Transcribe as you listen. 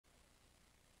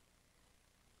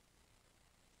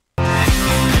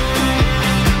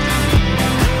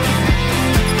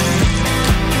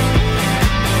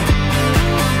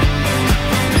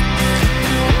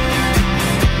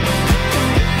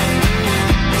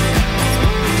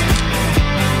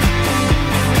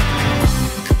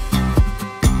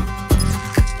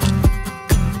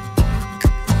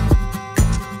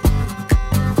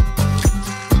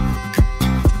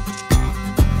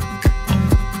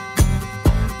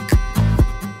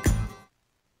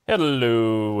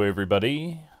Hello,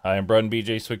 everybody. I am Brun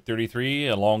BJ Swick 33.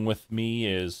 Along with me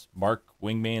is Mark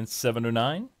Wingman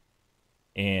 709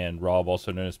 and Rob,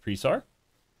 also known as Presar.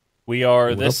 We are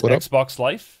What up? This What up? Xbox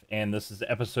Life, and this is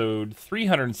episode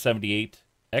 378,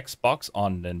 Xbox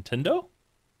on Nintendo.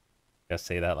 Gotta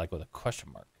say that like with a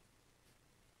question mark.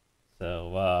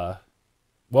 So,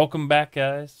 welcome back,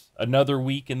 guys. Another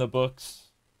week in the books.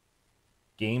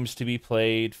 Games to be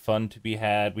played, fun to be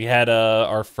had. We had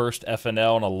our first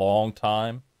FNL in a long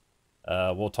time.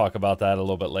 We'll talk about that a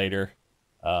little bit later.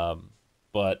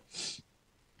 But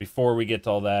before we get to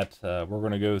all that, we're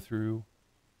going to go through,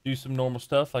 do some normal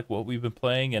stuff like what we've been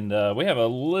playing. And we have a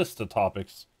list of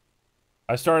topics.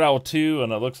 I started out with two,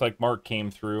 and it looks like Mark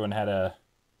came through and had a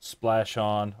splash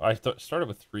on. Started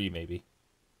with three, maybe.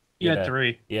 You You had had to,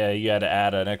 three. yeah, you had to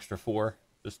add an extra four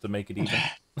just to make it even.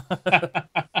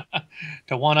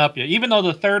 To one up you. Even though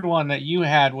the third one that you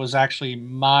had was actually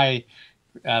my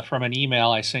from an email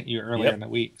I sent you earlier in Yep, the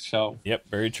week. So yep,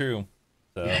 very true.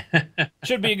 So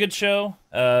should be a good show.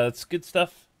 It's good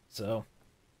stuff. So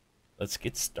let's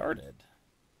get started.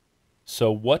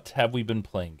 So what have we been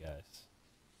playing, guys?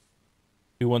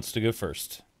 Who wants to go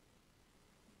first?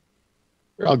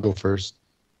 I'll go first.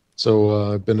 It's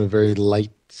been a very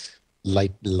light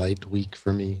week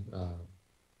for me.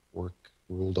 Work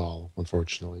ruled all,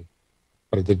 unfortunately.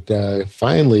 But I did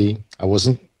finally. I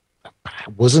wasn't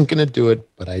gonna do it,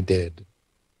 but I did.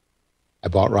 I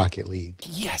bought Rocket League,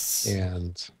 Yes.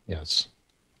 and yes,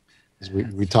 'cause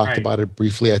we talked right. about it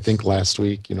briefly. I think last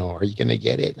week. Are you gonna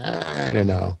get it? I don't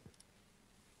know.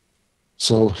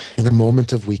 So, in a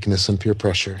moment of weakness and peer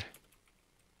pressure,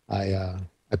 I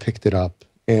picked it up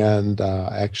and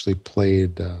I actually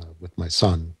played with my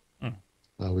son. Mm.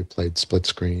 We played split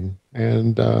screen,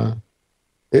 and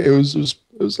it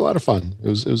was a lot of fun. It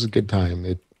was a good time.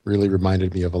 It really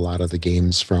reminded me of a lot of the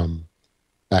games from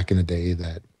back in the day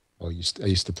that I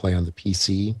used to play on the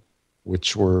PC,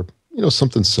 which were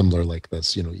something similar like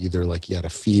this. Either like you had a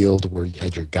field where you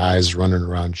had your guys running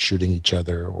around shooting each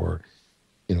other, or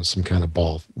some kind of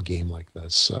ball game like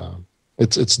this.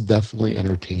 It's definitely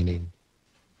entertaining.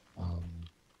 Um,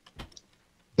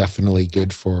 Definitely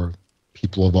good for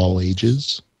people of all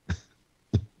ages,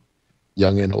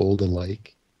 young and old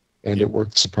alike, and Yep. it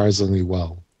worked surprisingly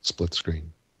well. Split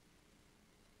screen.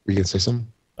 Were you gonna say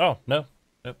something? Oh no.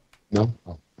 Nope. No.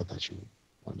 Oh, I thought you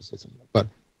wanted to say something. But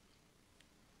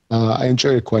I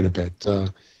enjoyed it quite a bit.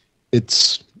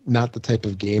 It's not the type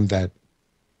of game that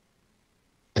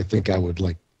I think I would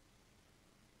like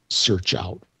search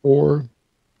out for.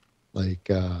 Like,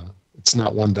 it's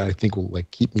not one that I think will like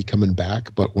keep me coming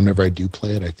back. But whenever I do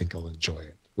play it, I think I'll enjoy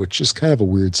it, which is kind of a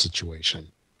weird situation.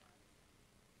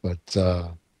 But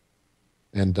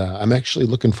and I'm actually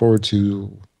looking forward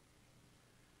to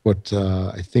what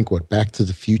I think what Back to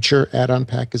the Future add-on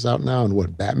pack is out now, and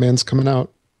what Batman's coming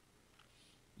out.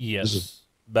 This is Yes.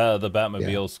 The yeah,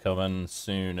 Batmobile's coming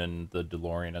soon, and the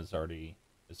DeLorean is already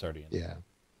in. yeah,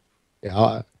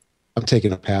 yeah. I'm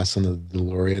taking a pass on the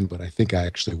DeLorean, but I think I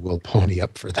actually will pony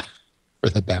up for the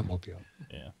Batmobile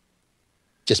Yeah.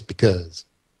 just because.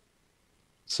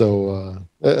 So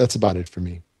that's about it for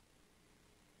me.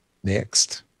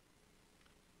 Next.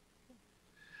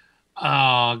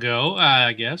 I'll go,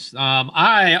 I guess.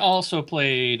 I also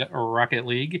played Rocket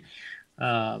League.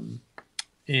 Um,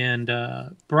 and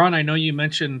Braun, I know you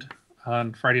mentioned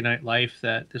on Friday Night Live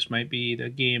that this might be the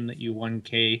game that you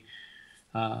 1K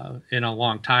in a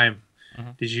long time.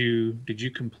 Mhm. Did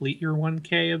you complete your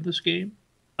 1K of this game?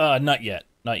 Not yet.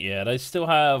 Not yet. I still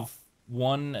have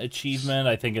one achievement.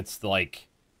 I think it's like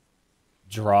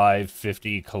drive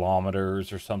 50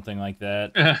 kilometers or something like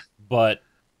that. But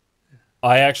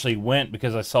I actually went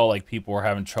because I saw like people were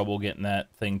having trouble getting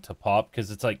that thing to pop because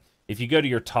it's like if you go to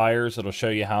your tires, it'll show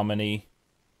you how many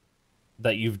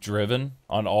that you've driven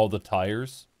on all the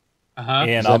tires. Uh-huh. And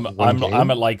Is that I'm one I'm I'm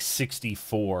game? at like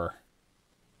 64.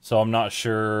 So I'm not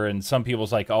sure and some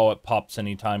people's like oh it pops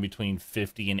anytime between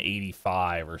 50 and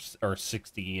 85 or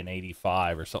 60 and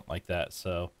 85 or something like that.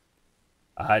 So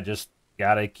I just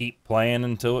got to keep playing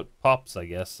until it pops, I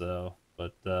guess so.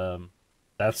 But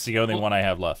that's the only Well, one I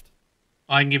have left.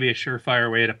 I can give you a surefire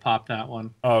way to pop that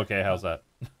one. Oh, okay, how's that?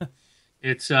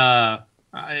 It's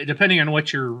depending on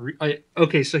what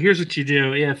okay, so here's what you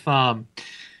do if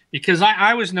because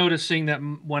I was noticing that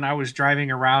when I was driving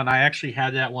around, I actually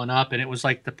had that one up, and it was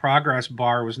like the progress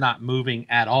bar was not moving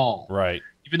at all. Right.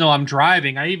 Even though I'm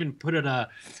driving, I even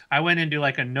I went into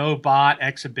like a no bot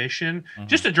exhibition Hmm.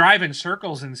 just to drive in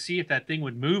circles and see if that thing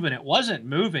would move, and it wasn't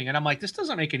moving. And I'm like, this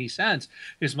doesn't make any sense.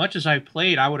 As much as I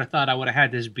played, I would have thought I would have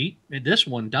had this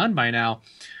one done by now.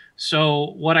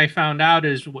 So what I found out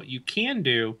is what you can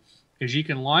do is you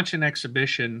can launch an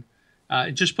exhibition,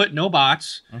 just put no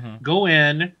bots, Mm-hmm. go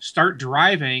in, start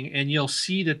driving, and you'll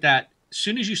see that as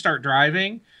soon as you start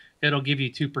driving, it'll give you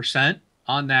 2%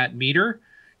 on that meter.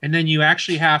 And then you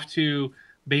actually have to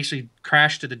basically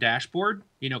crash to the dashboard,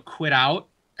 quit out,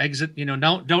 exit,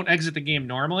 don't exit the game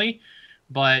normally,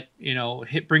 but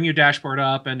bring your dashboard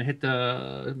up and hit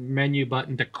the menu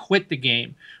button to quit the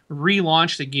game,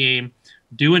 relaunch the game,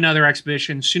 do another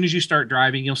exhibition. As soon as you start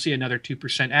driving, you'll see another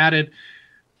 2% added,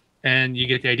 and you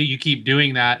get the idea. You keep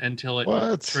doing that until it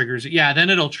What? triggers it. Yeah, then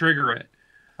it'll trigger it.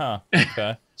 Huh.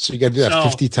 Okay. So you got to do that So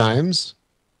 50 times?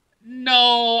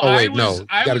 no, Oh, wait, I no. was You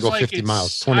I got to was go like 50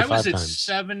 miles, 25 I was at times.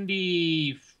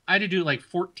 70. I had to do it like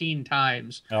 14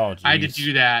 times. Oh, I had to geez.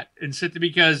 do that and sit there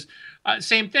because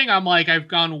same thing. I'm like, I've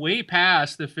gone way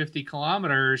past the 50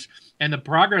 kilometers and the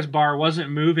progress bar wasn't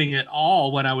moving at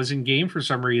all when I was in game for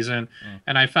some reason. Mm.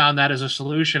 And I found that as a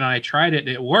solution. And I tried it and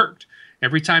it worked.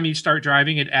 Every time you start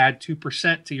driving, it add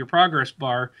 2% to your progress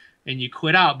bar and you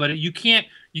quit out. But you can't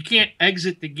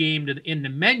exit the game in the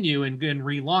menu and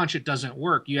relaunch. It doesn't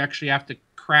work. You actually have to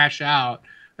crash out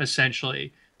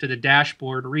essentially to the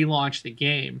dashboard, relaunch the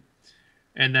game,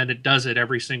 and then it does it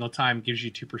every single time, gives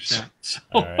you 2%. So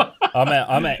All right.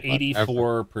 I'm at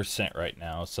 84% right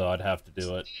now, so I'd have to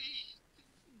do it.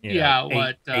 Yeah,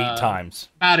 eight times.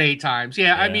 about 8 times.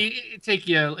 Yeah, I Yeah. mean, it take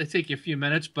you a few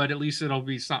minutes, but at least it'll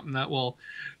be something that will,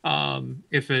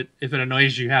 if it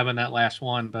annoys you having that last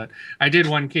one. But I did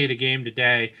 1K to game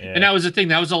today, Yeah. and that was the thing.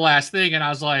 That was the last thing, and I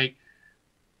was like,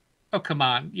 oh come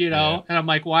on, Yeah. And I'm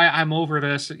like, why? I'm over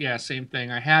this. Yeah, same thing.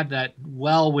 I had that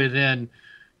well within,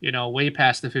 way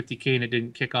past the 50K, and it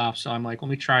didn't kick off. So I'm like, let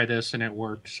me try this, and it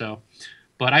worked. So.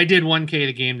 But I did 1K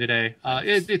to game today,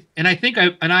 and I think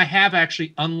I have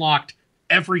actually unlocked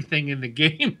everything in the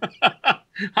game.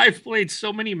 I've played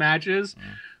so many matches,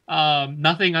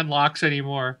 nothing unlocks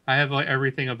anymore. I have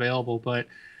everything available, but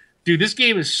dude, this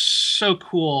game is so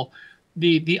cool.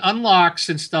 The unlocks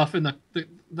and stuff, and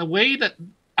the way that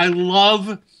I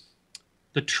love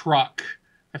the truck.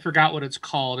 I forgot what it's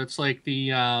called. It's like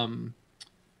the I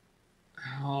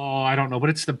don't know, but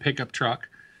it's the pickup truck.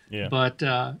 Yeah. But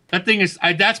that thing is,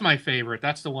 that's my favorite.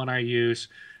 That's the one I use,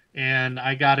 and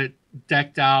I got it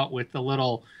decked out with the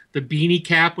beanie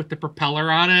cap with the propeller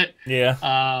on it.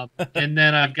 Yeah. And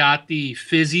then I've got the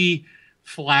fizzy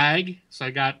flag. So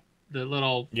I got the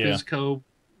little Fizzco,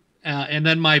 and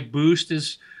then my boost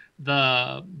is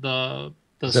the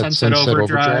Sunset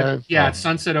Overdrive. Yeah, it's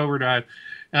Sunset Overdrive,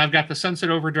 and I've got the Sunset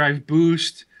Overdrive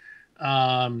boost,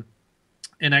 and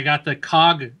I got the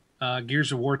COG.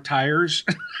 Gears of War tires.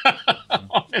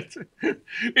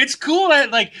 It's cool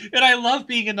that and I love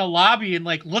being in the lobby and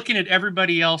looking at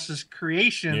everybody else's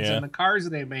creations and the cars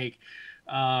they make.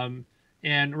 And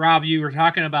Rob, you were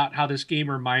talking about how this game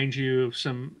reminds you of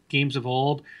some games of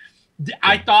old.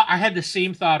 I thought I had the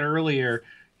same thought earlier.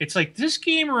 It's like this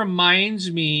game reminds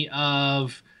me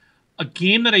of a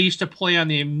game that I used to play on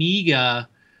the Amiga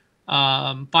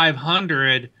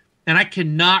 500, and I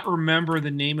cannot remember the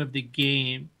name of the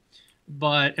game.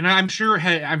 But I'm sure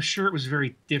it was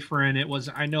very different.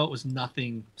 I know it was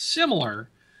nothing similar,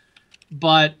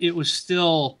 but it was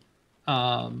still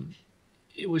something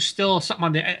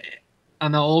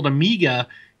on the old Amiga,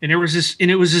 and it was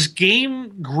this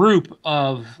game group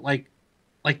of like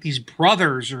these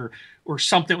brothers or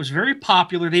something. It was very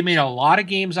popular. They made a lot of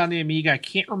games on the Amiga. I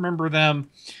can't remember them.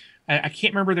 I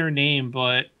can't remember their name,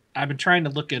 but I've been trying to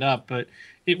look it up. But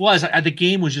the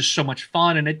game was just so much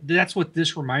fun, and that's what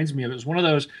this reminds me of. It was one of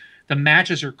those, the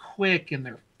matches are quick and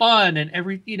they're fun, and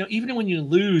even when you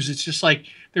lose, it's just like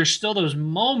there's still those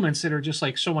moments that are just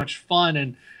like so much fun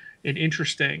and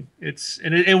interesting.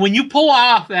 And when you pull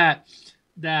off that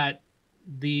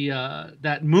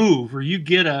move, or you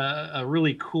get a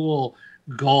really cool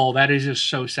goal, that is just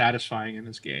so satisfying in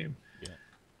this game. Yeah.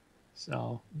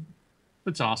 So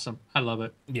it's awesome. I love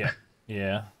it. Yeah.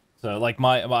 Yeah. So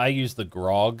I use the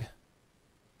Grog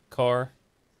car,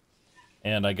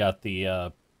 and I got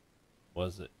the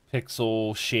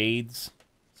Pixel shades,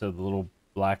 so the little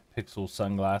black Pixel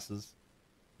sunglasses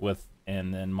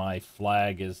and then my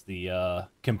flag is the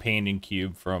companion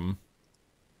cube from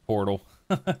Portal.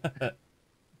 And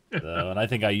I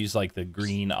think I use the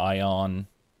green ion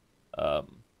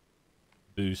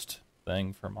boost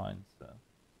thing for mine. So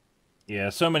yeah,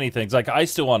 so many things. I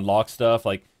still unlock stuff.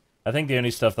 I think the only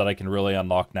stuff that I can really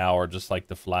unlock now are just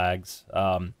the flags.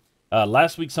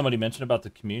 Last week somebody mentioned about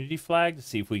the community flag to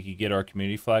see if we could get our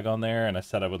community flag on there, and I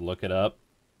said I would look it up.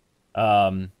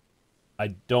 They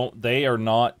are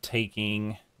not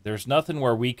taking, there's nothing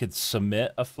where we could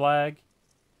submit a flag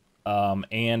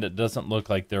And it doesn't look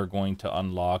like they're going to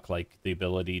unlock like the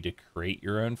ability to create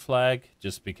your own flag,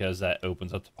 just because that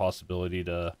opens up the possibility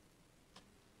to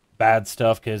bad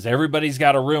stuff, because everybody's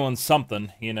got to ruin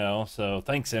something, you know. So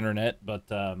thanks, internet.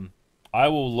 But I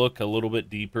will look a little bit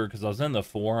deeper, because I was in the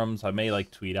forums. I may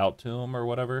like tweet out to them or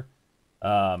whatever.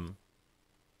 But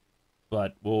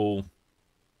we'll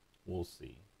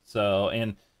see. So,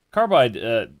 and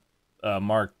Carbide,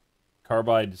 Mark,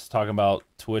 Carbide is talking about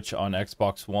Twitch on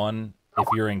Xbox One if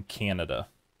you're in Canada.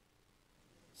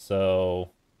 So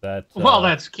that well,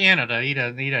 that's Canada. He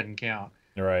doesn't count.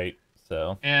 Right.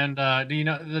 So. And do you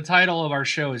know the title of our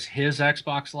show is His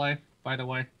Xbox Life, by the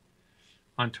way,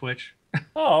 on Twitch?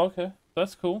 Oh, okay.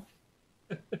 That's cool.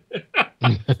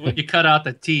 You cut out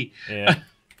the T. Yeah.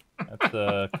 That's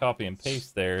a copy and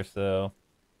paste there. So,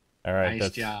 all right.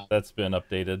 Nice job. That's been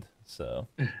updated. So,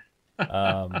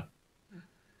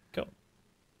 cool.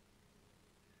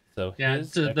 So yeah,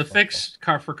 the fix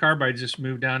for Carbide just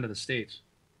moved down to the States.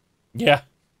 Yeah.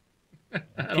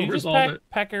 That'll resolve it.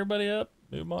 Pack everybody up,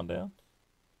 move them on down.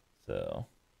 So,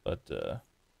 but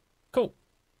cool.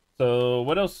 So,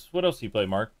 what else do you play,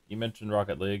 Mark? You mentioned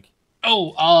Rocket League.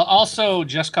 Oh, also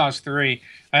Just Cause 3.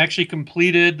 I actually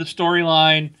completed the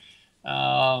storyline,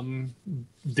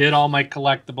 did all my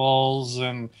collectibles,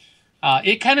 and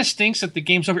it kind of stinks that the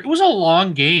game's over. It was a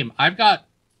long game. I've got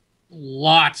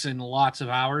lots and lots of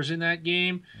hours in that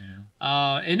game,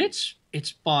 and it's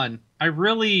fun.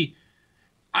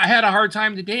 I had a hard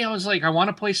time today. I was like, I want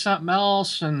to play something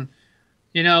else, and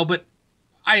but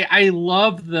I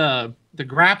love the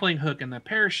grappling hook and the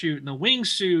parachute and the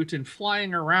wingsuit and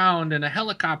flying around and the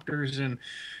helicopters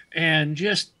and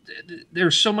just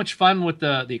there's so much fun with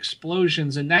the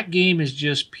explosions, and that game is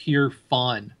just pure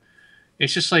fun.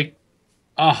 It's just like,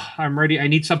 oh, I'm ready. I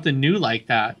need something new like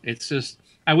that. It's just,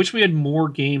 I wish we had more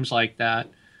games like that.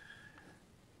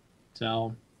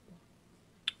 So,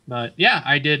 but yeah,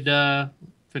 I did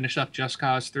finish up Just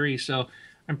Cause 3. So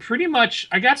I'm pretty much,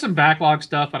 I got some backlog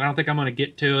stuff, but I don't think I'm going to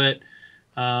get to it.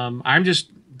 I'm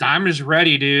just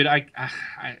ready, dude. I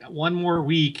one more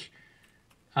week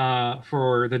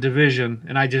for the Division,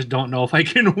 and I just don't know if I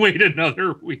can wait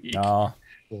another week. Well,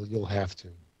 you'll have to.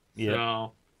 Yeah.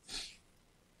 So,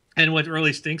 and what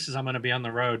really stinks is I'm going to be on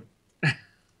the road.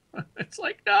 It's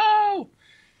like, no.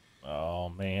 Oh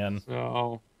man.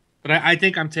 So, but I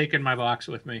think I'm taking my box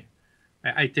with me.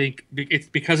 I think it's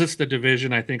because it's the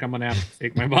Division. I think I'm going to have to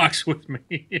take my box with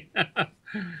me.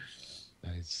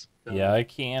 Nice. Yeah, I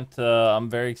can't. I'm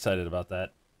very excited about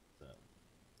that.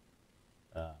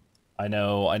 So, I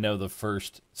know the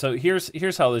first. So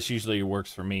here's how this usually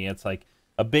works for me. It's like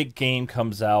a big game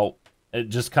comes out,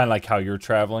 just kind of like how you're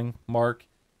traveling, Mark.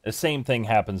 The same thing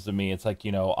happens to me. It's like,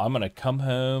 I'm gonna come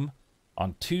home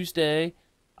on Tuesday.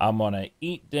 I'm gonna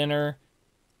eat dinner,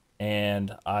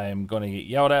 and I'm gonna get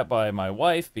yelled at by my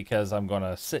wife because I'm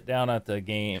gonna sit down at the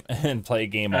game and play a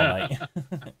game all night.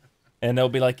 And they'll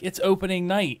be like, it's opening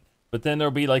night. But then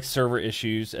there'll be like server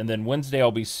issues, and then Wednesday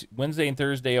and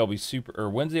Thursday I'll be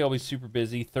super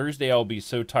busy. Thursday I'll be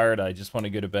so tired I just want to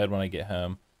go to bed when I get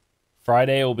home.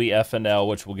 Friday will be FNL,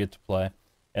 which we'll get to play,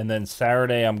 and then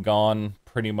Saturday I'm gone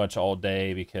pretty much all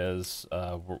day because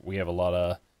we have a lot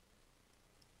of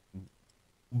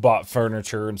bought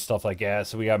furniture and stuff like that,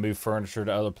 so we gotta move furniture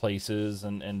to other places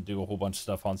and do a whole bunch of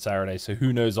stuff on Saturday. So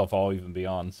who knows if I'll even be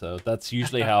on. So that's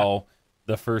usually how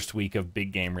the first week of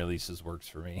big game releases works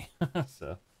for me.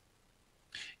 So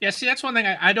yeah, see, that's one thing.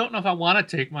 I don't know if I want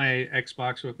to take my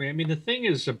Xbox with me. I mean, the thing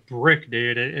is a brick,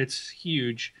 dude. It's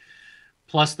huge,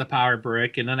 plus the power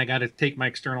brick, and then I got to take my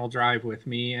external drive with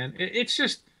me, and it's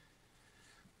just,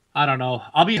 I don't know.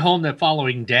 I'll be home the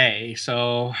following day,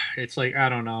 so it's like, I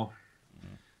don't know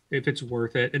if it's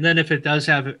worth it. And then if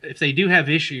they do have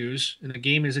issues and the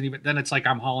game isn't even, then it's like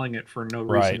I'm hauling it for no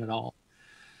reason at all.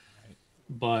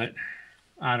 But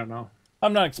I don't know.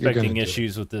 I'm not expecting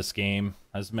issues with this game.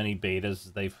 As many betas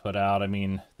as they've put out. I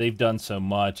mean, they've done so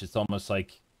much. It's almost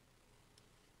like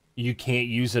you can't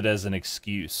use it as an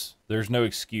excuse. There's no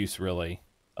excuse really,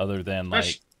 other than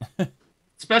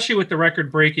especially with the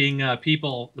record-breaking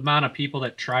people, the amount of people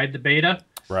that tried the beta.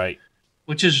 Right.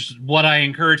 Which is what I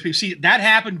encourage people. See, that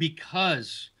happened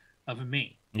because of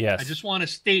me. Yes. I just want to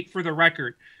state for the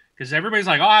record. Because everybody's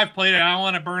like, oh, I've played it. I don't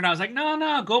want to burn out. I was like,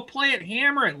 no, go play it.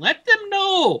 Hammer it. Let them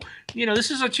know.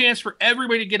 This is a chance for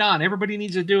everybody to get on. Everybody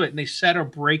needs to do it. And they set a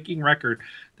breaking record.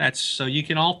 That's so you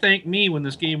can all thank me when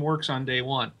this game works on day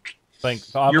one.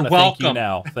 You're welcome. Thank you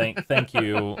now. Thank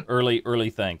you. Early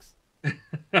thanks.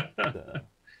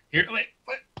 Here, wait.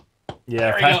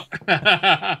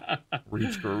 Yeah.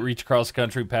 Reach cross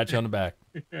country, pat you on the back.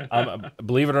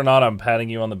 Believe it or not, I'm patting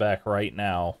you on the back right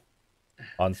now.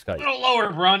 on A Skype. little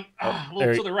lower, Bron. A there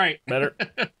little you- to the right. Better.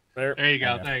 There you go.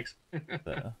 Hang on. Thanks.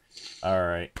 So, all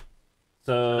right.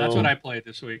 So That's what I played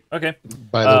this week. Okay.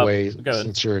 By the way, go ahead.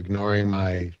 since you're ignoring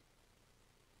my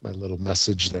little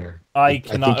message there, I think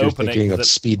cannot you're open it thinking of 'cause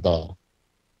Speedball.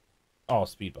 Oh,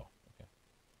 Speedball. Okay.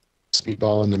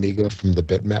 Speedball and Amiga from the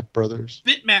Bitmap Brothers.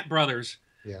 Bitmap Brothers.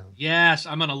 Yeah. Yes,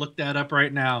 I'm gonna look that up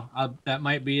right now. That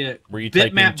might be it. Were you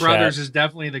typing Bitmap Brothers chat? is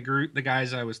definitely the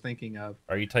guys I was thinking of.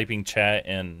 Are you typing chat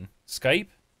in Skype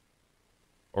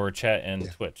or chat in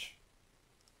Twitch?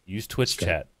 Use Twitch Skype.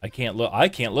 chat. I can't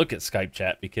look at Skype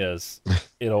chat because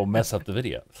it'll mess up the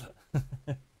video.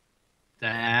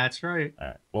 That's right. All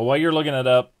right. Well, while you're looking it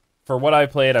up, for what I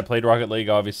played Rocket League,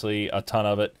 obviously, a ton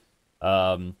of it.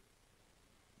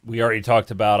 We already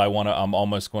talked about I'm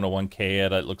almost going to 1K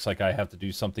it. It looks like I have to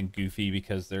do something goofy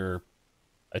because their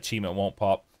achievement won't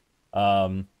pop.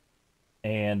 I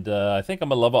think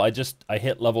I'm a level. I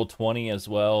hit level 20 as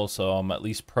well, so I'm at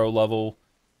least pro level,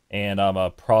 and I'm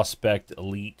a prospect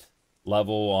elite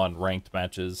level on ranked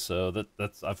matches. So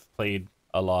that's I've played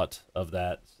a lot of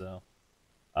that. So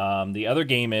the other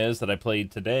game is that I played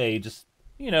today, just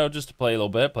to play a little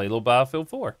bit, play a little Battlefield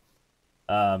 4.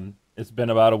 It's been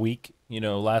about a week,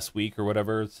 last week or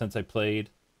whatever since I played.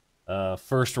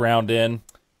 First round in,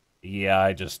 yeah,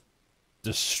 I just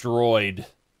destroyed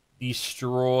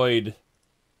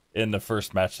in the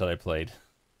first match that I played.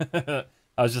 I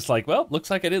was just like, well, looks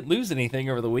like I didn't lose anything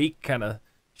over the week. Kind of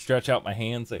stretch out my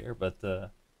hands there,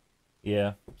 but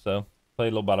yeah. So played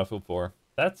a little Battlefield 4.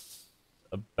 That's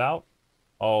about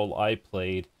all I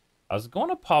played. I was going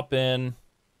to pop in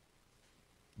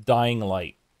Dying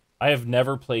Light. I have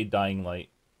never played Dying Light.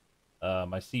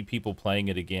 I see people playing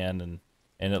it again,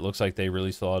 and it looks like they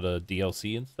released a lot of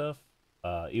DLC and stuff.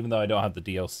 Even though I don't have the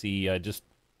DLC,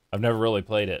 I've never really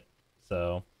played it.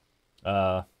 So,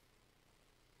 but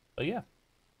yeah.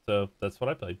 So that's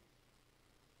what I played.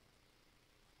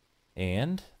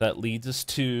 And that leads us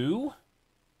to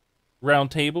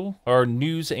Roundtable, our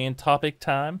news and topic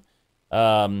time.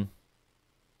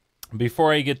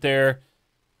 Before I get there,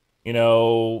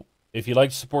 if you'd like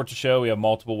to support the show, we have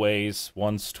multiple ways.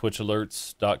 One's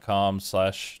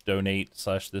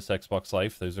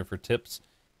twitchalerts.com/donate/thisXboxLife. Those are for tips.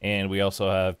 And we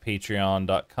also have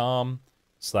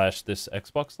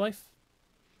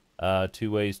patreon.com/thisXboxLife.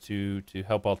 Two ways to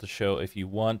help out the show if you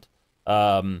want.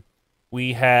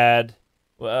 We had,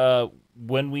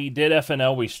 when we did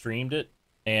FNL, we streamed it.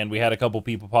 And we had a couple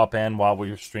people pop in while we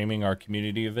were streaming our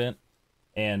community event.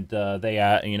 And they,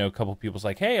 a couple people's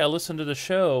like, hey, I listened to the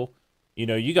show.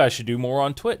 You guys should do more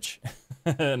on Twitch.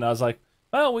 And I was like,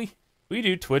 well, we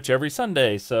do Twitch every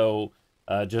Sunday. So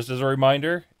just as a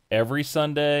reminder, every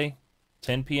Sunday,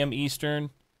 10 p.m. Eastern,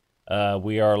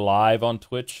 we are live on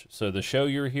Twitch. So the show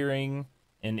you're hearing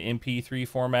in MP3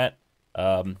 format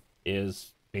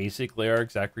is basically our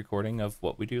exact recording of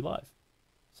what we do live.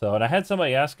 So, and I had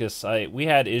somebody ask us, we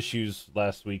had issues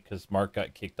last week because Mark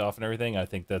got kicked off and everything. I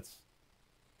think that's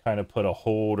kind of put a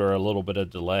hold or a little bit of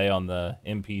delay on the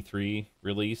MP3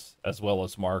 release, as well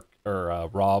as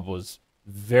Rob was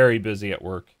very busy at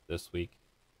work this week.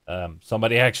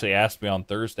 Somebody actually asked me on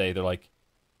Thursday, they're like,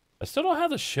 I still don't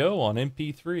have the show on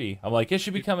MP3. I'm like, it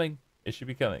should be coming. It should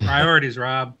be coming. Priorities,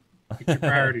 Rob. Get your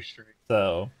priorities straight.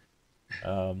 So,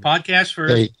 podcast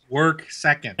first, work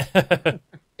second.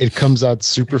 It comes out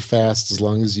super fast as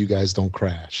long as you guys don't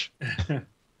crash. It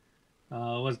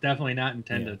was definitely not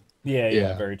intended.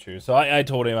 Yeah, very true. So I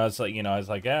told him, I was like,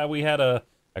 we had a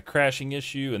crashing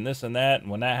issue and this and that, and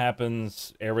when that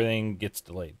happens, everything gets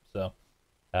delayed. So,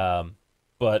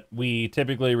 but we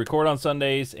typically record on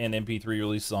Sundays and MP3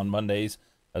 releases on Mondays,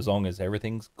 as long as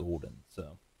everything's golden.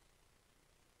 So,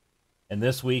 and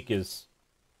this week is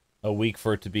a week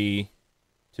for it to be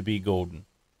golden.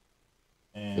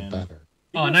 And The better.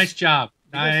 Oh, nice job.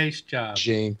 Nice job.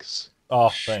 Jinx. Oh,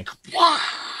 thanks. I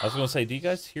was going to say, do you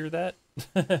guys hear that?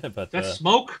 But that's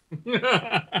smoke.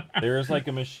 there is like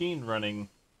a machine running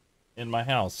in my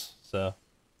house, so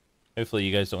hopefully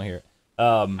you guys don't hear it.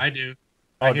 I do.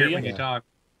 I hear it when you talk.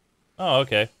 Oh,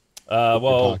 okay.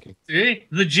 Well, see,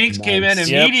 the jinx came in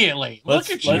immediately. Yep. Look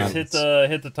at you. Let's hit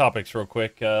the topics real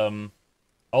quick. I'll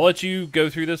let you go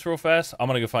through this real fast. I'm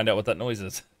gonna go find out what that noise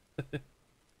is.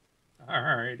 All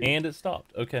right. And it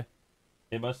stopped. Okay.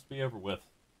 It must be over with.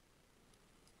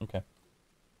 Okay.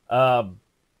 Well,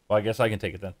 I guess I can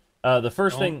take it then. The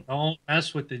first thing. Don't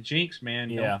mess with the jinx, man.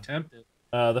 Yeah. Don't tempt it.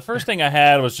 The first thing I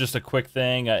had was just a quick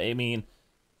thing. I mean,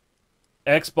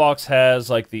 Xbox has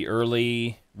like the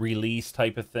early release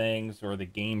type of things, or the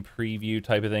game preview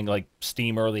type of thing, like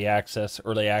Steam early access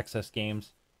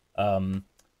games.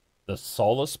 the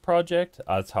Solus project,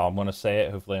 that's how I'm going to say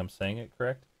it. Hopefully, I'm saying it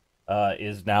correct.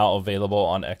 Is now available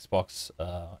on Xbox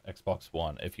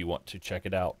One if you want to check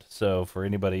it out. So for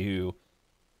anybody who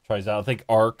tries out, I think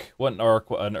Ark,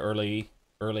 an early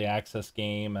access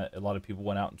game. A lot of people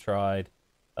went out and tried.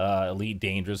 Elite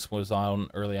Dangerous was on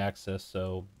early access,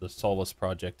 so the Solus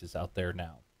project is out there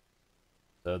now.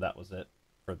 So that was it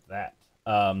for that.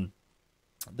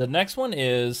 The next one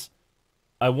is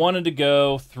I wanted to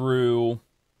go through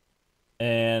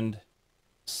and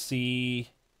see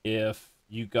if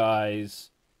you guys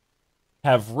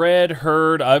have read,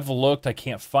 heard, I've looked, I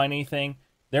can't find anything.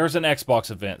 There's an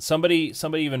Xbox event. Somebody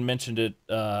even mentioned it,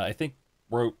 I think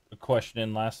wrote a question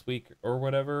in last week or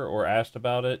whatever, or asked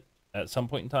about it at some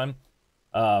point in time,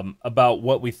 about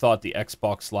what we thought the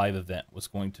Xbox Live event was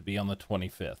going to be on the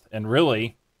 25th. And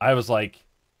really, I was like,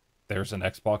 there's an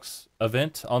Xbox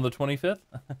event on the 25th?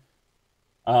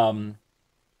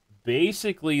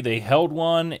 Basically, they held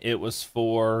one. It was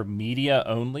for media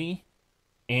only,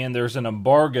 and there's an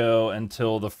embargo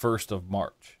until the 1st of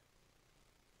March.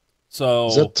 So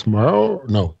Is that tomorrow?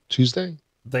 No, Tuesday?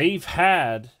 they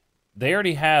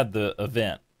already had the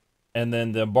event, and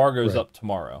then the embargo's Right. up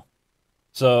tomorrow.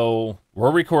 So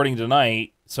we're recording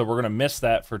tonight, so we're gonna miss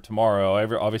that for tomorrow.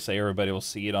 Obviously, everybody will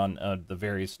see it on the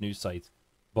various news sites.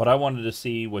 But I wanted to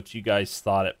see what you guys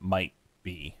thought it might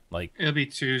be. Like, It'll be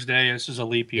Tuesday. This is a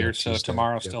leap year, Yeah, so Tuesday,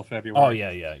 tomorrow's yeah. still February. oh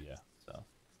yeah. So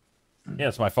yeah,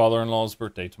 it's my father-in-law's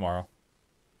birthday tomorrow.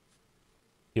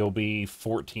 He'll be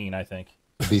 14, I think.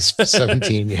 It'll be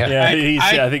 17, yeah. Yeah,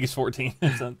 I I think he's 14.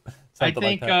 Something I like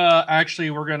think that. actually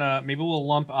maybe we'll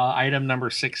lump item number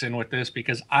 6 in with this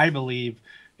because I believe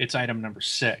it's item number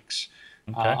 6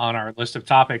 Okay. on our list of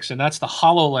topics, and that's the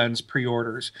HoloLens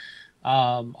pre-orders.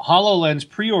 HoloLens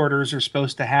pre-orders are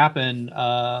supposed to happen.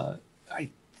 I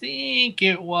think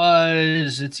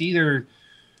it's either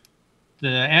the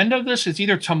end of this. It's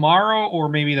either tomorrow or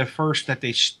maybe the first that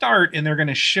they start, and they're going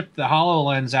to ship the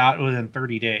HoloLens out within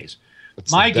 30 days. It's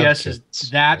My the dev guess kits, is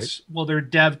that's well, they're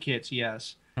dev kits,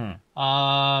 yes.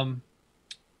 Hmm.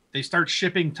 They start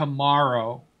shipping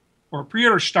tomorrow, or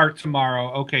pre-orders start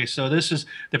tomorrow. Okay, so this is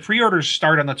the pre-orders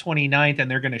start on the 29th, and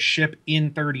they're going to ship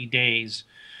in 30 days.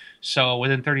 So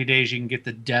within 30 days, you can get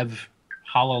the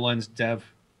HoloLens dev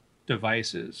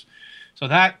devices. So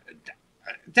that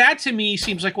to me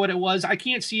seems like what it was. I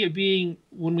can't see it being,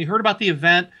 when we heard about the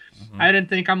event, Mhm. I didn't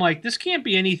think, I'm like, this can't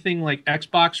be anything like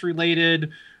Xbox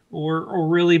related or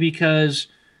really, because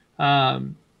we're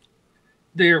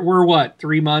what,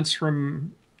 3 months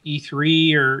from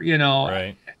E3, or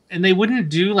Right. and they wouldn't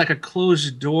do like a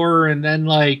closed door, and then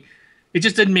like it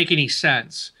just didn't make any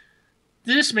sense.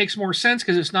 This makes more sense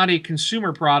because it's not a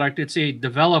consumer product, it's a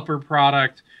developer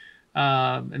product.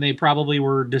 And they probably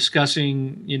were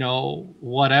discussing,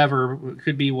 whatever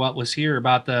could be what was here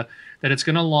about that it's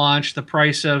going to launch, the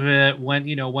price of it, when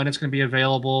it's going to be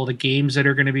available, the games that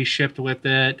are going to be shipped with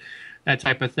it, that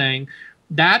type of thing.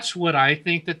 That's what I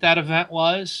think that event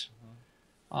was.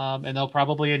 And they'll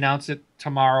probably announce it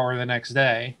tomorrow or the next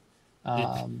day.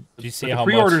 Did you see But the how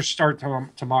pre-orders much? start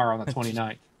tomorrow on the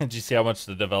 29th. Did you see how much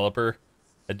the developer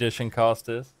edition cost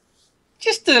is?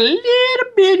 Just a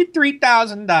little bit,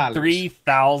 $3,000.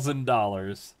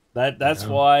 $3,000. That's Yeah.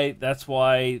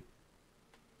 why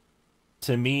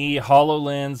to me,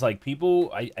 HoloLens, like,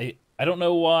 people, I don't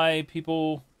know why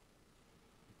people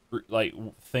like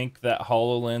think that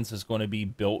HoloLens is going to be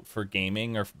built for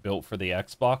gaming or built for the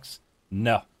Xbox.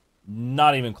 No,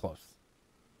 not even close.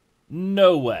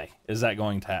 No way is that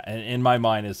going to happen. In my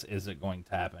mind, is it going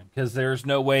to happen? Because there's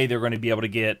no way they're going to be able to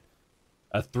get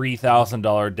a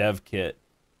 $3,000 dev kit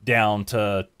down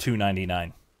to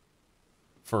 $299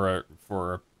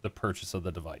 for the purchase of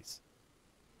the device.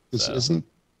 This So. isn't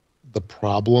the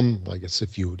problem, I guess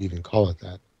if you would even call it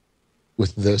that,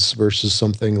 with this versus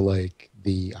something like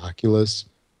the Oculus,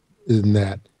 in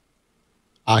that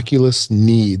Oculus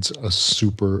needs a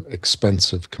super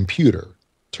expensive computer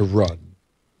to run.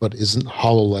 But isn't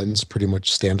HoloLens pretty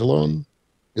much standalone?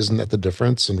 Isn't that the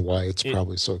difference and why it's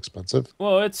probably so expensive?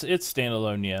 Well, it's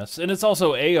standalone, yes, and it's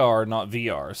also AR, not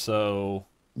VR. So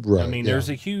Right. I mean, yeah. there's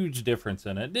a huge difference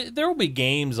in it. There will be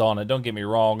games on it. Don't get me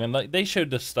wrong, and like they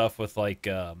showed this stuff with like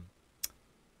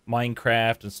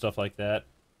Minecraft and stuff like that.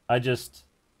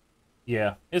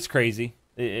 Yeah, it's crazy.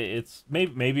 It's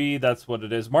maybe that's what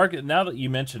it is. Mark, now that you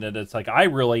mention it, it's like I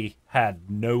really had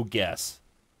no guess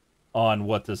on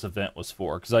what this event was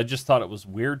for because I just thought it was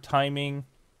weird timing.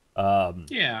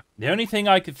 Yeah. The only thing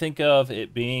I could think of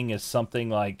it being is something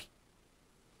like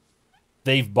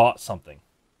they've bought something.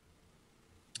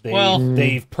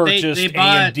 They've purchased they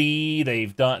bought, AMD.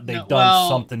 They've done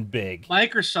something big.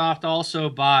 Microsoft also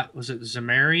bought, was it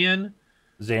Xamarin?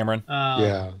 Xamarin.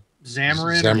 Yeah.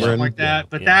 Xamarin or something like that.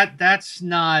 Yeah. But that's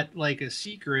not like a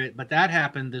secret, but that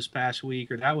happened this past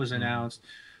week, or that was announced.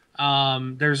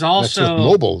 There's also that's with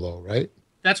mobile though, right?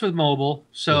 That's with mobile.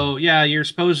 So yeah, you're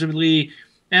supposedly,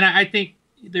 and I think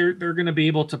they're going to be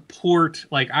able to port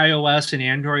like iOS and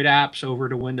Android apps over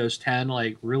to Windows 10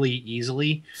 like really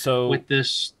easily. So with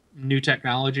this new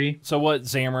technology. So what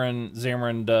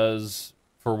Xamarin does,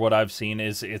 for what I've seen,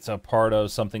 is it's a part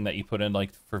of something that you put in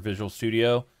like for Visual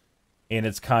Studio, and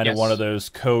it's kind of one of those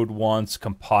code once,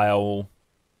 compile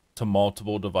to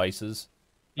multiple devices.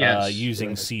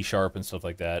 Using C# and stuff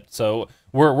like that. So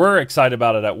we're excited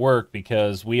about it at work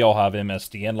because we all have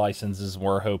MSDN licenses.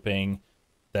 We're hoping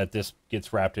that this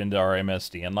gets wrapped into our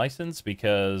MSDN license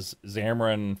because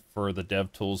Xamarin for the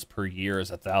dev tools per year is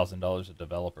 $1,000 a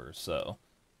developer. So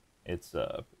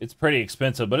it's pretty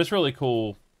expensive, but it's really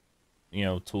cool,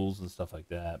 tools and stuff like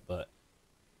that. But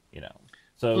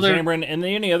so Xamarin, and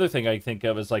the only other thing I think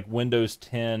of is like Windows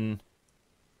 10.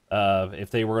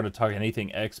 If they were going to talk anything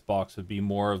Xbox, would be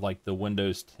more of like the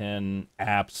Windows 10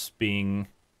 apps being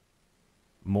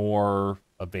more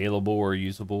available or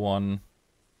usable on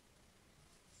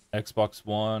Xbox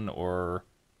One, or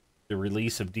the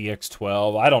release of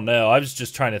DX12. I don't know. I was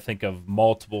just trying to think of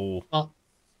multiple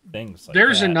things. Like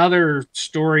there's that. Another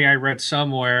story I read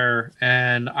somewhere,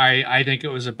 and I think it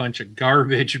was a bunch of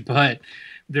garbage, but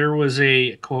there was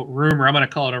a quote rumor. I'm going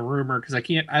to call it a rumor because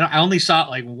I only saw it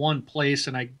like one place,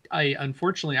 and I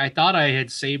unfortunately I thought I had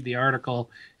saved the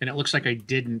article, and it looks like I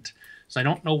didn't. So I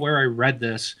don't know where I read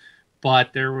this,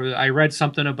 but I read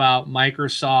something about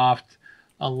Microsoft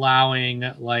allowing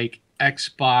like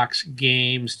Xbox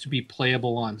games to be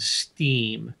playable on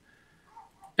Steam.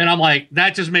 And I'm like,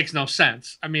 that just makes no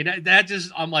sense. I mean,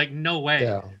 I'm like, no way.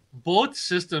 Yeah. Both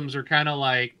systems are kind of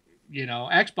like,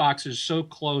 Xbox is so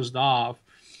closed off,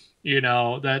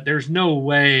 that there's no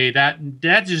way that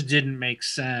just didn't make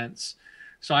sense.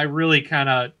 So I really kind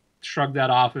of shrugged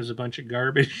that off as a bunch of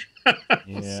garbage.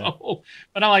 Yeah.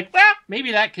 But I'm like, well,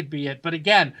 maybe that could be it. But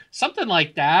again, something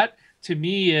like that to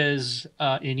me is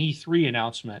an E3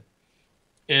 announcement.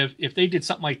 If they did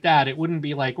something like that, it wouldn't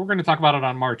be like, we're going to talk about it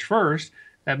on March 1st.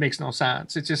 That makes no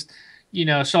sense. It's just,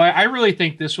 so I really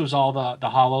think this was all the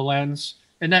HoloLens.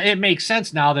 And that it makes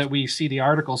sense now that we see the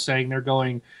article saying they're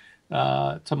going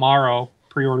tomorrow.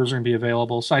 Pre-orders are going to be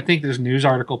available. So I think this news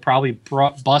article probably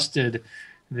busted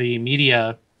the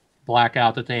media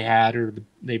blackout that they had, or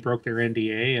they broke their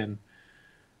NDA. And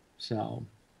so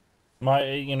the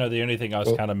only thing I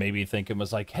was kind of maybe thinking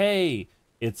was like, hey,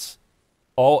 it's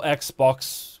all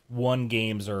Xbox One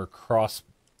games are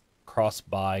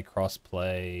cross-buy,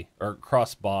 cross-play, or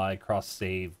cross-buy,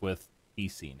 cross-save with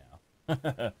PC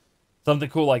now. Something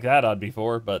cool like that I'd be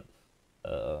for, but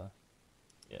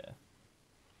yeah.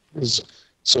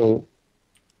 So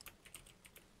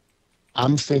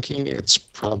I'm thinking it's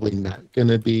probably not going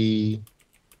to be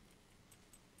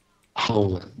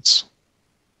HoloLens.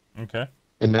 Okay.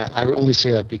 And I only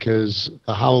say that because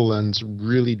the HoloLens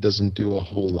really doesn't do a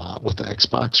whole lot with the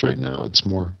Xbox right now. It's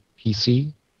more PC,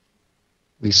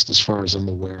 at least as far as I'm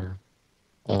aware.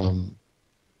 Was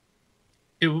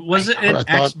it an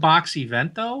Xbox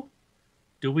event, though?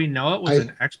 Do we know it was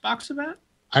an Xbox event?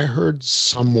 I heard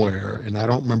somewhere, and I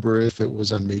don't remember if it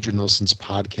was on Major Nelson's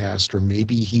podcast or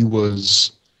maybe he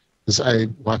was, because I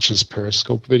watch his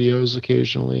Periscope videos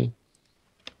occasionally,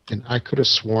 and I could have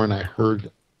sworn I heard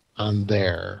on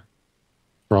there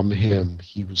from him,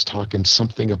 he was talking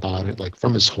something about it, like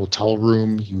from his hotel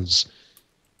room, he was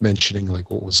mentioning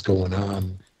like what was going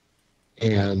on,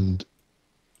 and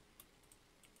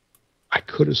I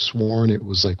could have sworn it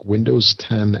was like Windows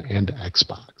 10 and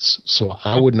Xbox. So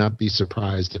I would not be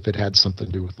surprised if it had something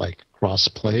to do with like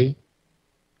cross-play,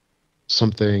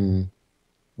 something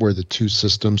where the two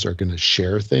systems are going to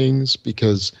share things,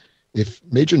 because if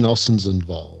Major Nelson's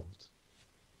involved,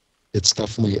 it's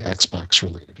definitely Xbox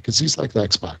related because he's like the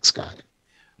Xbox guy.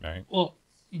 Right. Well,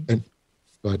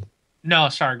 but no,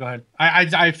 sorry, go ahead.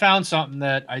 I found something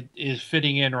that is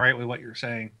fitting in right with what you're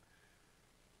saying.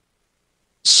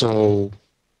 So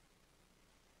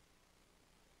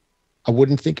I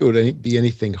wouldn't think it would be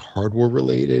anything hardware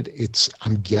related.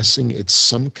 I'm guessing it's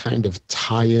some kind of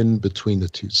tie-in between the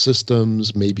two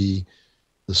systems. Maybe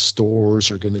the stores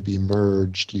are going to be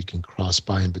merged. You can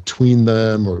cross-buy in between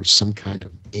them, or some kind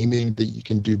of gaming that you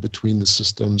can do between the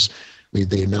systems. I mean,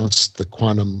 they announced the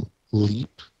Quantum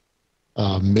Leap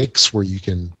mix where you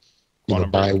can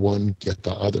buy one, get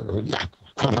the other. Yeah,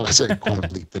 I said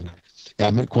Quantum Leap, didn't I? Yeah,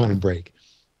 I meant Quantum Break.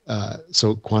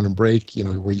 So Quantum Break,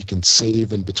 where you can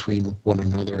save in between one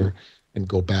another and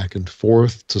go back and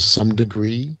forth to some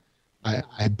degree.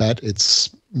 I bet it's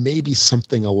maybe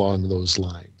something along those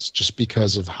lines, just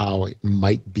because of how it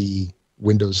might be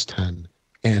Windows 10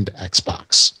 and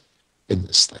Xbox in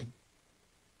this thing.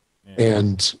 Yeah.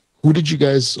 And who did you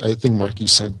guys? I think Mark, you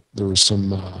said there was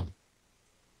some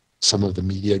of the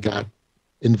media got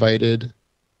invited.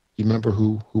 You remember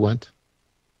who went?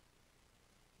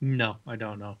 No, I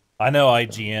don't know. I know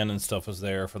IGN and stuff was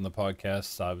there from the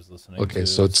podcasts I was listening to. Okay,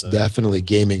 so it's definitely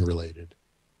gaming related.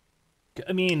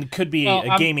 I mean, could be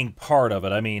a gaming part of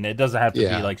it. I mean, it doesn't have to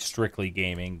be like strictly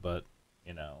gaming, but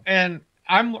And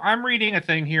I'm reading a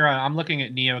thing here. I'm looking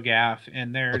at NeoGAF,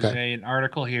 and there's an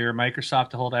article here: Microsoft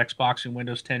to hold Xbox and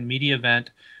Windows 10 media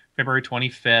event, February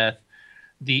 25th.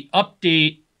 The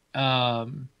update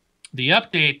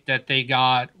that they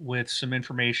got with some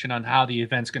information on how the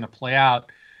event's going to play out.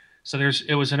 So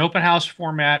it was an open house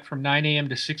format from 9 a.m.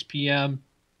 to 6 p.m.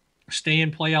 Stay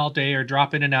and play all day or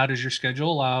drop in and out as your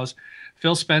schedule allows.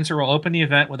 Phil Spencer will open the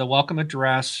event with a welcome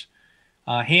address,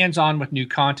 hands-on with new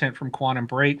content from Quantum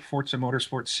Break, Forza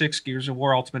Motorsport 6, Gears of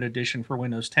War Ultimate Edition for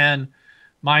Windows 10,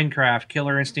 Minecraft,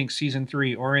 Killer Instinct Season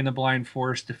 3, Ori and the Blind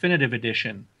Forest Definitive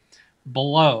Edition,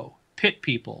 Below, Pit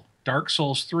People, Dark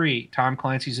Souls 3, Tom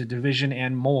Clancy's A Division,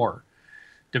 and more.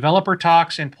 Developer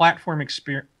talks and platform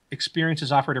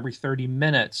experiences offered every 30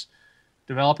 minutes.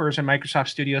 Developers and Microsoft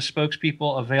Studios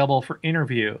spokespeople available for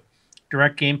interview.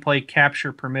 Direct gameplay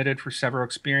capture permitted for several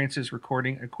experiences,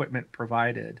 recording equipment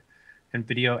provided, and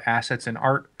video assets and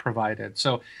art provided.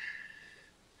 So,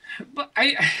 but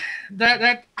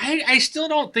I still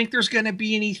don't think there's going to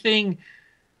be anything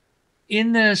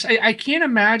in this. I can't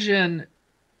imagine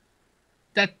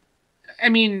that. I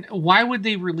mean, why would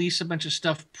they release a bunch of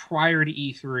stuff prior to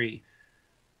E3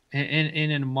 and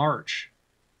in March?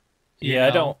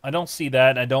 Yeah, I don't see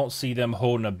that. I don't see them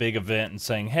holding a big event and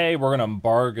saying, "Hey, we're going to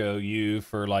embargo you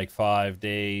for like 5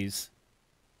 days."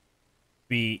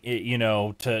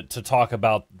 To talk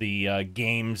about the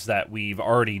games that we've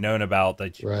already known about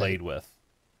that you played with.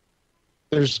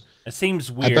 It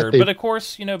seems weird, but of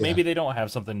course, maybe they don't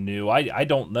have something new. I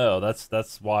don't know.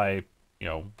 That's why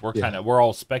we're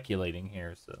all speculating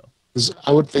here. So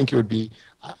I would think it would be.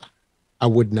 I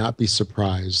would not be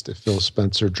surprised if Phil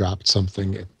Spencer dropped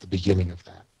something at the beginning of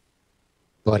that.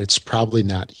 But it's probably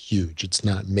not huge. It's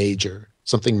not major.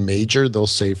 Something major they'll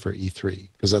save for E3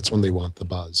 because that's when they want the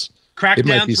buzz.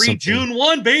 Crackdown 3, June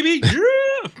 1, baby.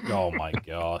 Oh my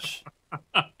gosh.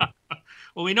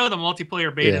 Well, we know the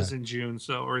multiplayer beta is in June,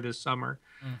 or this summer.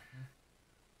 Mm-hmm.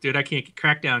 Dude,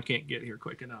 Crackdown can't get here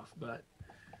quick enough, but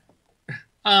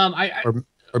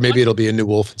or maybe it'll be a new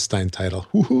Wolfenstein title.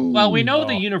 Woo-hoo. Well, we know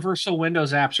the Universal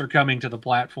Windows apps are coming to the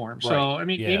platform. Right. So, I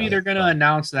mean, maybe they're going to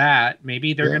announce that.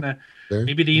 Maybe they're going to,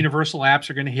 maybe the Universal apps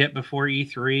are going to hit before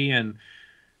E3. And,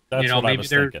 that's what I was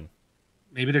thinking.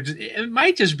 Maybe it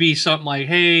might just be something like,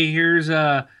 hey, here's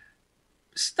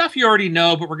stuff you already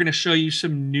know, but we're going to show you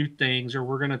some new things, or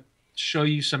we're going to show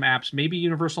you some apps. Maybe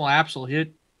Universal apps will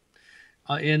hit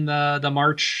in the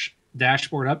March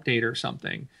dashboard update or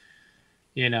something,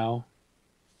 maybe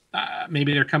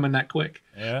they're coming that quick.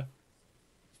 Yeah.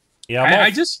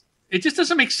 It just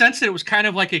doesn't make sense that it was kind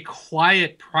of like a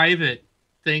quiet, private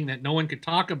thing that no one could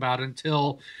talk about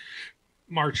until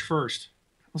March 1st.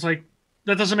 I was like,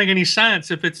 that doesn't make any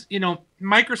sense. If it's,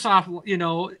 Microsoft,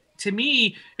 to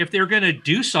me, if they're going to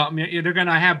do something, they're going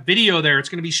to have video there. It's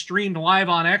going to be streamed live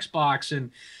on Xbox.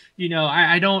 And,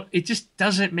 it just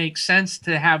doesn't make sense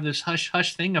to have this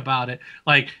hush-hush thing about it.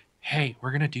 Like, hey,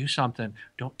 we're going to do something.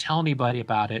 Don't tell anybody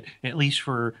about it, at least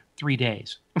for 3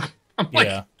 days. I'm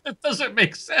like, that doesn't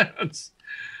make sense.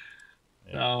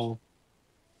 Yeah. So.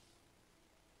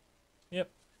 Yep.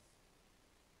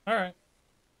 All right.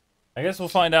 I guess we'll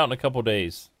find out in a couple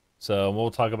days. So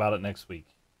we'll talk about it next week.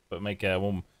 But make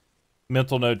a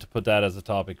mental note to put that as a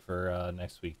topic for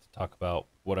next week to talk about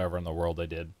whatever in the world they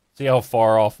did. See how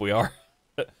far off we are.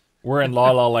 We're in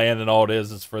La La Land, and all it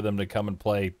is for them to come and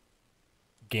play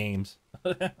games.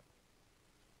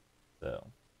 So,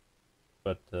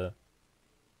 but all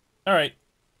right,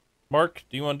 Mark,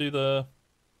 do you want to do the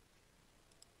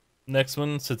next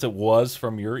one since it was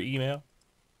from your email?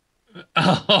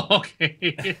 Oh,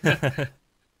 okay.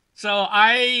 So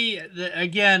I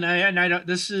don't.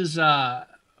 This is I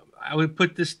would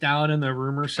put this down in the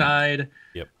rumor side.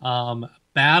 Yep.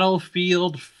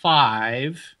 Battlefield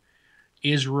 5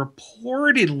 is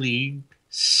reportedly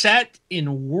set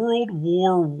in World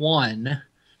War I,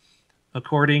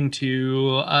 according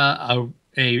to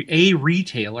a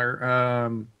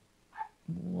retailer.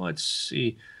 Let's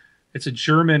see, it's a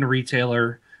German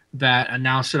retailer that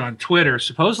announced it on Twitter.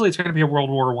 Supposedly, it's going to be a World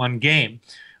War One game.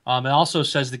 It also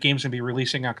says the game's going to be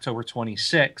releasing October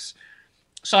 26th.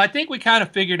 So I think we kind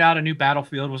of figured out a new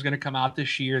Battlefield was going to come out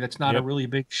this year. That's not a Yep. really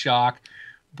big shock.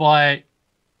 But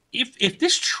if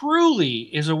this truly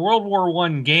is a World War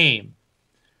One game,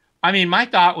 I mean, my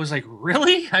thought was like,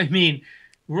 really? I mean,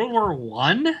 World War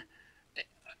One?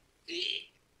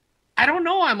 I don't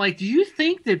know. I'm like, do you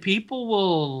think that people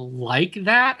will like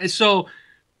that? So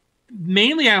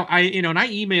mainly, and I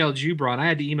emailed you, Braun. I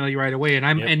had to email you right away,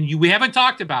 Yep. we haven't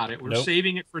talked about it. We're Nope.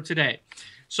 saving it for today.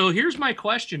 So here's my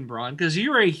question, Braun, because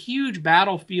you're a huge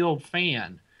Battlefield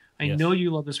fan. I Yes. know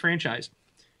you love this franchise.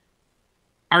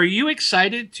 Are you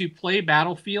excited to play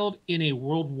Battlefield in a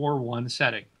World War One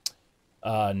setting?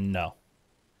 No.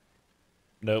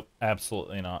 Nope,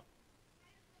 absolutely not.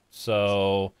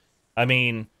 So, I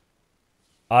mean,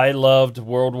 I loved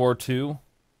World War II.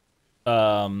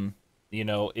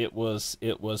 It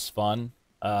was fun.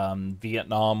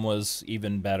 Vietnam was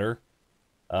even better.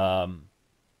 Um,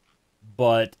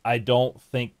 but I don't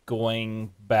think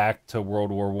going back to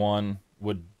World War One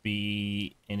would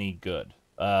be any good.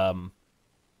 Not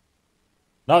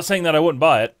saying that I wouldn't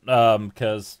buy it,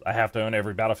 because I have to own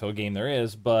every Battlefield game there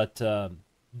is, but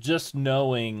just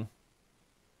knowing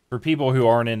for people who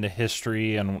aren't into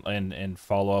history and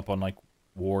follow up on like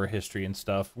war history and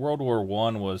stuff, World War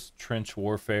One was trench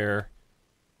warfare,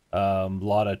 a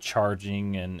lot of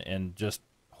charging and just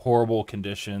horrible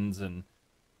conditions, and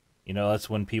that's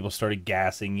when people started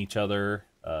gassing each other,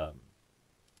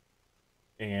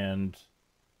 and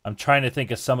I'm trying to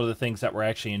think of some of the things that were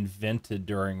actually invented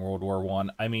during World War One.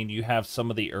 I mean, you have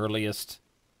some of the earliest,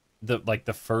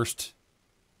 the first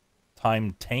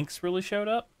time tanks really showed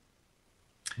up,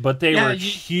 but they were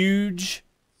huge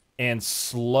and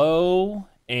slow,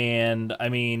 and I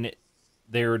mean,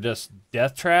 they were just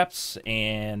death traps,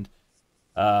 and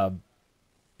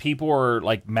people were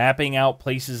like mapping out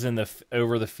places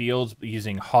over the fields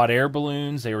using hot air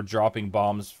balloons. They were dropping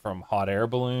bombs from hot air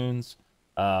balloons.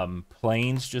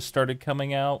 Planes just started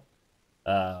coming out.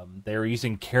 They were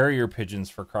using carrier pigeons,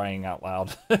 for crying out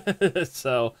loud.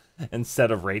 So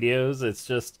instead of radios,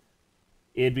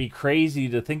 it'd be crazy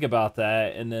to think about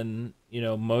that. And then,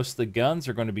 most of the guns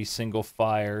are going to be single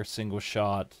fire, single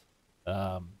shot,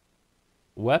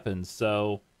 weapons.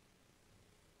 So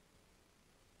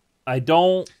I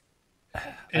don't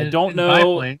know.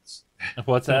 Biplanes.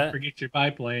 What's Don't that? forget your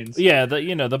biplanes. Yeah, the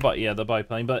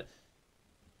biplane, but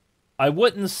I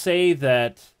wouldn't say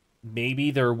that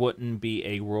maybe there wouldn't be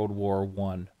a World War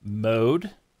One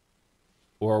mode,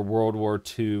 or a World War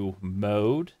Two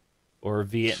mode, or a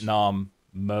Vietnam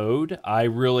mode. I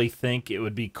really think it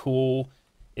would be cool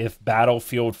if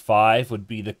Battlefield 5 would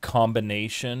be the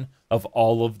combination of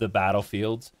all of the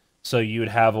battlefields. So you'd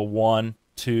have a 1,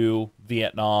 2,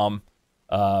 Vietnam,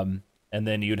 and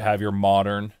then you'd have your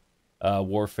modern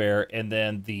warfare, and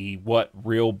then the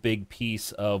real big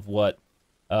piece of what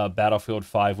Battlefield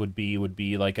 5 would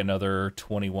be like another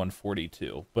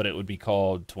 2142, but it would be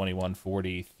called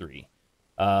 2143,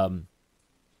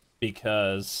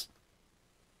 because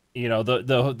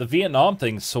the Vietnam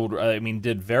thing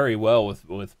did very well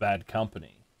with Bad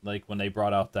Company. Like when they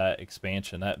brought out that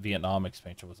expansion, that Vietnam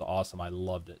expansion was awesome. I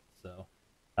loved it. So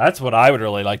that's what I would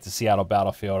really like to see out of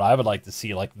Battlefield. I would like to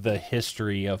see like the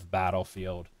history of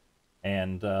Battlefield.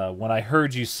 And when I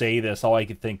heard you say this, all I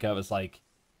could think of is like,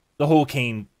 the whole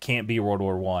game can't be World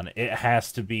War One. It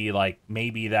has to be like,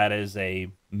 maybe that is a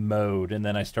mode. And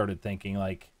then I started thinking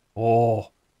like,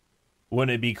 oh,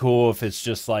 wouldn't it be cool if it's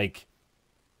just like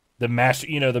the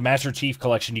Master Chief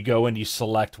Collection? You go and you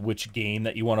select which game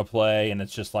that you want to play, and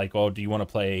it's just like, oh, do you want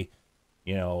to play,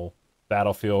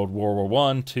 Battlefield World War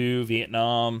One, Two,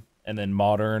 Vietnam, and then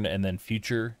modern, and then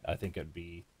future? I think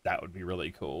that would be really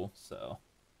cool. So,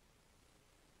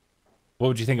 what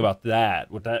would you think about that?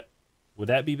 Would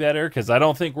that be better? Because I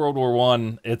don't think World War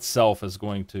One itself is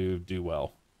going to do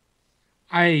well.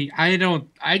 I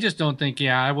just don't think.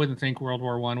 Yeah, I wouldn't think World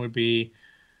War One would be.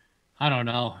 I don't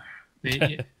know.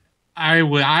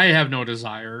 I have no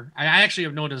desire. I actually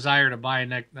have no desire to buy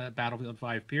a Battlefield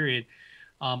 5. Period.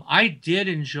 I did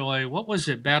enjoy, what was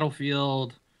it,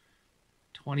 Battlefield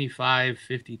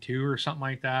 2552 or something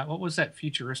like that. What was that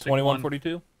futuristic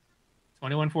 2142?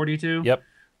 2142? Yep.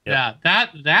 Yeah,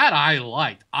 that I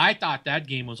liked. I thought that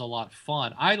game was a lot of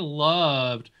fun. I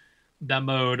loved the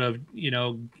mode of,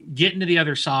 getting to the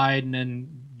other side and then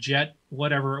jet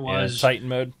whatever it was. Yeah, Titan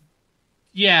mode.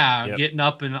 Yeah, Yep. getting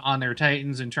up on their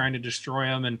Titans and trying to destroy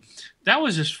them, and that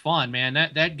was just fun, man.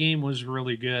 That game was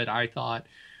really good, I thought.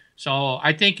 So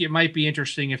I think it might be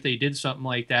interesting if they did something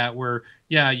like that, where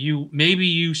maybe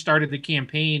you started the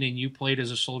campaign and you played as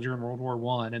a soldier in World War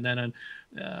One, and then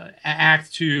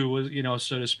Act Two was,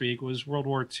 so to speak, was World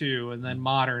War Two, and then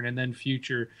modern, and then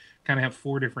future. Kind of have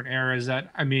 4 different eras.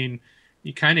 That, I mean,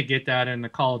 you kind of get that in the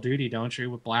Call of Duty, don't you?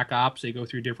 With Black Ops, they go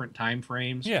through different time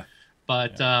frames. Yeah.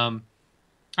 But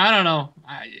I don't know.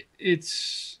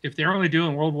 It's if they're only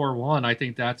doing World War One, I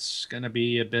think that's going to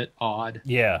be a bit odd.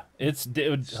 Yeah,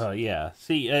 yeah.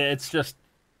 See, it's just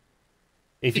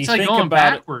if It's you like think going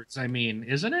about backwards. I mean,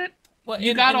 isn't it? well,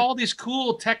 You got all this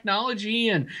cool technology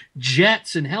and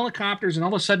jets and helicopters, and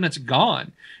all of a sudden it's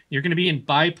gone. You're going to be in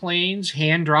biplanes,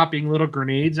 hand dropping little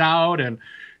grenades out, and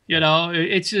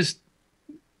it's just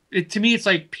to me, it's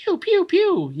like pew pew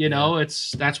pew.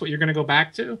 That's what you're going to go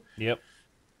back to. Yep.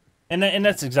 And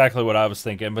that's exactly what I was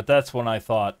thinking, but that's when I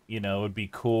thought, it would be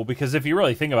cool, because if you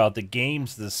really think about it, the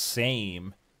game's the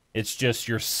same. It's just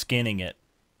you're skinning it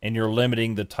and you're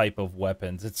limiting the type of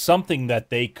weapons. It's something that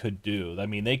they could do. I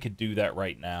mean, they could do that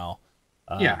right now.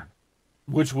 Yeah.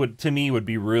 Which to me would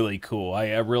be really cool.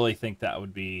 I really think that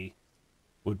would be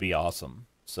awesome.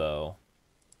 So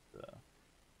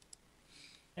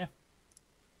yeah.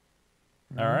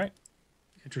 All right.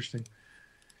 Interesting.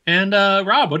 And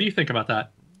Rob, what do you think about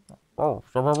that? Rob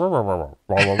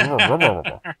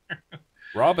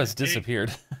has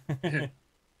disappeared.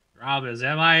 Rob is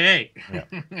MIA. Yeah.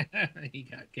 He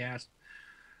got gassed.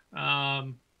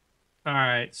 All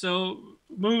right. So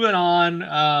moving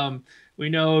on, we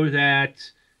know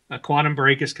that Quantum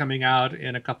Break is coming out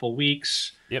in a couple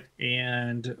weeks. Yep.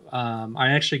 And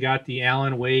I actually got the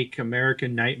Alan Wake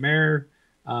American Nightmare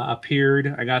appeared.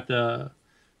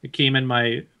 It came in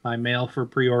my mail for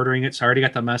pre-ordering it, so I already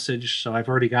got the message. So I've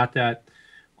already got that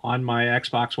on my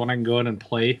Xbox One. I can go in and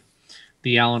play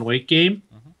the Alan Wake game.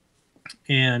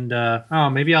 And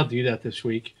maybe I'll do that this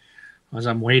week as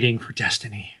I'm waiting for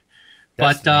Destiny.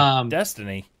 But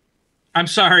Destiny. I'm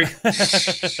sorry.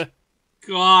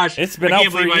 Gosh, it's been out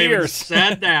for years. I even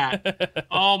said that.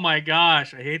 Oh my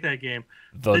gosh, I hate that game.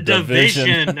 The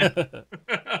Division.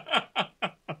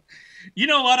 You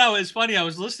know what? It's funny. I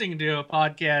was listening to a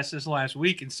podcast this last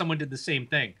week, and someone did the same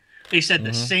thing. They said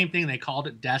the same thing. They called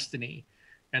it Destiny,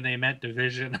 and they meant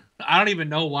Division. I don't even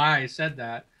know why I said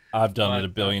that. I've done it a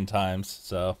billion times,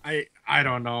 so I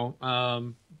don't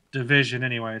know. Division,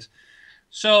 anyways.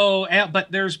 So,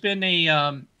 but there's been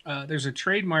there's a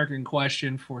trademark in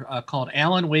question for called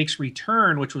Alan Wake's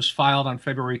Return, which was filed on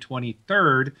February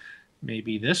 23rd.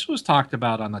 Maybe this was talked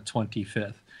about on the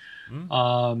 25th.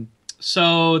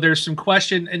 So there's some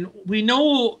question, and we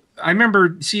know. I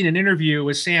remember seeing an interview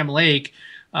with Sam Lake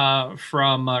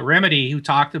from Remedy, who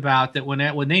talked about that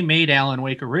when they made Alan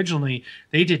Wake originally,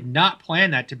 they did not plan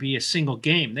that to be a single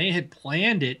game. They had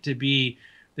planned it to be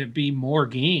more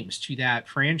games to that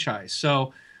franchise.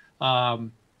 So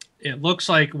it looks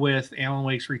like with Alan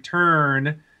Wake's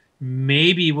Return,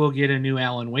 maybe we'll get a new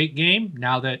Alan Wake game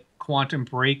now that Quantum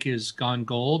Break is gone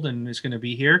gold and is going to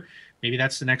be here. Maybe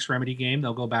that's the next Remedy game.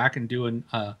 They'll go back and do an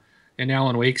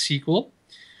Alan Wake sequel.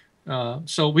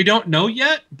 So we don't know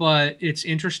yet, but it's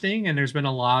interesting, and there's been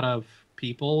a lot of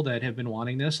people that have been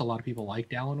wanting this. A lot of people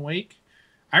liked Alan Wake.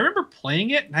 I remember playing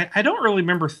it, and I don't really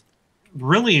remember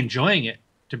really enjoying it,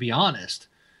 to be honest,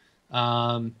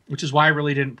 which is why I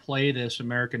really didn't play this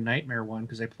American Nightmare one,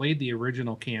 because I played the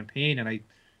original campaign, and I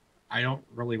don't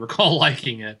really recall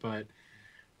liking it, but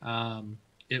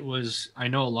it was. I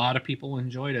know a lot of people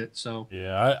enjoyed it, so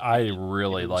yeah, I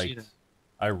really liked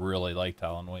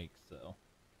Alan Wake, so.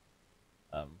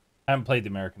 I haven't played the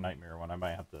American Nightmare one. I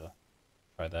might have to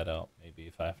try that out maybe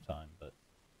if I have time. But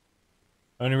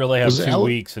I only really have 2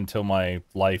 weeks until my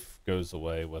life goes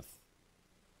away with,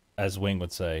 as Wing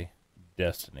would say,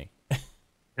 Destiny.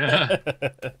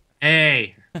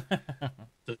 Hey,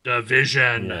 the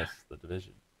Division. Yes, the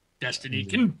Division. Destiny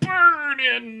can burn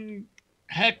in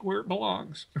heck where it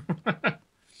belongs. Yeah.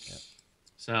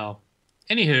 So,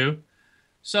 anywho,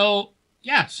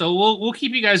 yeah, so we'll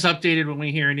keep you guys updated when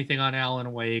we hear anything on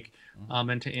Alan Wake.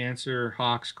 And to answer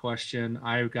Hawk's question,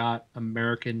 I've got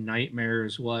American Nightmare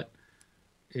is what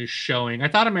is showing. I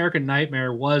thought American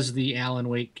Nightmare was the Alan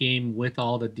Wake game with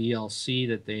all the DLC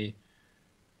that they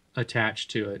attached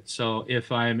to it. So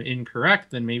if I'm incorrect,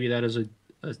 then maybe that is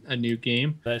a new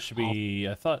game. That should be.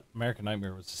 I thought American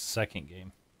Nightmare was the second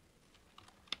game.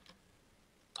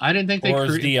 I didn't think it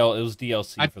was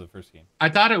DLC for the first game. I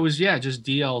thought it was, just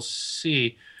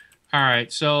DLC. All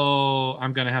right, so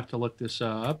I'm going to have to look this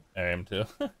up. I am too.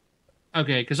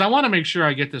 Okay, because I want to make sure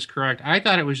I get this correct. I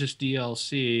thought it was just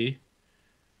DLC.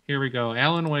 Here we go.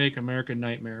 Alan Wake, American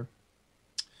Nightmare.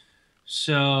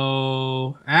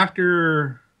 So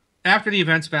after After the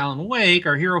events of Alan Wake,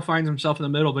 our hero finds himself in the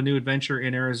middle of a new adventure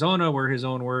in Arizona, where his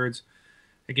own words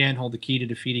again hold the key to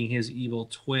defeating his evil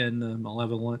twin, the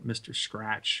malevolent Mr.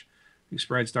 Scratch, who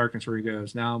spreads darkness where he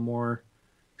goes. Now, more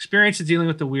experience in dealing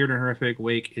with the weird and horrific,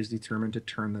 Wake is determined to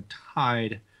turn the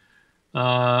tide.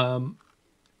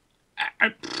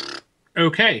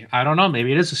 Okay, I don't know.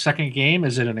 Maybe it is a second game.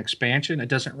 Is it an expansion? It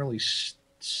doesn't really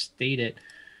state it.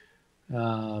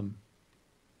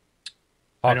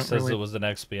 Hawk says it was an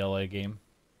XBLA game.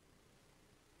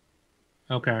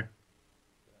 Okay.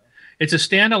 It's a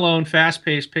standalone,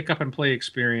 fast-paced pick-up-and-play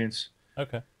experience.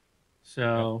 Okay.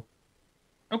 So,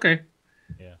 okay.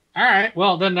 Yeah. All right.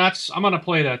 Well, then I'm going to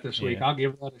play that this week. I'll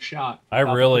give that a shot. I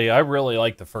really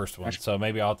like the first one, so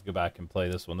maybe I'll have to go back and play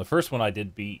this one. The first one I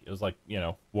did beat. It was like,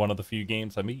 one of the few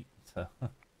games I beat. So,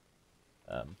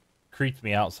 creeps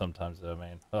me out sometimes, though,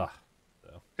 man. Ugh.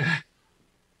 So.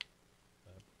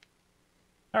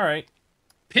 All right.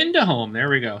 Pin to Home. There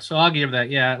we go. So I'll give that.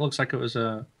 Yeah, it looks like it was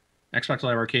a Xbox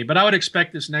Live Arcade, but I would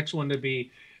expect this next one to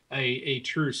be a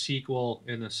true sequel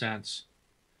in the sense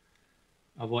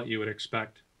of what you would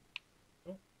expect.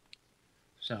 Cool.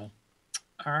 So,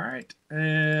 all right.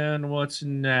 And what's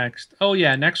next? Oh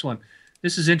yeah, next one.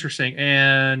 This is interesting.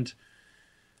 And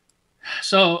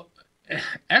so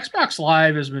Xbox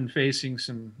Live has been facing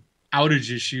some outage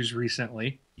issues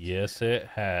recently. Yes, it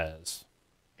has.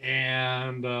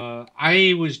 And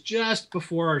I was just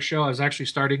before our show, I was actually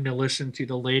starting to listen to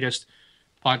the latest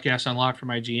podcast Unlocked from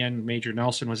IGN. Major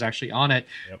Nelson was actually on it.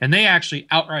 Yep. And they actually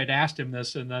outright asked him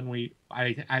this. And then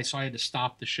I had to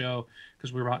stop the show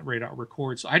because we were about ready to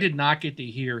record. So I did not get to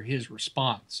hear his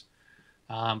response.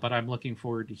 But I'm looking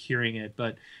forward to hearing it.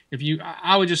 But if you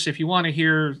want to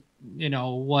hear,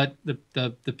 what the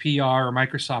PR or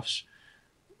Microsoft's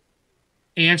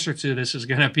answer to this is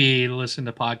going to be, listen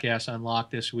to Podcast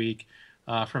Unlocked this week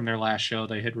from their last show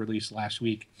they had released last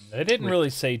week. They didn't really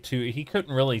say he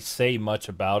couldn't really say much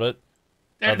about it.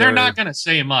 They're not going to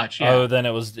say much. Yeah. Other than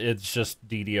it's just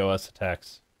DDoS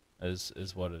attacks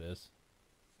is what it is.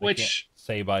 They can't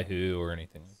say by who or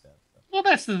anything like that. So. Well,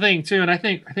 that's the thing too, and I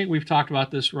think we've talked about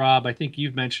this, Rob. I think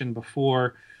you've mentioned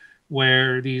before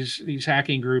where these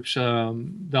hacking groups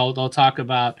they'll talk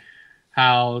about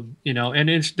how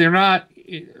and they're not.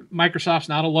 Microsoft's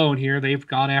not alone here. They've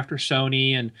gone after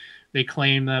Sony, and they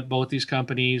claim that both these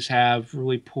companies have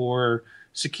really poor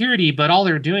security, but all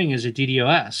they're doing is a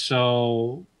DDoS.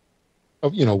 So,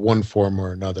 one form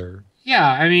or another. Yeah,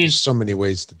 I mean, there's so many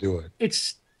ways to do it.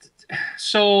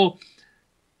 So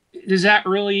is that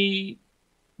really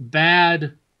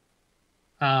bad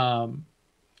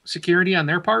security on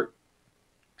their part?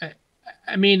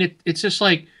 I mean, it's just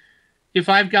like if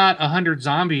I've got 100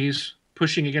 zombies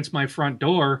pushing against my front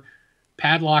door,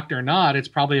 padlocked or not, it's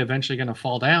probably eventually going to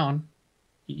fall down.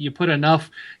 You put enough,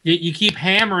 you keep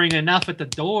hammering enough at the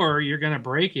door, you're going to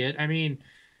break it. I mean,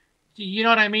 you know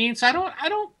what I mean? So I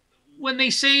don't, when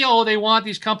they say, they want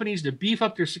these companies to beef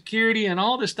up their security and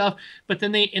all this stuff, but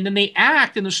then they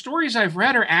act, and the stories I've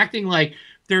read are acting like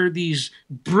they're these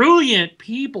brilliant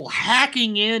people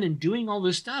hacking in and doing all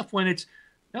this stuff when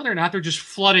no, they're not. They're just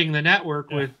flooding the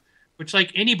network with, which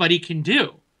like anybody can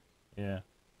do. Yeah.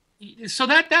 So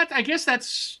that I guess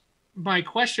that's my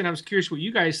question. I was curious what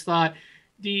you guys thought.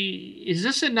 Is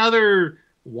this another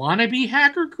wannabe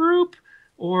hacker group,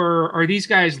 or are these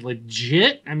guys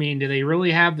legit? I mean, do they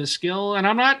really have the skill? And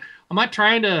I'm not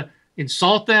trying to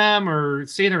insult them or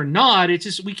say they're not. It's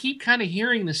just we keep kind of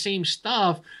hearing the same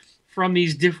stuff from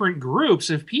these different groups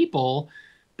of people,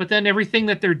 but then everything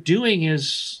that they're doing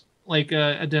is like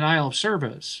a denial of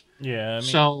service. Yeah. I mean,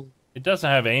 so it doesn't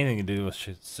have anything to do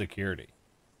with security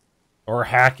or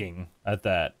hacking at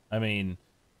that. I mean,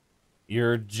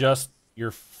 you're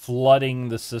flooding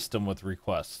the system with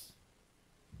requests,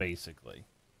 basically.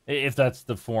 If that's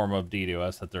the form of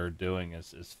DDoS that they're doing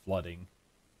is flooding,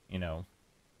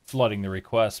 flooding the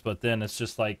requests. But then it's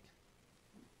just like,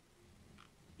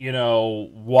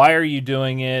 why are you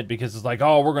doing it? Because it's like,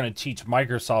 we're going to teach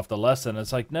Microsoft a lesson.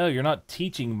 It's like, no, you're not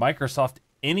teaching Microsoft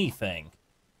anything.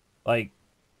 Like,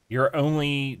 you're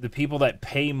only the people that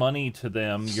pay money to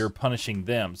them, you're punishing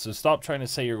them. So stop trying to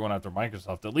say you're going after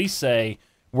Microsoft. At least say,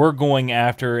 we're going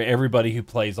after everybody who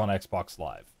plays on Xbox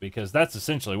Live. Because that's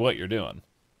essentially what you're doing.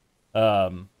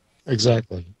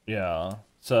 Exactly. Yeah.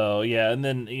 So, yeah, and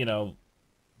then,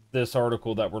 this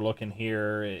article that we're looking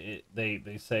here,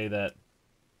 they say that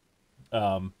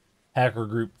hacker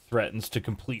group threatens to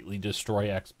completely destroy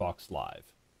Xbox Live.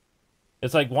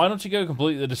 It's like, why don't you go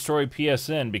completely destroy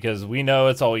PSN? Because we know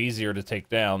it's all easier to take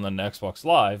down than Xbox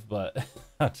Live, but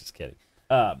I'm just kidding.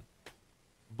 But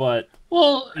But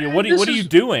Well, what are you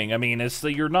doing? I mean, it's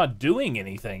you're not doing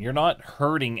anything. You're not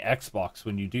hurting Xbox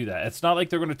when you do that. It's not like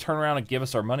they're going to turn around and give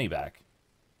us our money back.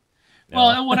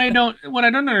 Well, what I don't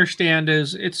understand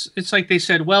is it's like they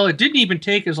said, well, it didn't even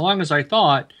take as long as I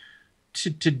thought to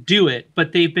do it,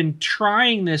 but they've been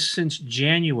trying this since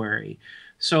January.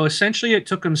 So essentially it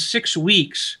took them 6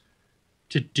 weeks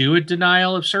to do a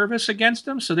denial of service against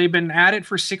them. So they've been at it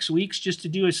for 6 weeks just to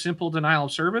do a simple denial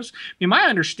of service. I mean, my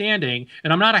understanding,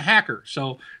 and I'm not a hacker,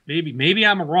 so maybe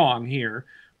I'm wrong here,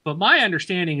 but my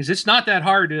understanding is it's not that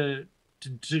hard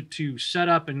to set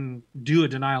up and do a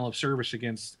denial of service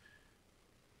against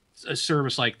a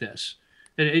service like this.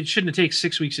 It shouldn't take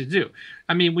 6 weeks to do.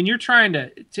 I mean, when you're trying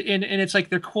to and it's like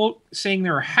they're quote saying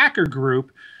they're a hacker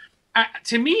group.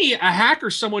 To me, a hacker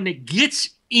is someone that gets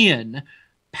in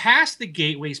past the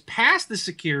gateways, past the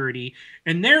security,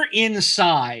 and they're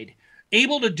inside,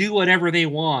 able to do whatever they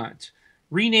want,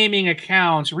 renaming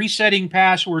accounts, resetting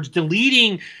passwords,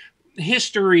 deleting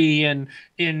history,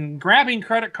 and grabbing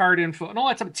credit card info and all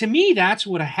that stuff. To me, that's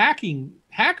what a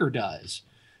hacker does,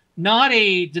 not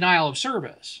a denial of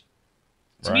service.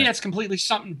 To me, that's completely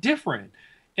something different.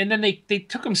 And then they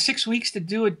took them 6 weeks to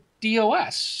do a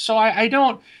DOS. So I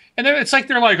don't. And then it's like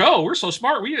they're like, oh, we're so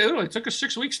smart. It took us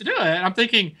 6 weeks to do it. And I'm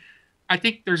thinking, I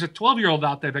think there's a 12-year-old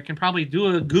out there that can probably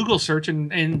do a Google search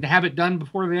and have it done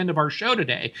before the end of our show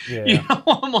today. Yeah. You know,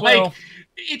 I'm like, well,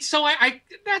 it's so I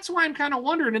that's why I'm kind of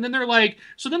wondering. And then they're like,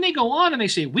 so then they go on and they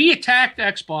say, we attacked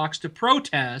Xbox to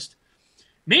protest.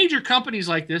 Major companies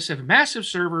like this have massive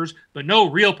servers, but no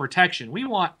real protection. We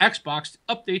want Xbox to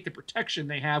update the protection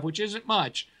they have, which isn't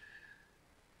much.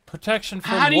 Protection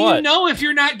from How do what? you know if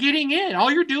you're not getting in?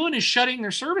 All you're doing is shutting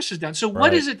their services down. So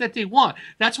what is it that they want?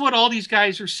 That's what all these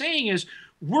guys are saying is,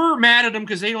 we're mad at them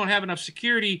because they don't have enough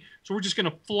security, so we're just going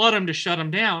to flood them to shut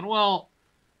them down. Well,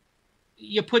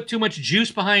 you put too much juice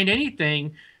behind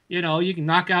anything, you know, you can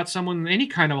knock out someone, any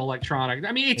kind of electronic.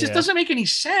 I mean, it just doesn't make any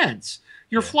sense.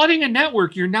 You're flooding a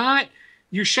network.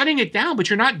 You're shutting it down, but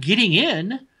you're not getting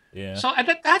in. Yeah. So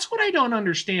that's what I don't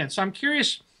understand. So I'm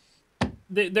curious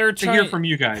they're to hear from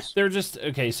you guys. They're just,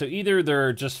 okay, so either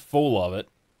they're just full of it,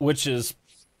 which is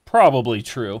probably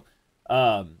true.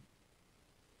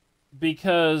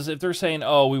 Because if they're saying,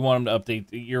 oh, we want them to update,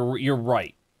 you're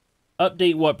right.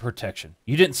 Update what protection?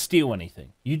 You didn't steal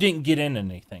anything. You didn't get in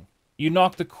anything. You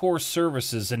knocked the core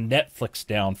services and Netflix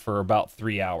down for about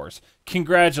 3 hours.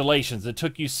 Congratulations. It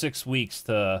took you 6 weeks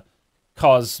to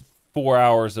cause 4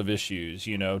 hours of issues,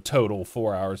 you know, total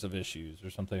 4 hours of issues or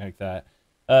something like that.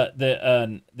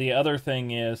 The other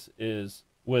thing is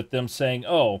with them saying,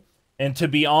 oh, and to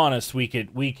be honest, we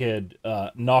could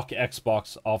knock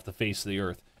Xbox off the face of the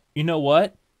earth. You know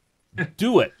what?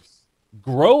 Do it.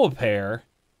 Grow a pair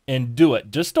and do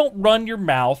it. Just don't run your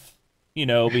mouth, you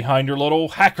know, behind your little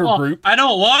hacker group. I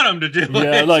don't want them to do it.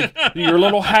 Yeah, like your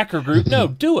little hacker group. No,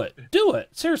 do it. Do it.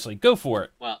 Seriously, go for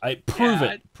it. Well, prove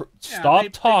it. Stop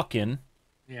talking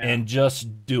and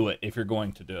just do it if you're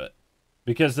going to do it.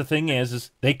 Because the thing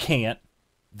is they can't,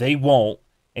 they won't,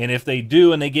 and if they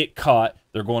do and they get caught,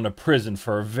 they're going to prison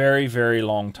for a very, very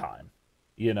long time.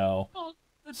 You know? Well,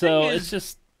 so it's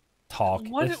just talk.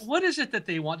 What is it that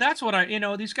they want? That's what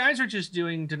these guys are just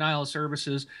doing denial of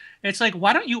services. It's like,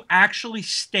 why don't you actually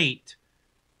state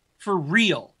for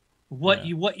real what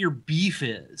your beef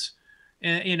is?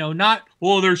 And, you know, not,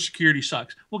 well, their security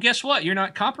sucks. Well, guess what? You're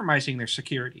not compromising their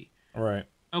security. Right.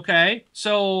 Okay.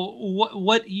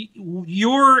 So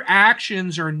your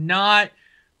actions are not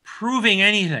proving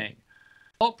anything.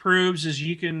 All it proves is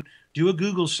you can do a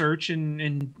Google search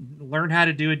and learn how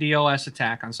to do a DOS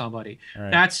attack on somebody.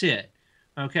 Right. That's it.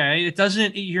 Okay. It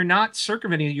doesn't, you're not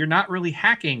circumventing, you're not really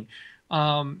hacking.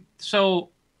 So,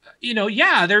 you know,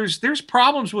 there's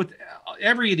problems with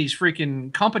every of these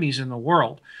freaking companies in the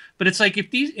world, but it's like,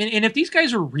 if these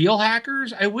guys are real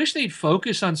hackers, I wish they'd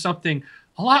focus on something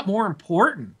a lot more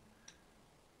important.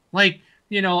 Like,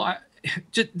 you know,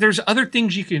 there's other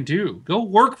things you can do. Go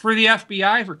work for the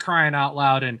FBI, for crying out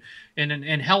loud,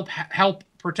 and help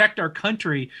protect our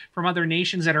country from other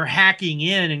nations that are hacking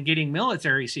in and getting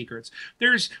military secrets.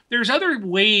 There's other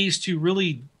ways to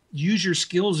really use your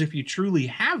skills if you truly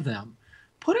have them.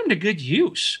 Put them to good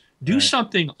use. Do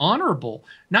something honorable,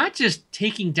 not just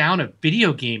taking down a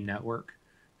video game network.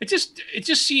 It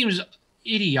just seems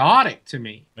idiotic to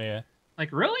me. Yeah.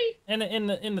 Like, really? And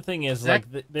the thing is, like,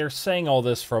 they're saying all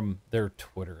this from their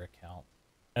Twitter account,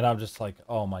 and I'm just like,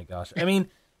 oh my gosh. I mean,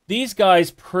 these guys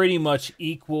pretty much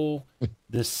equal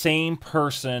the same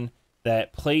person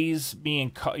that plays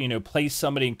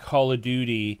somebody in Call of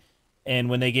Duty, and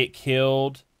when they get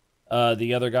killed,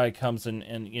 the other guy comes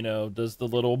and you know, does the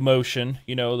little motion,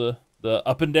 you know, the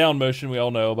up and down motion we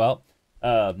all know about,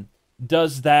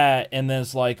 does that, and then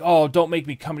it's like, oh, don't make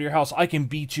me come to your house. I can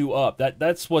beat you up.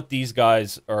 That's what these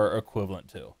guys are equivalent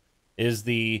to. Is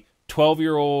the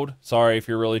 12-year-old, sorry if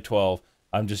you're really 12,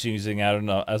 I'm just using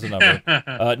that as a number,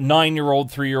 9-year-old,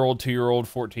 3-year-old, 2-year-old,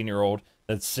 14-year-old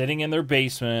that's sitting in their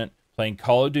basement playing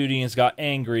Call of Duty and has got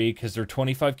angry because their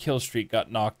 25 kill streak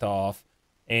got knocked off.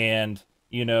 And,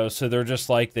 you know, so they're just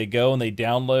like, they go and they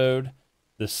download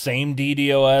the same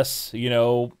DDoS, you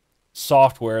know,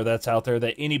 software that's out there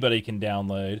that anybody can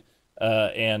download,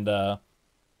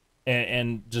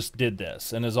 and just did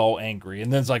this and is all angry,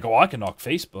 and then it's like, oh, I can knock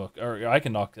Facebook, or I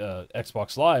can knock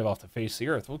Xbox Live off the face of the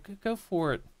earth. Well, go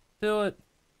for it, do it,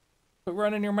 quit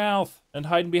running your mouth and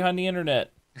hiding behind the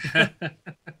internet.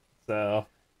 So,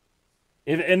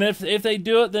 if they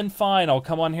do it, then fine, I'll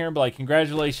come on here and be like,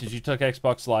 congratulations, you took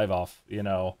Xbox Live off. You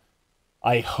know,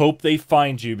 I hope they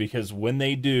find you, because when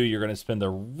they do, you're going to spend the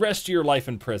rest of your life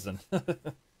in prison.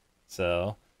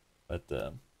 So, but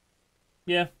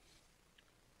yeah,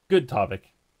 good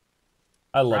topic.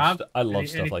 I love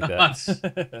stuff like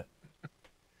that.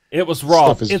 It was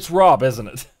Rob. It's Rob, isn't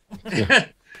it? Yeah.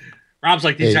 Rob's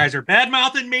like, these guys are bad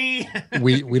mouthing me.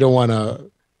 we don't want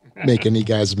to make any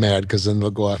guys mad, because then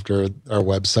they'll go after our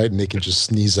website and they can just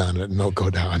sneeze on it and they'll go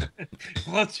down.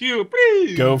 Let's you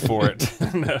please go for it.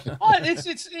 Well,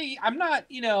 it's I'm not,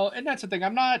 you know, and that's the thing.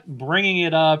 I'm not bringing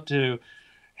it up to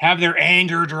have their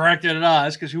anger directed at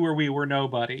us, because who are we? We're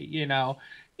nobody. You know,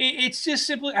 it's just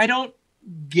simply, I don't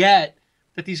get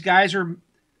that these guys are.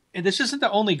 And this isn't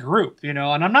the only group, you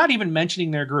know, and I'm not even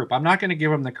mentioning their group. I'm not going to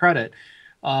give them the credit.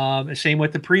 Same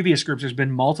with the previous groups. There's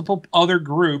been multiple other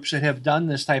groups that have done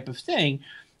this type of thing,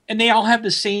 and they all have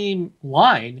the same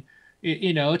line.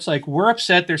 You know, it's like, we're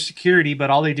upset there's security,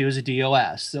 but all they do is a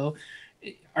DOS. So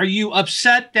are you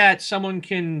upset that someone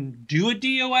can do a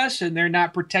DOS and they're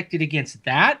not protected against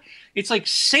that? It's like,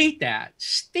 state that.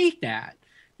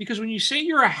 Because when you say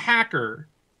you're a hacker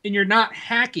and you're not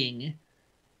hacking,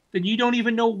 then you don't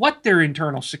even know what their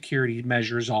internal security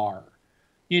measures are,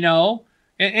 you know?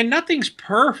 And nothing's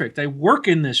perfect. I work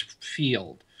in this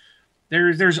field.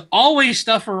 There's always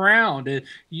stuff around. The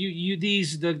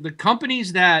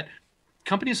companies like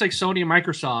Sony and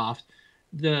Microsoft,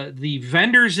 the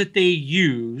vendors that they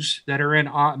use that are in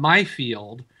my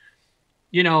field,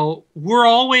 you know, we're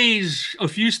always a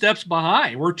few steps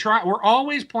behind. We're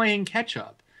always playing catch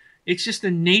up. It's just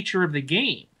the nature of the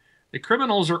game. The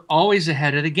criminals are always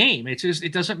ahead of the game.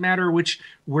 It doesn't matter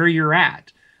where you're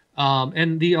at.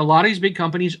 And a lot of these big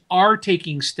companies are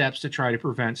taking steps to try to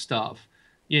prevent stuff,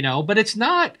 you know, but it's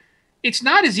not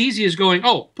as easy as going,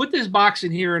 oh, put this box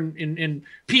in here and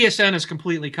PSN is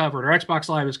completely covered or Xbox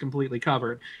Live is completely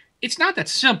covered. It's not that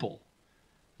simple,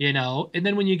 you know. And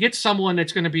then when you get someone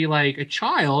that's going to be like a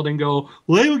child and go,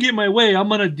 well, they will get my way, I'm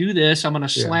going to do this, I'm going to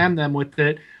slam them with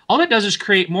it. All that does is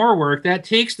create more work. That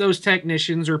takes those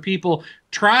technicians or people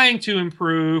trying to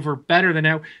improve or better than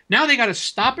that. Now they got to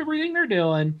stop everything they're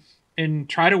doing and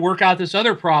try to work out this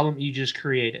other problem you just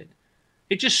created.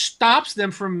 It just stops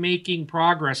them from making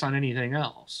progress on anything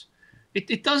else.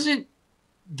 It doesn't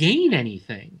gain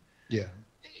anything. Yeah.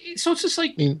 So it's just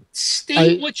like,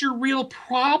 state what your real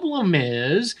problem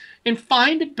is and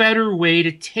find a better way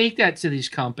to take that to these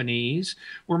companies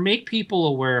or make people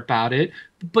aware about it.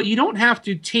 But you don't have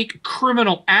to take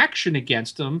criminal action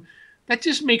against them. That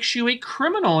just makes you a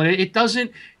criminal. And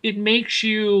it makes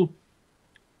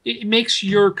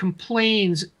your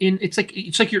complaints it's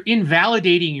like you're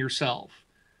invalidating yourself.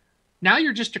 Now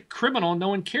you're just a criminal. No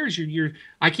one cares.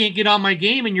 I can't get on my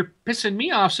game and you're pissing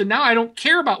me off. So now I don't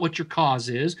care about what your cause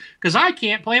is because I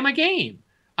can't play my game.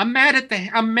 I'm mad at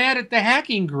the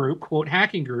hacking group, quote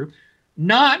hacking group,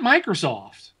 not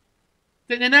Microsoft.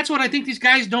 And that's what I think these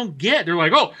guys don't get. They're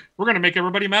like, oh, we're going to make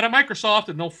everybody mad at Microsoft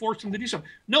and they'll force them to do something.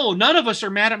 No, none of us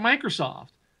are mad at Microsoft.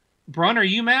 Brun, are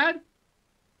you mad?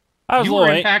 You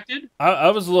were impacted? I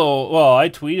was a little, well, I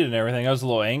tweeted and everything. I was a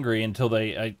little angry until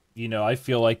I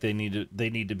feel like they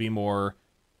need to be more,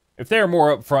 if they were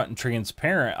more upfront and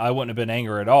transparent, I wouldn't have been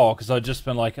angry at all because I'd just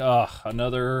been like,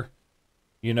 another,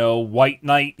 white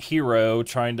knight hero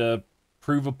trying to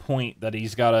prove a point that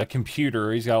he's got a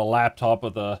computer, he's got a laptop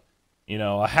with a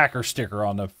hacker sticker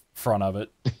on the front of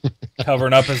it,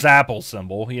 covering up his Apple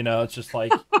symbol. It's just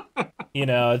like,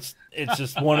 it's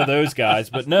just one of those guys.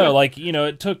 But no, like,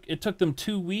 it took them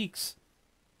 2 weeks,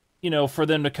 for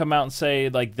them to come out and say,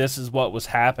 like, this is what was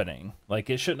happening. Like,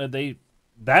 it shouldn't have,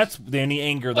 that's the only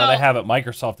anger that I have at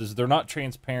Microsoft is they're not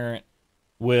transparent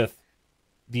with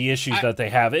the issues that they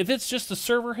have. If it's just a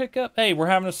server hiccup, hey, we're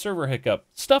having a server hiccup.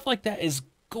 Stuff like that is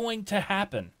going to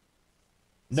happen.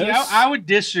 No, See, I would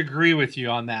disagree with you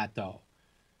on that though,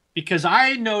 because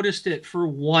I noticed it for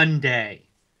one day.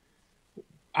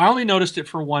 I only noticed it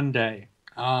for one day.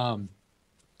 One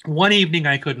evening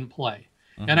I couldn't play,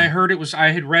 and I heard it was. I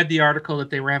had read the article that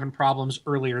they were having problems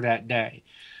earlier that day,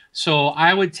 so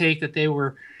I would take that they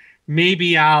were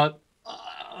maybe out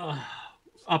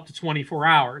up to 24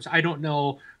 hours. I don't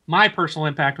know. My personal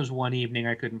impact was one evening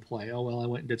I couldn't play. Oh well, I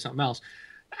went and did something else.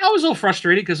 I was a little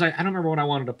frustrated because I don't remember what I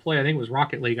wanted to play. I think it was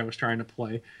Rocket League I was trying to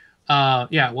play.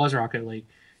 Yeah, it was Rocket League.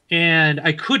 And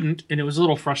I couldn't, and it was a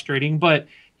little frustrating. But,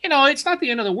 it's not the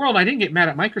end of the world. I didn't get mad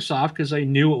at Microsoft because I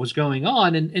knew what was going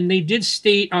on. And they did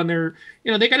state on their,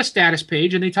 they got a status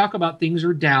page and they talk about things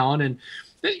are down. And,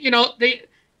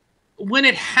 when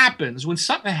it happens, when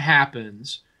something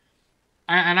happens,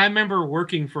 and I remember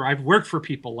I've worked for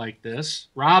people like this.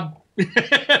 Rob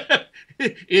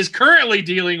is currently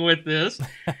dealing with this.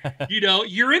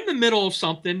 You're in the middle of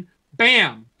something,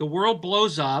 bam, the world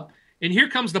blows up, and here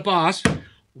comes the boss.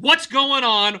 What's going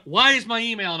on? Why is my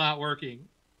email not working?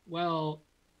 Well,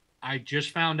 I just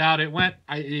found out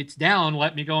it's down.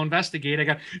 Let me go investigate.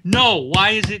 No, why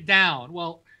is it down?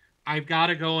 Well, I've got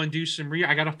to go and do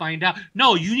I got to find out.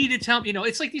 No, you need to tell me.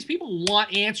 It's like these people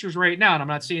want answers right now, and I'm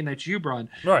not saying that's you, Brun.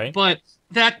 Right. But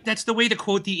that's the way to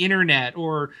quote the internet,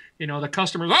 or the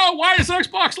customers. Oh, why is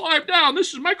Xbox Live down?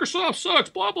 This is Microsoft sucks.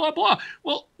 Blah blah blah.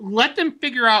 Well, let them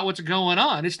figure out what's going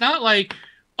on. It's not like,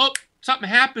 oh, something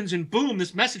happens and boom,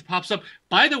 this message pops up.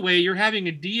 By the way, you're having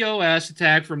a DOS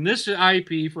attack from this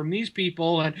IP from these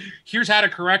people, and here's how to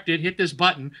correct it. Hit this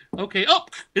button. Okay. Oh,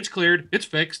 it's cleared. It's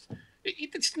fixed.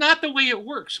 It's not the way it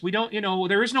works. We don't,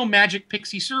 there is no magic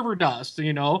pixie server dust,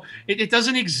 it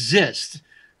doesn't exist.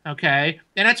 Okay.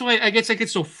 And that's why I get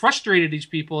so frustrated, these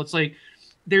people. It's like,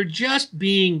 they're just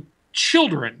being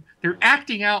children. They're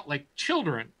acting out like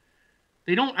children.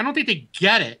 I don't think they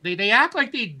get it. They act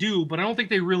like they do, but I don't think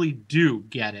they really do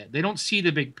get it. They don't see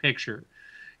the big picture.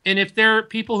 And if they're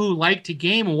people who like to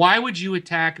game, why would you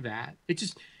attack that? It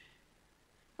just,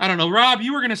 I don't know. Rob,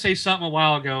 you were going to say something a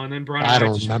while ago, and then Brun I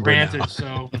don't just remember ranted, now.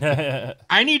 so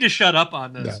I need to shut up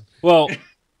on this. Well,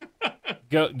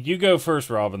 you go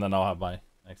first, Rob, and then I'll have my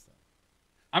next thing.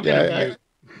 I'm gonna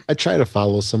I try to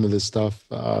follow some of this stuff,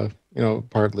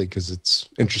 partly because it's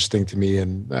interesting to me,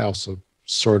 and I also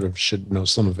sort of should know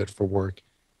some of it for work.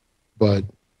 But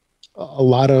a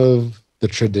lot of the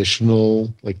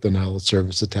traditional, like denial of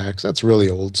service attacks, that's really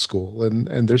old school,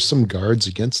 and there's some guards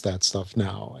against that stuff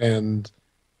now. And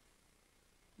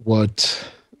what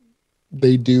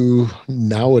they do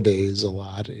nowadays a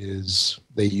lot is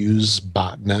they use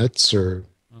botnets, or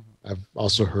I've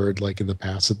also heard, like in the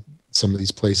past, that some of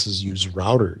these places use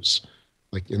routers,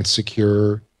 like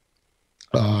insecure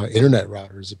internet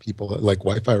routers that people, like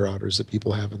Wi-Fi routers that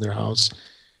people have in their house.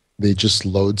 They just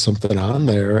load something on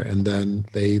there, and then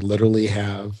they literally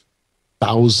have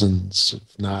thousands,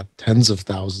 if not tens of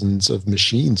thousands, of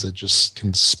machines that just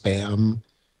can spam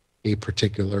a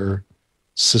particular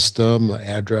system,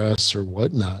 address, or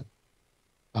whatnot,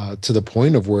 to the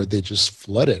point of where they just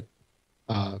flood it.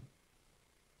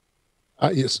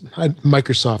 Yes,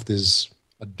 Microsoft is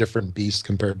a different beast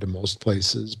compared to most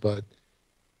places, but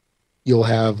you'll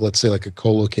have, let's say, like a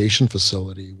co-location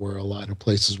facility where a lot of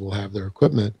places will have their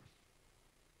equipment,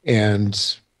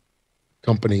 and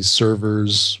companies'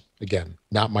 servers, again,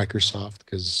 not Microsoft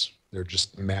because they're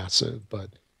just massive, but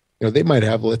they might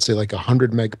have, let's say, like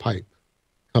 100 meg pipe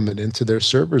coming into their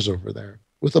servers over there.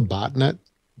 With a botnet,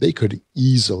 they could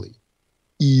easily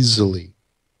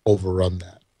overrun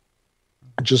that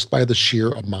just by the sheer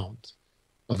amount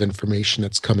of information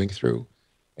that's coming through.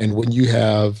 And when you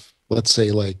have, let's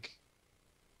say, like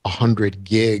 100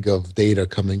 gig of data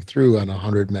coming through on a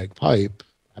 100 meg pipe,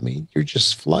 I mean, you're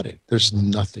just flooded. There's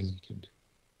nothing you can do.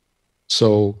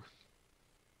 So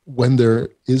when there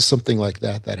is something like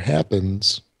that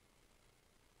happens,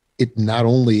 it not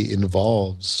only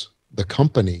involves the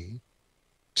company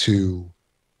to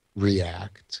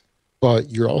react, but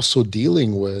you're also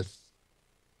dealing with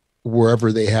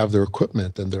wherever they have their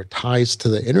equipment and their ties to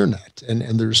the internet. And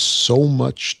there's so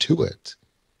much to it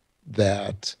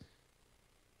that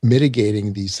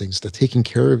mitigating these things, that taking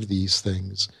care of these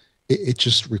things, it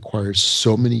just requires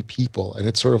so many people. And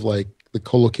it's sort of like the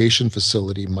co-location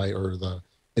facility or the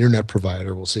internet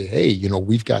provider will say, hey,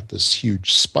 we've got this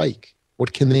huge spike.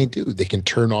 What can they do? They can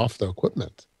turn off the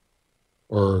equipment.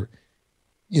 Or,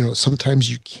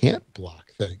 sometimes you can't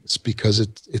block things because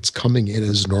it's coming in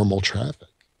as normal traffic.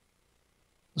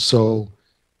 So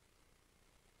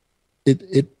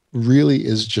it really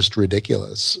is just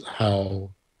ridiculous how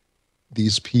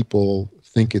these people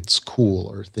think it's cool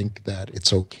or think that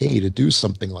it's okay to do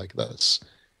something like this.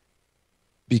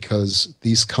 because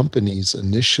these companies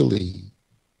initially,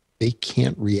 they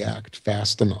can't react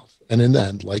fast enough. And in the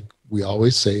end, like we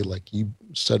always say, like you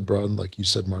said, Brun, like you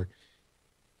said, Mark,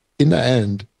 in the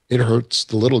end, it hurts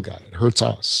the little guy. It hurts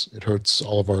us. It hurts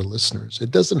all of our listeners.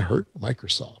 It doesn't hurt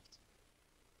Microsoft.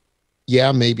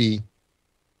 Yeah, maybe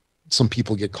some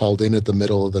people get called in at the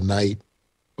middle of the night,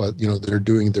 but they're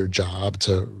doing their job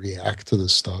to react to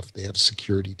this stuff. They have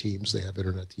security teams, they have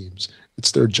internet teams.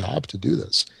 It's their job to do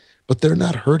this, but they're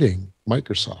not hurting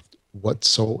Microsoft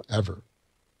whatsoever.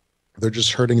 They're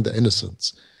just hurting the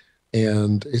innocents,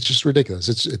 and it's just ridiculous.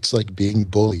 It's like being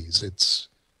bullies. It's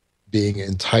being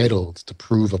entitled to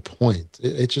prove a point.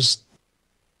 It's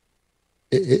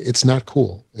not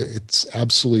cool. It's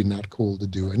absolutely not cool to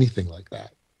do anything like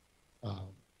that. Um,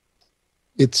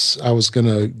 I was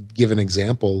gonna give an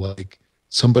example, like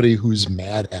somebody who's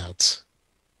mad at,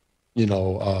 you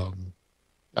know,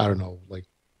 I don't know, like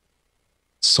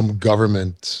some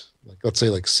government, like let's say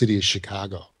like city of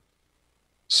Chicago.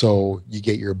 So you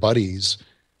get your buddies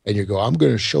and you go, I'm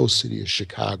going to show city of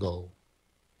Chicago,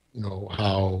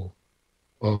 how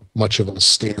much of a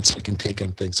stance I can take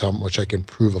on things, how much I can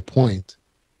prove a point.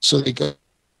 So they go,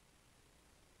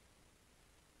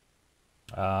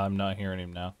 I'm not hearing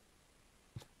him now.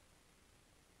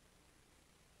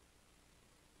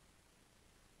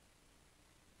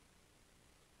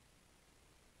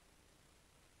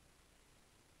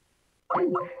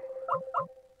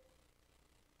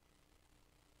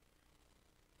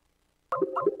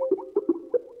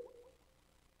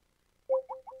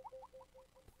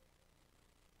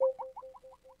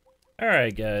 All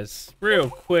right, guys, real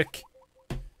quick.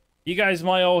 You guys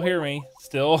might all hear me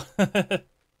still. Let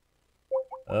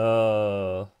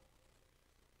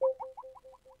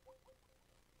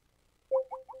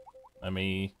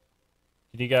me.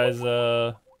 Can you guys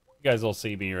all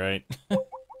see me, right?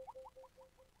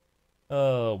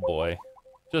 Oh boy,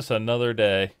 just another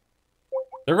day.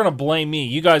 They're gonna blame me.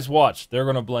 You guys watch. They're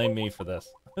gonna blame me for this.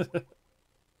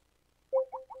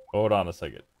 Hold on a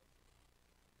second.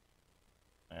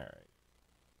 All right,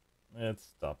 let's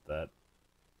stop that.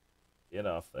 Get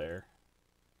off there.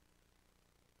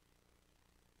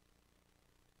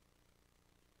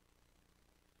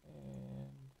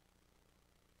 And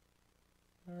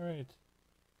all right.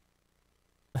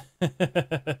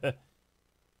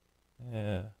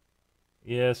 Yeah.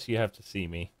 Yes, you have to see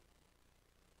me.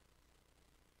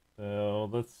 So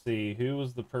let's see. Who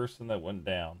was the person that went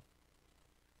down?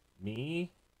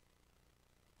 Me?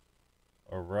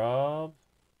 Or Rob?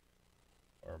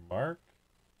 Or Mark?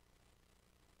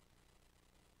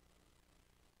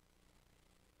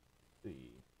 Let's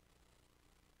see.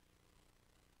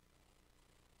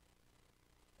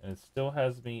 And it still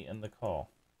has me in the call,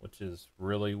 which is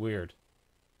really weird.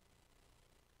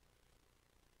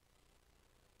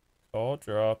 Call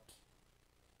dropped.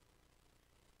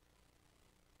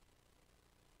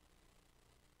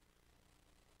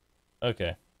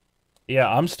 Okay. Yeah,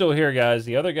 I'm still here, guys.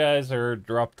 The other guys are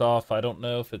dropped off. I don't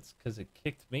know if it's because it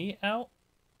kicked me out.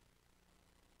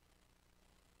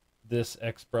 This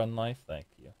X-Brun Life, thank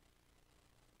you.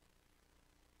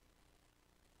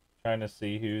 Trying to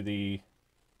see who the...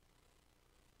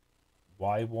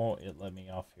 Why won't it let me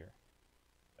off here?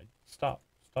 Stop.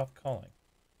 Stop calling.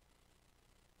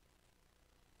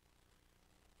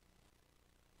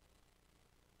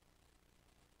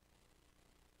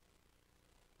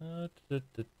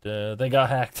 They got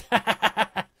hacked.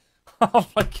 Oh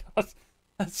my god,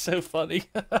 that's so funny.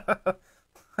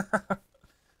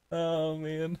 Oh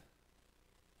man,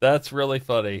 that's really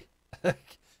funny.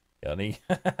 Gunny.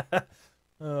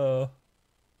 Oh,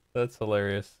 that's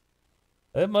hilarious.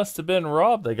 It must have been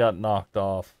Rob that got knocked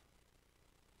off.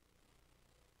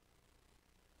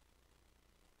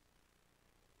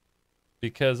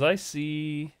 Because I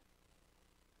see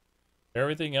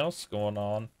everything else going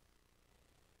on.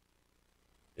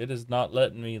 It is not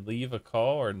letting me leave a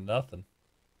call or nothing.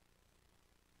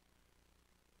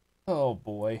 Oh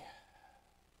boy.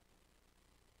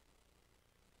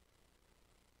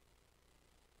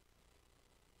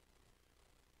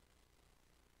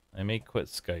 I may quit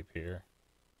Skype here.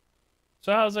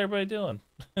 So how's everybody doing?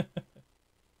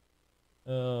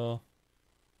 Oh.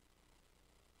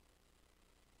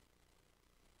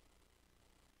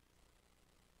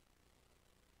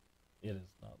 It is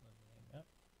not letting me hang up.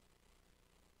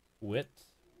 Quit.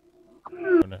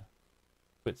 I'm gonna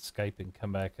quit Skype and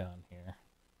come back on here.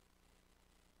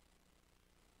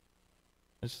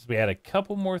 It's just we had a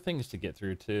couple more things to get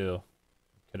through too.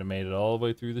 Could have made it all the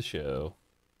way through the show.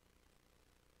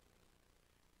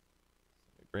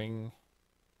 Bring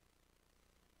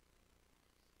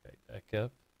Skype back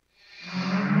up.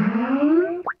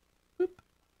 Boop.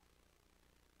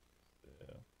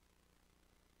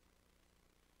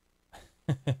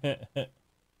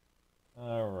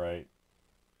 All right.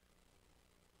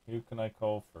 Who can I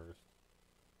call first?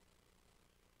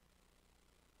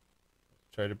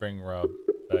 Let's try to bring Rob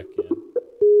back in.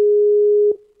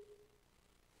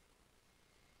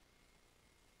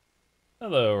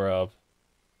 Hello, Rob.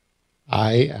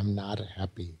 I am not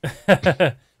happy.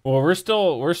 Well, we're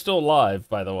still live,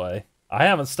 by the way. I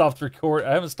haven't stopped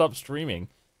streaming.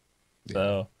 Yeah.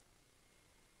 So,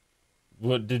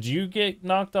 what did you get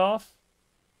knocked off?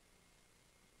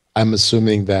 I'm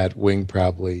assuming that Wing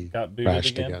probably Got booted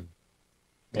crashed again? again.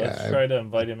 Let's Yeah, try to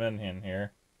invite him in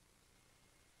here.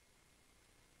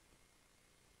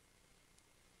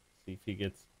 See if he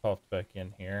gets popped back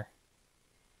in here.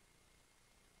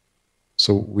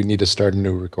 so we need to start a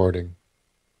new recording.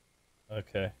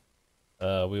 Okay.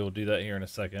 We will do that here in a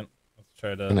second. Let's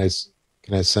try Can to.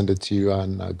 can I send it to you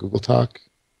on Google Talk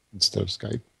instead of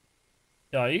Skype?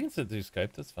 Yeah, you can sit through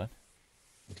Skype. That's fine.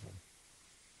 Okay.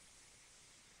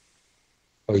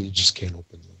 Oh, you just can't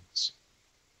open links.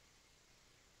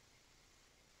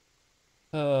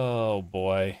 Oh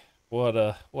boy, what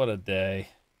a day.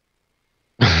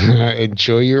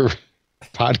 Enjoy your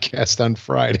podcast on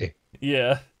Friday.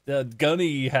 Yeah,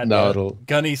 Gunny No,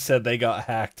 Gunny said they got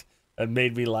hacked and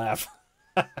made me laugh.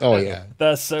 Oh yeah.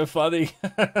 That's so funny.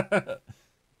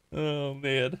 Oh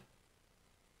man,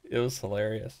 it was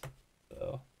hilarious.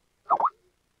 So,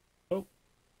 oh,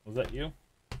 was that you?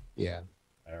 Yeah.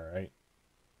 All right.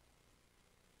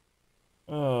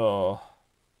 Oh,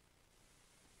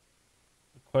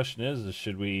 the question is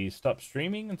should we stop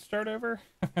streaming and start over?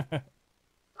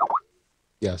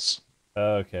 Yes.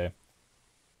 Okay.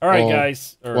 All right, Well-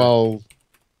 guys. Well,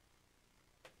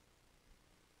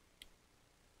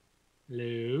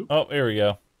 Hello. Oh, here we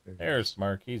go. There's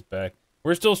Mark. He's back.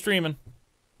 We're still streaming.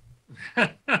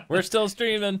 We're still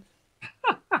streaming.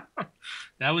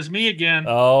 That was me again.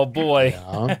 Oh boy.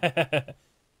 Yeah.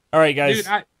 All right, guys.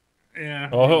 Dude, yeah.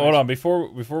 Oh, hold on. Before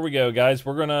we go, guys,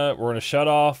 we're gonna shut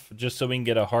off just so we can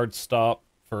get a hard stop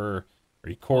for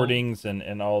recordings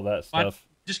and all that stuff.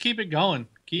 Just keep it going.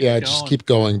 Keep yeah, it just going. keep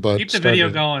going, but Keep the video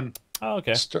going. Oh,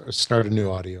 okay. Start a new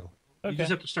audio. You Okay.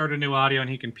 just have to start a new audio, and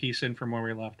he can piece in from where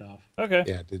we left off. Okay.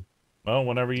 Yeah, did Well,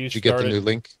 whenever you you get start the it. new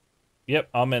link? Yep,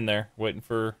 I'm in there waiting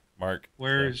for Mark.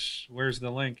 Where's the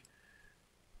link?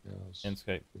 Yeah, let's In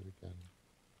Skype. do it again.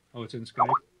 Oh, it's in Skype.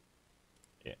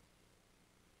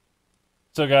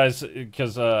 So, guys,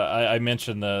 because I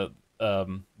mentioned the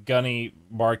Gunny,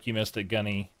 Mark, you missed it.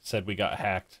 Gunny said we got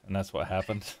hacked, and that's what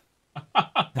happened.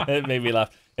 It made me laugh.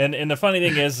 And the funny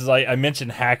thing is I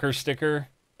mentioned hacker sticker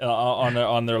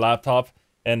on their laptop.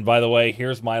 And by the way,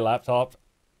 here's my laptop.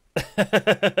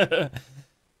 So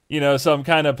I'm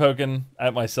kind of poking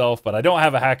at myself, but I don't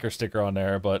have a hacker sticker on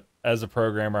there. But as a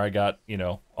programmer, I got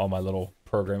all my little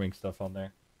programming stuff on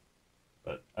there.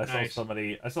 But I Nice.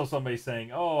 saw somebody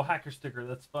saying, "Oh, hacker sticker,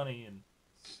 that's funny," and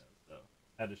so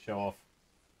I had to show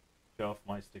off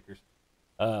my stickers.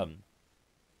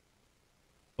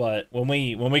 But when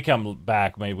we come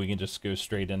back, maybe we can just go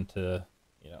straight into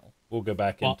we'll go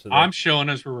back Well, into the. I'm showing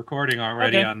us we're recording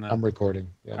already Okay. on the. I'm recording.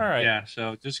 Yeah. All right. Yeah,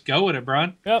 so just go with it,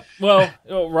 Bron. Yep. Well,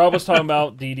 Rob was talking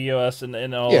about DDoS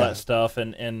and all Yeah. that stuff,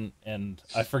 and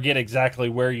I forget exactly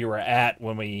where you were at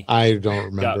when we I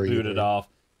don't got remember booted either. off.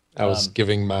 I was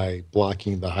giving my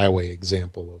blocking the highway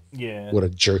example of Yeah. what a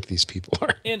jerk these people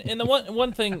are. And the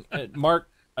one thing, Mark,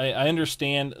 I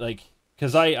understand, like,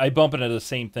 because I bump into the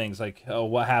same things, like, oh,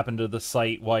 what happened to the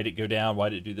site? Why did it go down? Why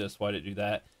did it do this? Why did it do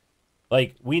that?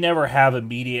 Like, we never have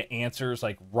immediate answers,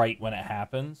 like, right when it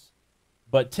happens.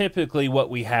 But typically what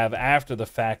we have after the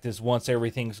fact is once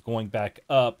everything's going back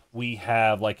up, we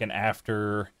have, like, an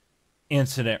after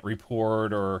incident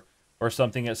report or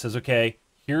something that says, okay,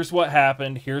 here's what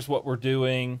happened, here's what we're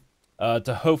doing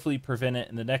to hopefully prevent it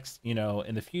in the next, in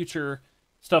the future,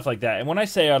 stuff like that. And when I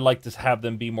say I'd like to have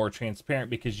them be more transparent,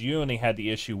 because you only had the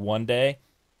issue one day,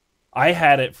 I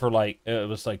had it for it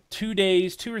was 2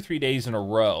 days, 2 or 3 days in a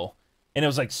row. And it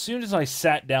was like, soon as I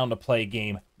sat down to play a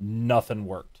game, nothing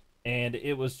worked. And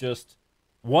it was just,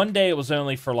 one day it was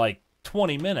only for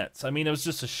 20 minutes. I mean, it was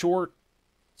just a short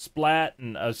splat,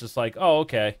 and I was just like, oh,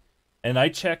 okay. And I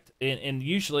checked, and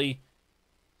usually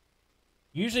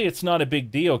it's not a big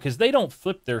deal, because they don't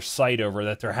flip their site over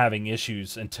that they're having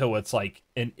issues until it's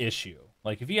an issue.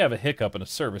 Like, if you have a hiccup in a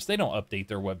service, they don't update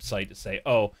their website to say,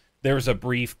 oh, there's a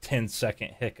brief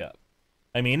 10-second hiccup.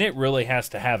 I mean, it really has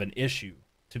to have an issue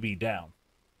to be down.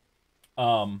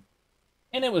 And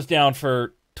it was down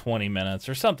for 20 minutes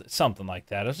or something like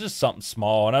that. It was just something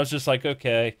small, and I was just like,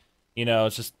 okay,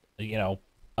 it's just,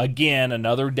 again,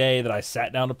 another day that I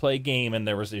sat down to play a game and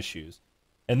there was issues.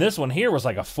 And this one here was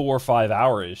like a 4 or 5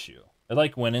 hour issue. It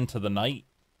like went into the night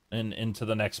and into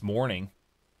the next morning.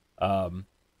 And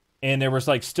there was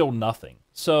like still nothing.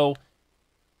 So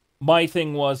my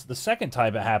thing was the second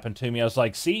time it happened to me, I was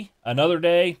like, see, another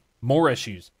day, more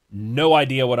issues. No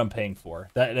idea what I'm paying for.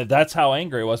 That's how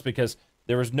angry I was, because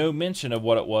there was no mention of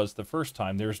what it was the first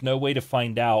time. There's no way to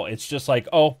find out. It's just like,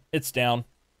 oh, it's down.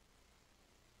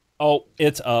 Oh,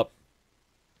 it's up.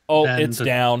 Oh, it's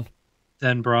down.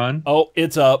 Then, Braun. Oh,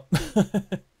 it's up.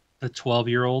 The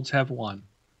 12-year-olds have won.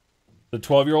 The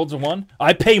 12-year-olds have won?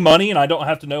 I pay money and I don't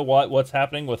have to know what's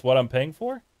happening with what I'm paying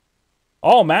for?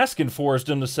 All I'm asking for is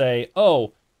them to say,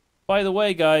 oh, by the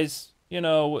way, guys,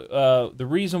 the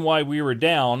reason why we were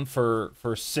down for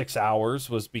 6 hours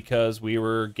was because we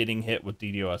were getting hit with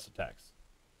DDoS attacks.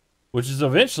 Which is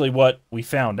eventually what we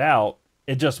found out.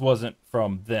 It just wasn't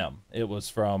from them. It was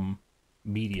from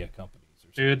media companies.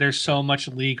 Dude, there's so much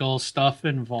legal stuff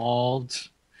involved.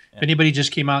 Yeah. If anybody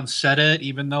just came out and said it,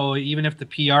 even if the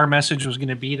PR message was going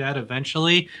to be that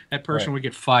eventually, that person would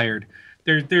get fired.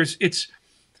 Dude,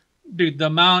 the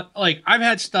amount, like, I've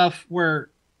had stuff where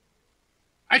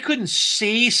I couldn't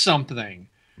say something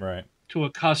to a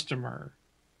customer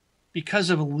because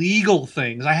of legal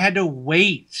things. I had to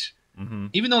wait. Mm-hmm.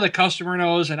 Even though the customer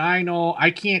knows and I know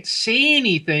I can't say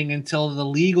anything until the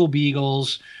legal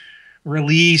beagles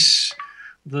release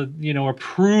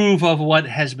approve of what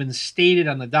has been stated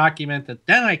on the document, that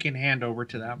then I can hand over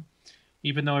to them,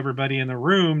 even though everybody in the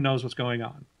room knows what's going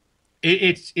on.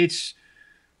 It's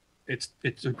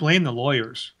blame the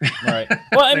lawyers. Right.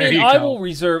 Well, I mean, I will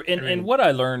reserve, and what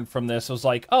I learned from this was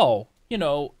like, oh,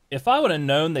 if I would have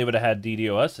known they would have had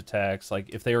DDoS attacks, like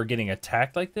if they were getting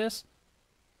attacked like this,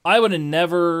 I would have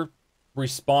never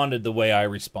responded the way I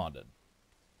responded.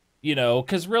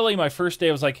 Because really my first day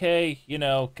I was like, hey,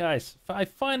 guys, I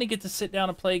finally get to sit down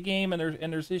and play a game and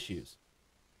there's issues.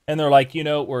 And they're like,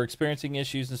 we're experiencing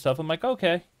issues and stuff. I'm like,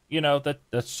 okay,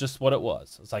 that's just what it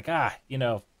was. It's like,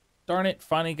 darn it,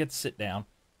 finally get to sit down.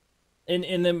 And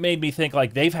it made me think,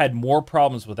 like, they've had more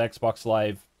problems with Xbox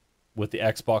Live with the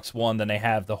Xbox One than they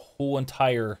have the whole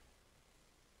entire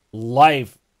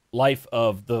life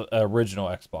of the original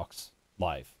Xbox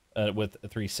Live with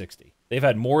 360. They've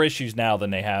had more issues now than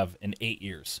they have in 8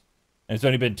 years. And it's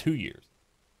only been 2 years.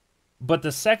 But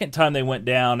the second time they went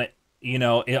down,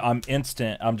 I'm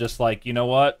instant. I'm just like, you know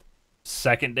what?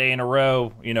 Second day in a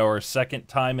row, or second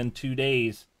time in 2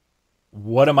 days.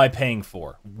 What am I paying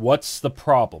for? What's the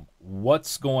problem?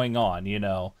 What's going on,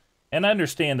 And I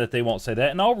understand that they won't say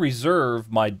that. And I'll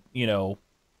reserve my,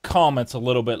 comments a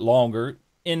little bit longer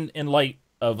in light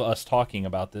of us talking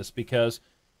about this, because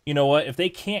you know what? If they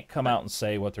can't come out and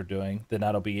say what they're doing, then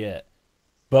that'll be it.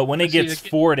 But when it gets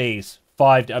 4 days,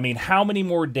 5, I mean, how many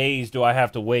more days do I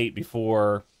have to wait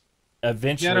before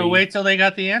eventually? You gotta wait till they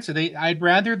got the answer. I'd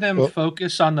rather them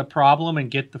focus on the problem and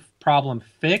get the problem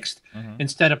fixed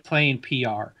instead of playing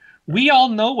PR. We all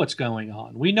know what's going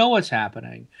on. We know what's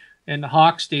happening. And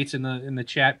Hawk states in the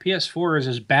chat, PS4 is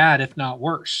as bad, if not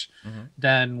worse,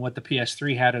 than what the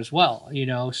PS3 had as well.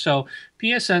 So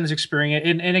PSN's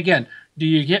experiencing it. And again, do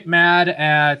you get mad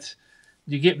at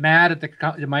the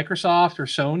Microsoft or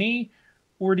Sony,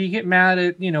 or do you get mad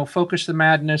at focus the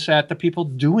madness at the people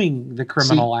doing the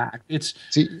criminal act?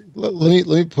 Let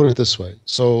me put it this way.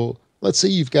 So let's say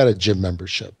you've got a gym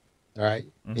membership, all right,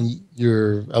 and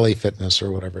you're LA Fitness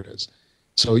or whatever it is.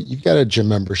 So you've got a gym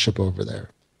membership over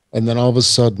there, and then all of a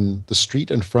sudden the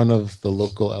street in front of the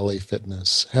local LA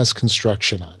Fitness has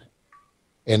construction on it,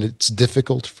 and it's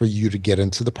difficult for you to get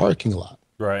into the parking lot.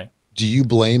 Right. Do you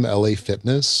blame LA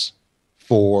Fitness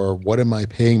for what am I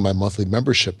paying my monthly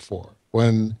membership for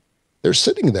when they're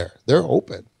sitting there? They're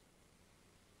open.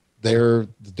 The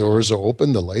doors are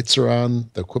open, the lights are on,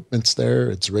 the equipment's there,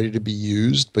 it's ready to be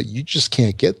used, but you just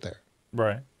can't get there.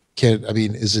 Right.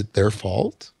 Is it their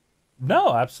fault?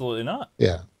 No, absolutely not.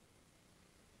 Yeah.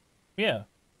 Yeah.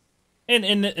 And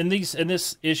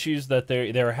this issues that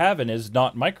they're having is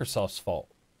not Microsoft's fault.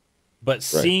 But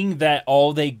seeing that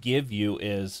all they give you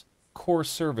is core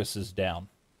services down.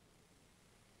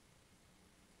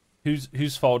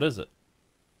 Whose fault is it?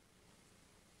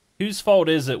 Whose fault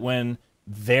is it when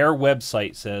their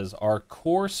website says our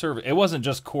core service? It wasn't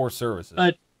just core services.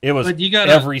 It was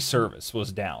every service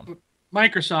was down.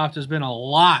 Microsoft has been a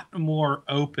lot more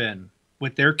open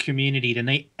with their community than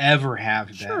they ever have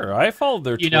been. Sure, I followed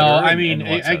their Twitter.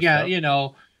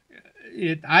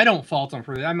 I don't fault them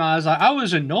for that. I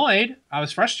was annoyed. I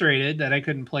was frustrated that I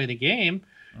couldn't play the game,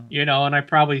 and I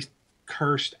probably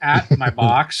cursed at my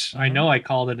box. I know I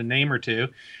called it a name or two,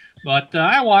 but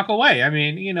I walk away. And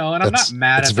I'm not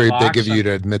mad at the box. It's very big of you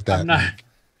to admit that.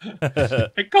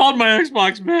 I called my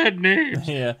Xbox bad names,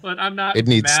 Yeah. but I'm not It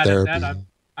needs mad therapy. at that.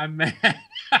 I'm mad.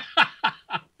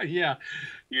 Yeah,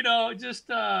 just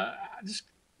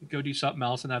go do something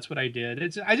else, and that's what I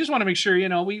did. I just want to make sure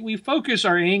we focus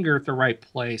our anger at the right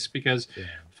place, because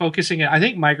focusing it. I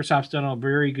think Microsoft's done a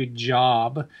very good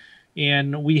job,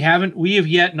 and we have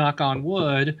yet, knock on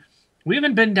wood, we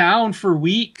haven't been down for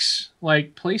weeks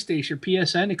like PlayStation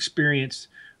PSN experienced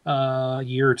a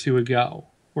year or two ago,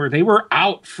 where they were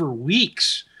out for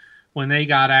weeks when they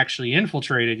got actually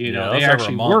infiltrated. They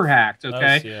actually were hacked.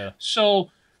 Okay, so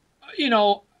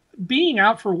being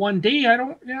out for one day, I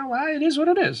don't, it is what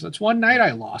it is. That's one night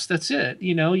I lost. That's it.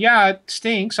 It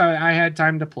stinks. I had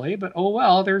time to play, but oh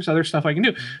well, there's other stuff I can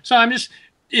do. So I'm just,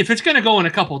 if it's going to go in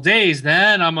a couple days,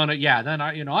 then I'm going to, then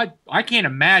I can't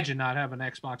imagine not having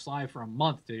Xbox Live for a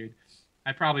month, dude.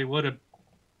 I probably would have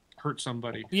hurt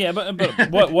somebody. Yeah, but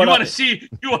what you want to see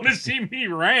me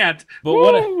rant.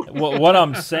 But what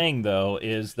I'm saying though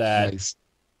is that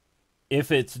if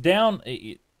it's down,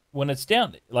 when it's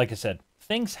down, like I said,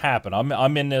 things happen.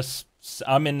 I'm in this. This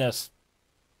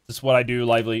is what I do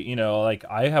lively. Like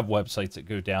I have websites that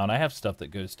go down. I have stuff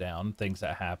that goes down. Things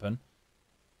that happen.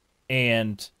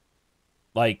 And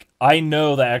like I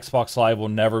know that Xbox Live will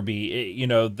never be.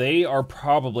 They are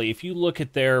probably, if you look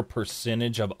at their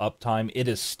percentage of uptime, it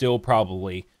is still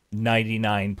probably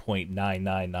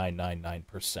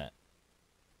 99.99999%.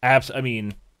 I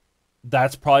mean,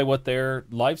 that's probably what their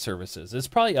live service is. It's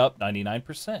probably up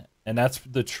 99%, and that's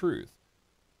the truth.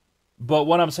 But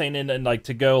what I'm saying, and like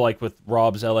to go like with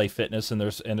Rob's LA Fitness, and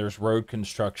there's road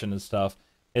construction and stuff,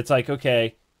 it's like,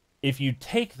 okay, if you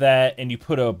take that and you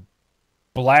put a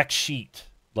black sheet,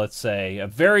 let's say a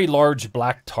very large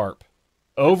black tarp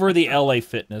over the LA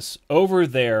Fitness, over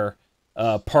their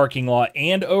parking lot,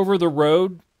 and over the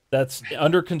road that's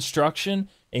under construction,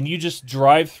 and you just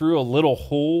drive through a little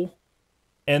hole,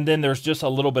 and then there's just a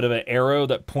little bit of an arrow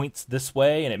that points this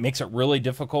way, and it makes it really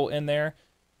difficult in there.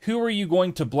 Who are you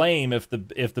going to blame if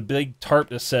the big tarp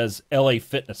just says LA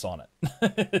Fitness on it?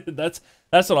 That's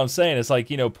what I'm saying. It's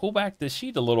like, pull back the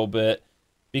sheet a little bit,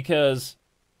 because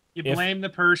you blame the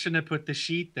person that put the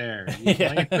sheet there.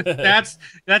 That's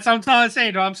what I'm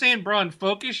saying. I'm saying, Brun,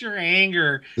 focus your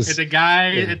anger at the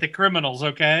guy, at the criminals,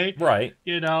 okay? Right.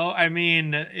 I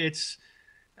mean, it's...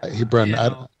 Hey, Brun,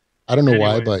 I don't know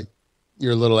why, but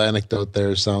your little anecdote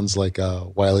there sounds like a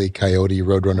Wile E. Coyote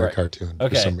Roadrunner cartoon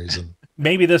for some reason.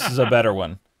 Maybe this is a better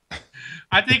one.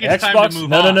 I think it's Xbox, time to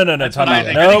move on. No, time out.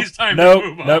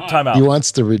 Nope, time out. He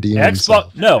wants to redeem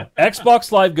himself. No,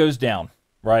 Xbox Live goes down,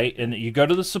 right? And you go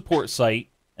to the support site,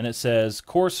 and it says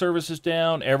core service is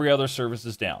down, every other service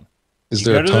is down. Is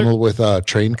there a tunnel with a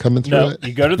train coming through it?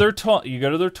 You go to their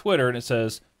Twitter, and it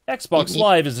says Xbox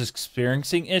Live is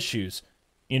experiencing issues.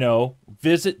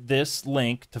 Visit this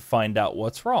link to find out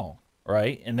what's wrong.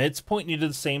 Right? And it's pointing you to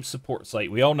the same support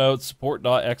site. We all know it's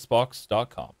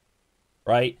support.xbox.com.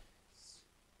 Right?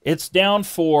 It's down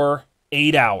for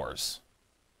 8 hours.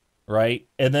 Right?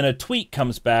 And then a tweet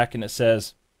comes back and it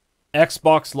says,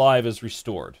 Xbox Live is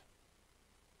restored.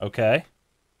 Okay?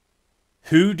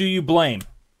 Who do you blame?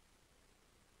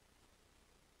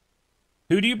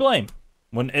 Who do you blame?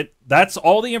 That's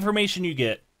all the information you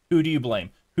get. Who do you blame?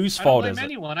 Whose fault is it? I don't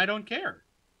blame anyone. I don't care.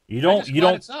 You don't.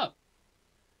 It's up.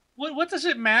 What does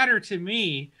it matter to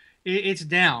me? It's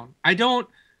down. I don't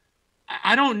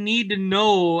need to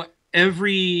know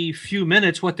every few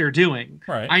minutes what they're doing.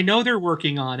 Right. I know they're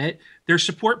working on it. Their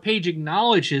support page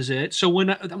acknowledges it. So what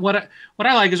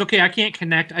I like is, okay, I can't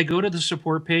connect. I go to the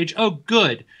support page. Oh,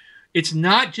 good. It's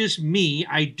not just me.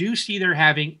 I do see they're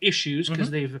having issues because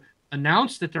they've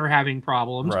announced that they're having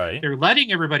problems. Right. They're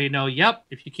letting everybody know, yep,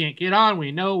 if you can't get on,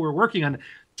 we know we're working on it.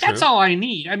 That's all I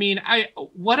need. I mean,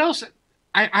 what else?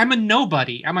 I'm a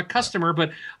nobody. I'm a customer,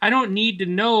 but I don't need to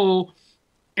know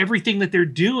everything that they're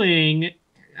doing.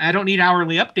 I don't need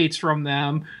hourly updates from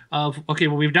them of, okay,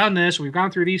 well, we've done this, we've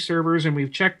gone through these servers, and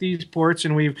we've checked these ports,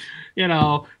 and we've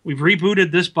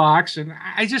rebooted this box, and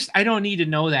I don't need to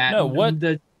know that. No,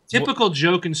 the typical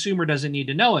Joe consumer doesn't need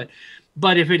to know it.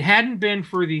 But if it hadn't been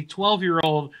for the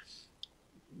 12-year-old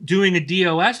doing a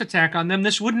DOS attack on them,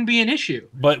 this wouldn't be an issue.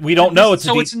 But we don't know. It's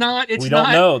not. We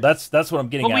don't know. That's what I'm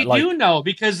getting at. But we do know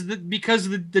because the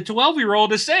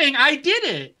 12-year-old is saying, I did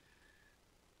it.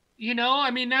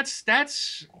 I mean, that's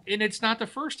and it's not the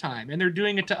first time, and they're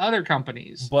doing it to other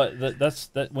companies. But that's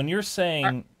when you're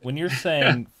saying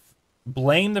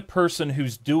blame the person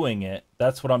who's doing it.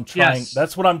 That's what I'm trying. Yes.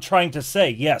 That's what I'm trying to say.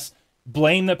 Yes,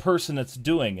 blame the person that's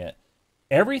doing it.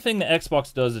 Everything that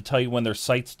Xbox does to tell you when their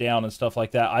site's down and stuff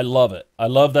like that, I love it. I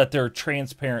love that they're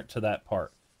transparent to that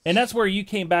part. And that's where you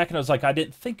came back and I was like, I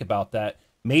didn't think about that.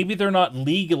 maybe they're not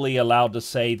legally allowed to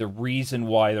say the reason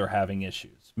why they're having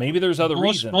issues. Maybe there's other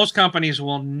reasons. Most companies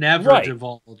will never Right.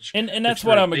 divulge, And that's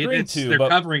what I'm agreeing to. They're but,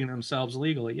 covering themselves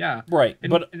legally, yeah. right.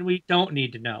 And we don't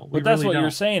need to know. But that's what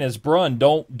you're saying is, Brun,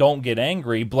 don't get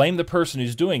angry. Blame the person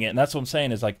who's doing it. And that's what I'm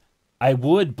saying is, like, I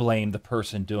would blame the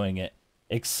person doing it,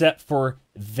 except for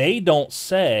they don't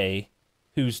say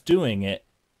who's doing it.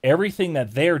 Everything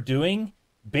that they're doing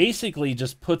basically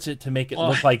just puts it to make it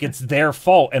look like it's their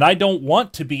fault. And I don't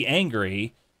want to be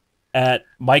angry at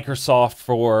Microsoft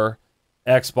for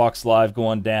Xbox Live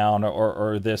going down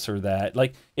or this or that.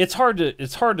 Like, it's hard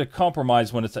to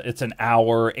compromise when it's an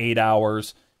hour, 8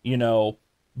 hours, you know,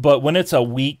 but when it's a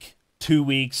week, 2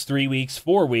 weeks, 3 weeks,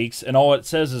 4 weeks, and all it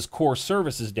says is core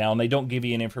services down, they don't give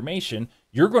you any information,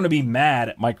 you're going to be mad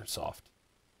at Microsoft.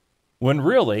 When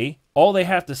really, all they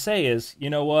have to say is, you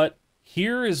know what,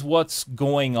 here is what's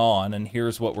going on, and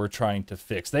here's what we're trying to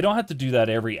fix. They don't have to do that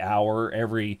every hour,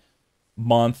 every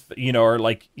month, you know, or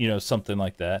like, you know, something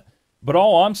like that. But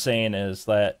all I'm saying is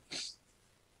that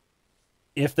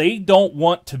if they don't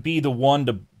want to be the one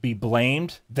to be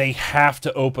blamed, they have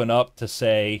to open up to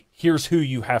say, here's who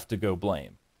you have to go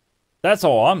blame. That's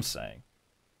all I'm saying.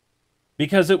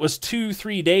 Because it was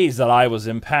 2-3 days that I was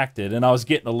impacted, and I was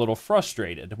getting a little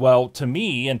frustrated. Well, to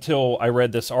me, until I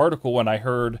read this article and I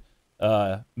heard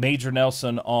Major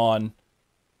Nelson on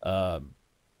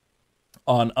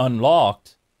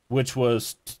Unlocked, which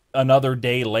was another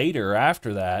day later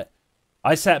after that,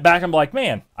 I sat back and I'm like,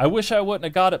 man, I wish I wouldn't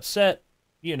have got upset,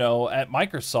 you know, at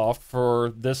Microsoft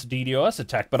for this DDoS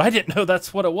attack, but I didn't know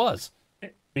that's what it was.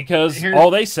 Because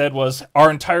all they said was our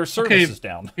entire service is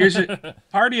down.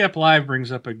 Party Up Live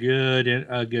brings up a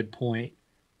good point.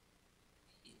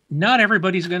 Not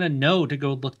everybody's going to know to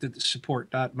go look at the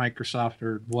support.microsoft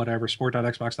or whatever,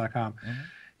 support.xbox.com.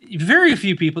 Mm-hmm. Very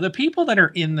few people, the people that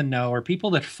are in the know or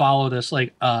people that follow this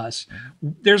like us,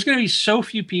 there's going to be so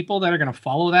few people that are going to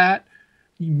follow that.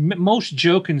 Most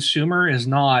Joe consumer is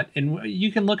not. And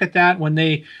you can look at that when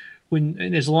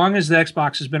as long as the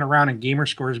Xbox has been around and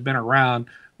Gamerscore has been around,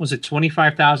 was it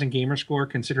 25,000 Gamerscore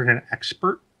considered an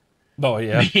expert? Oh,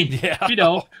 yeah. I mean, yeah. You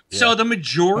know, so the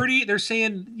majority, they're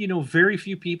saying, you know, very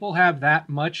few people have that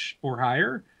much or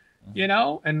higher, you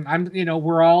know, and I'm, you know,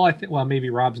 we're all, I think, well, maybe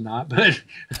Rob's not, but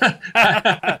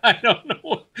I don't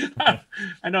know.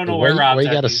 I don't know where Rob's at.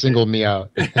 You got to single me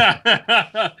out.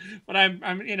 But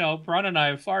I'm, you know, Bron and I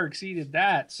have far exceeded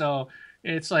that. So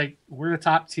it's like, we're the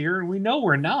top tier and we know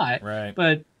we're not. Right.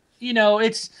 But, you know,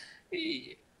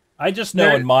 I just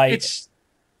know in my...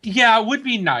 Yeah, it would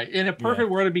be nice. In a perfect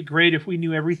world, it'd be great if we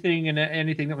knew everything and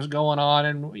anything that was going on,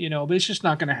 and you know, but it's just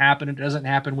not going to happen. It doesn't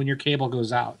happen when your cable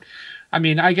goes out. I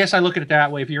mean, I guess I look at it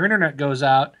that way. If your internet goes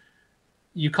out,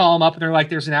 you call them up and they're like,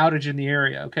 "There's an outage in the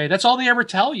area." Okay, that's all they ever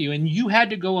tell you, and you had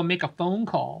to go and make a phone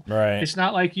call. Right. It's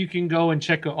not like you can go and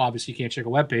check. Obviously, you can't check a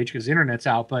web page because the internet's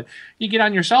out. But you get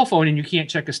on your cell phone and you can't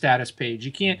check a status page.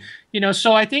 You can't, you know.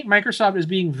 So I think Microsoft is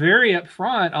being very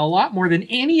upfront, a lot more than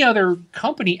any other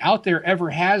company out there ever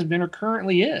has been or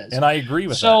currently is. And I agree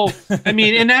with that. So I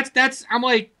mean, and that's I'm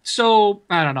like, so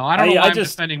I don't know. I don't know why I'm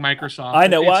defending Microsoft. I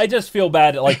know. Well, I just feel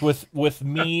bad. Like with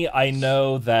me, I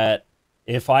know that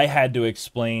if I had to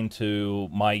explain to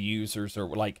my users, or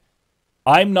like,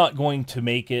 I'm not going to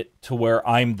make it to where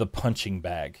I'm the punching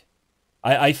bag.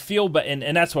 I feel, but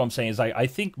and that's what I'm saying is I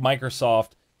think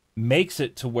Microsoft makes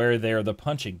it to where they're the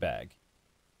punching bag,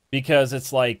 because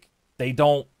it's like they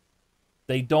don't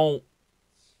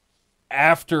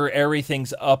after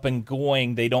everything's up and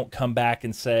going, they don't come back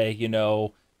and say, you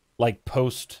know, like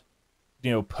post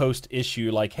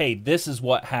issue, like, hey, this is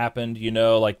what happened, you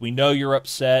know, like, we know you're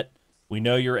upset. We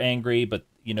know you're angry, but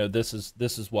you know this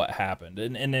is what happened,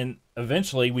 and then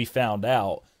eventually we found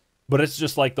out. But it's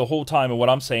just like the whole time, and what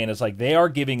I'm saying is like they are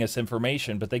giving us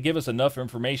information, but they give us enough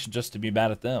information just to be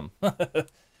mad at them,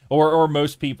 or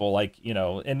most people, like, you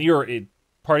know. And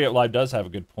Party Up Live does have a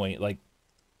good point. Like,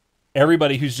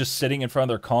 everybody who's just sitting in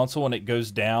front of their console and it goes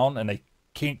down and they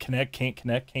can't connect,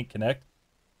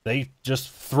 they just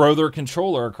throw their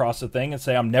controller across the thing and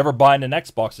say, "I'm never buying an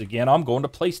Xbox again. I'm going to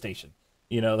PlayStation."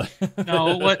 You know,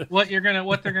 no. What they're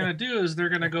gonna do is they're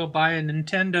gonna go buy a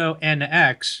Nintendo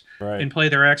NX and play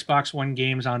their Xbox One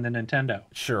games on the Nintendo.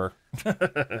 Sure.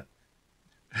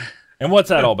 And what's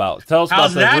that all about? Tell us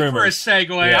How's about the that rumors. for a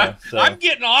segue? Yeah, I'm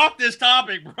getting off this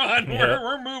topic, Ron. Yeah.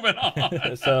 We're moving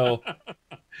on. So,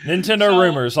 Nintendo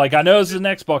rumors. Like, I know it's an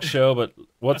Xbox show, but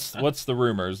what's the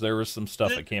rumors? There was some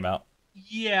stuff that came out.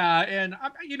 Yeah, and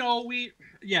you know, we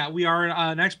are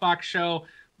an Xbox show.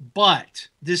 But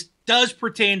this does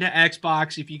pertain to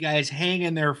Xbox. If you guys hang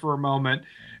in there for a moment,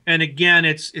 And again,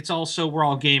 it's also we're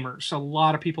all gamers. So a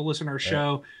lot of people listen to our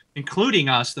show, including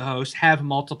us, the host, have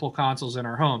multiple consoles in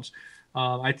our homes.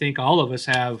 I think all of us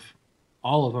have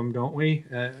all of them, don't we?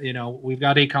 We've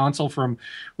got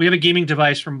we have a gaming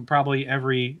device from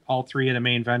probably all three of the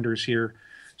main vendors here.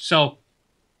 So,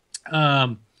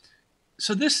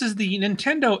 so this is the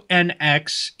Nintendo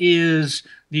NX, is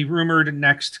the rumored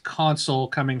next console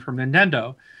coming from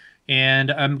Nintendo.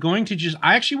 And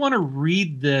I actually want to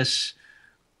read this.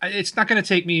 It's not going to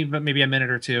take me but maybe a minute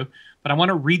or two, but I want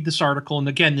to read this article. And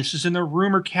again, this is in the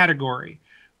rumor category,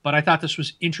 but I thought this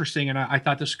was interesting, and I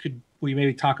thought we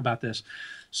maybe talk about this.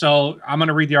 So I'm going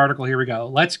to read the article. Here we go.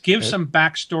 Let's give some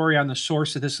backstory on the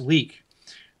source of this leak.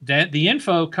 The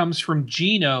info comes from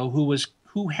Gino,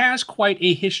 who has quite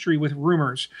a history with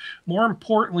rumors. More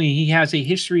importantly, he has a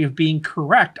history of being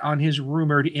correct on his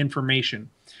rumored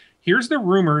information. Here's the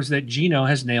rumors that Gino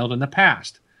has nailed in the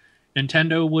past.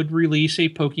 Nintendo would release a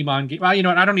Pokemon game. Well, you know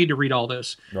what? I don't need to read all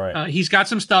this. Right. He's got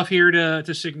some stuff here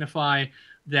to signify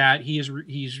that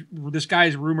this guy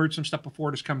has rumored some stuff before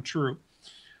it has come true.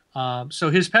 So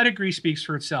his pedigree speaks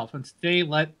for itself. And today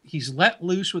he's let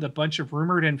loose with a bunch of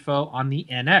rumored info on the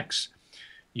NX.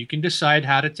 You can decide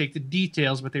how to take the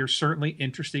details, but they are certainly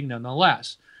interesting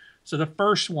nonetheless. So the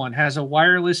first one has a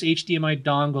wireless HDMI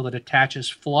dongle that attaches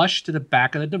flush to the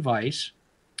back of the device.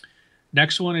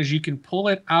 Next one is you can pull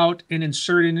it out and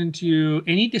insert it into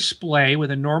any display with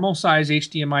a normal size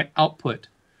HDMI output.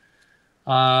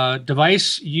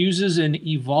 Device uses an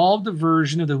evolved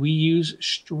version of the Wii U's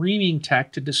streaming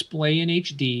tech to display in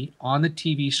HD on the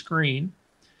TV screen.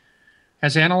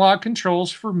 Has analog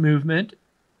controls for movement,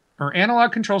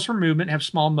 have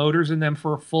small motors in them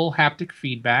for full haptic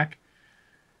feedback.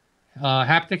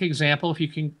 Haptic example: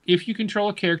 if you control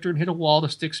a character and hit a wall, the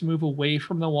sticks move away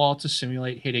from the wall to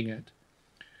simulate hitting it.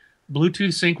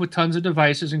 Bluetooth sync with tons of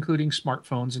devices, including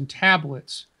smartphones and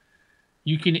tablets.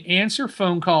 You can answer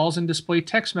phone calls and display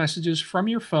text messages from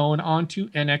your phone onto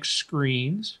NX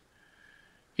screens.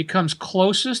 It comes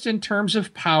closest in terms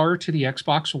of power to the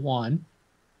Xbox One.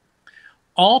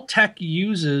 All tech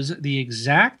uses the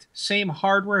exact same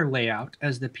hardware layout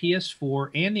as the PS4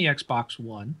 and the Xbox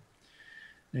One.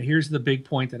 Now, here's the big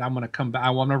point that I'm going to come back. I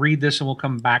want to read this and we'll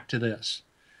come back to this.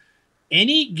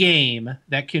 Any game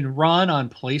that can run on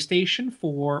PlayStation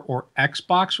 4 or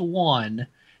Xbox One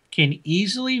can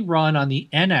easily run on the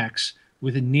NX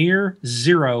with near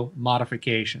zero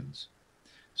modifications.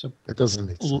 So that doesn't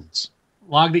make sense.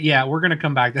 Yeah, we're going to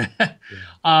come back to that.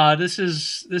 Yeah. This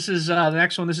is the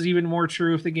next one. This is even more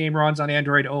true if the game runs on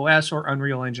Android OS or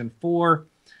Unreal Engine 4.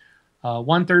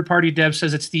 One third-party dev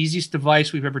says it's the easiest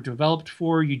device we've ever developed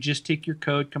for. You just take your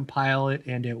code, compile it,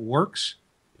 and it works.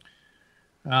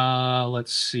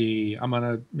 Let's see. I'm going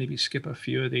to maybe skip a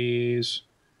few of these.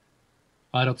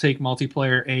 It'll take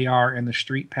multiplayer AR and the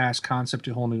Street Pass concept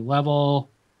to a whole new level.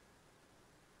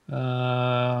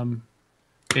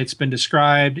 It's been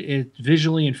described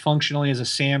visually and functionally as a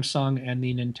Samsung and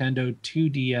the Nintendo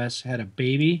 2DS had a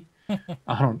baby.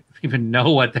 I don't even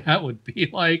know what that would be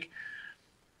like.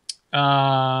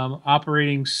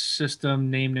 Operating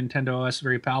system named Nintendo OS,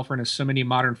 very powerful and has so many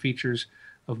modern features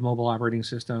of mobile operating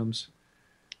systems.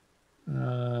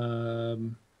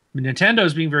 Nintendo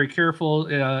is being very careful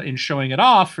in showing it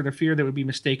off for the fear that it would be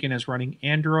mistaken as running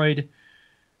Android.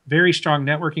 Very strong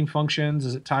networking functions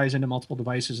as it ties into multiple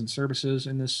devices and services,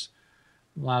 and this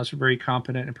allows for very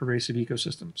competent and pervasive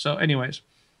ecosystem. So anyways,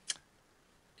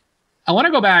 I want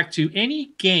to go back to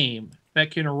any game that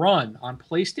can run on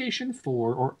PlayStation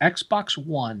 4 or Xbox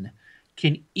One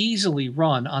can easily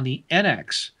run on the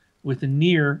NX with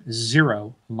near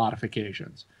zero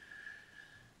modifications.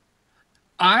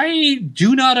 I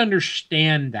do not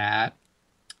understand that.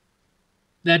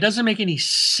 That doesn't make any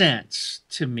sense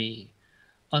to me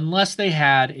unless they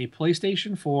had a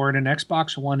PlayStation 4 and an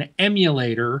Xbox One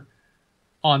emulator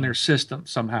on their system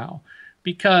somehow.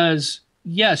 Because,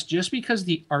 yes, just because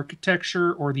the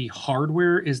architecture or the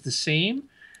hardware is the same,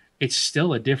 it's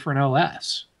still a different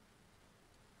OS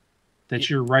that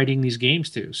you're writing these games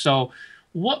to. So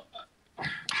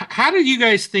how do you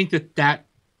guys think that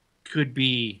could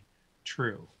be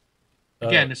true?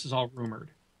 Again, this is all rumored.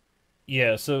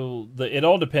 Yeah, so it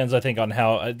all depends, I think, on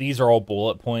how these are all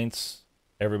bullet points.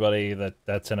 Everybody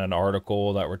that's in an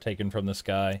article that were taken from this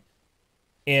guy,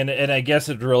 and I guess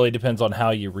it really depends on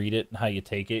how you read it and how you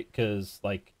take it. Because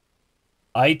like,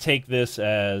 I take this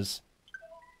as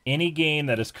any game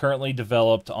that is currently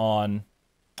developed on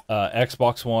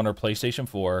Xbox One or PlayStation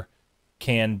 4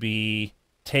 can be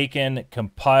taken,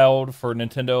 compiled for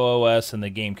Nintendo OS, and the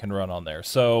game can run on there.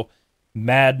 So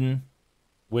Madden,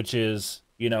 which is,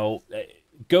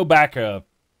 go back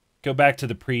go back to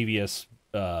the previous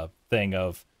thing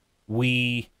of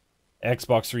Wii,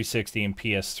 Xbox 360, and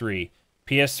PS3.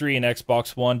 PS3 and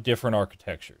Xbox One, different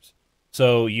architectures.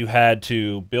 So you had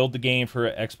to build the game for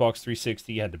Xbox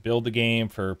 360, you had to build the game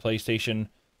for PlayStation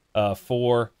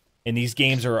 4, and these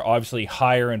games are obviously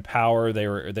higher in power. They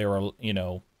were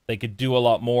they could do a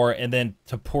lot more, and then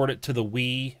to port it to the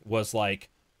Wii was like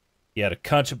you had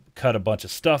to cut a bunch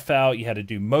of stuff out. You had to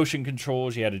do motion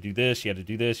controls. You had to do this. You had to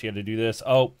do this. You had to do this.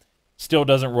 Oh, still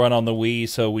doesn't run on the Wii,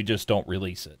 so we just don't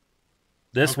release it.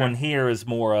 This one here is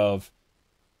more of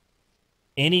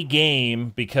any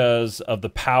game, because of the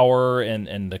power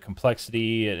and the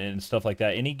complexity and stuff like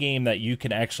that. Any game that you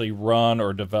can actually run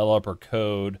or develop or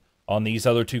code on these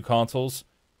other two consoles,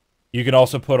 you can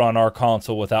also put on our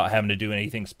console without having to do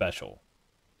anything special.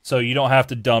 So you don't have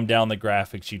to dumb down the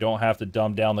graphics. You don't have to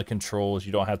dumb down the controls.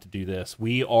 You don't have to do this.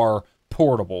 We are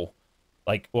portable.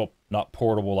 Like, well, not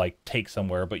portable like take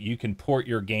somewhere, but you can port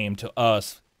your game to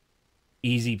us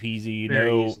easy peasy.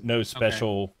 No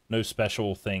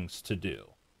special things to do.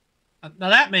 Now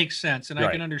that makes sense, and Right.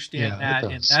 I can understand Yeah, that.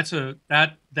 it And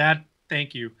does. that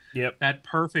thank you. Yep. That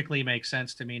perfectly makes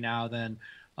sense to me now than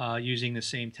using the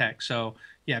same tech. So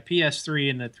yeah,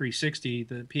 PS3 and the 360,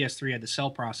 the PS3 had the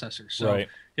cell processor, so Right.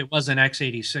 it was an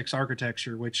x86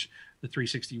 architecture, which the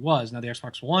 360 was. Now the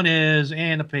Xbox One is,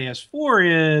 and the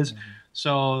PS4 is.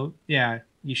 So yeah,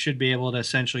 you should be able to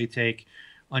essentially take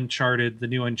the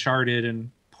new Uncharted, and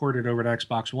port it over to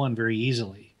Xbox One very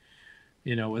easily,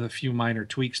 with a few minor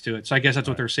tweaks to it. So I guess that's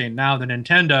what they're saying now. The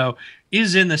Nintendo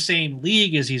is in the same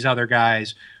league as these other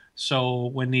guys. So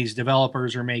when these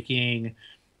developers are making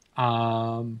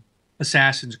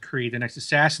Assassin's Creed, the next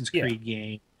Assassin's Creed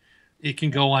game, it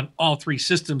can go on all three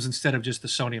systems instead of just the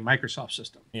Sony and Microsoft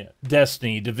system. Yeah,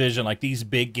 Destiny, Division, like these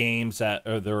big games that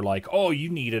they're like, oh, you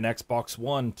need an Xbox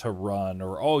One to run,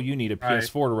 or oh, you need a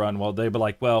PS4 to run. Well, they'd be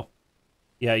like, well,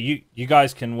 yeah, you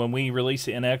guys can, when we release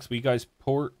the NX, will you guys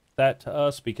port that to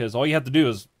us? Because all you have to do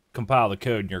is compile the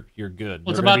code, and you're good.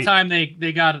 Well, it's about time they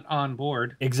got it on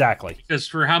board. Exactly. Because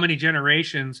for how many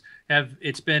generations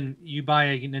it's been, you buy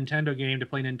a Nintendo game to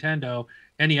play Nintendo,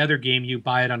 any other game you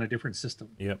buy it on a different system.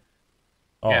 Yep.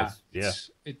 Oh, yeah.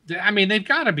 I mean, they've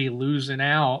got to be losing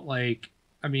out.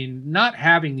 Not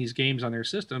having these games on their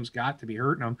systems got to be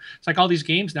hurting them. It's like all these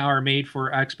games now are made for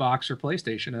Xbox or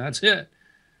PlayStation, and that's it.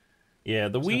 Yeah,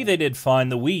 the Wii they did fine.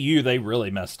 The Wii U, they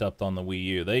really messed up on the Wii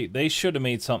U. They should have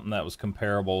made something that was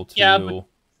comparable to. Yeah, but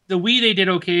the Wii they did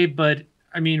okay, but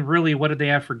I mean, really, what did they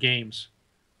have for games?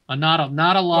 Not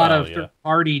a lot of third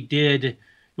party did. It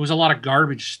was a lot of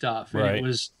garbage stuff, and Right.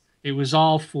 it was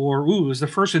all for it was the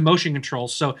first with motion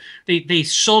controls. So they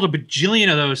sold a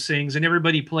bajillion of those things, and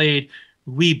everybody played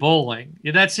Wii bowling.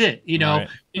 Yeah, that's it. Right.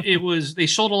 It was they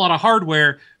sold a lot of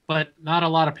hardware, but not a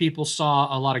lot of people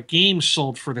saw a lot of games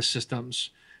sold for the systems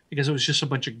because it was just a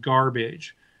bunch of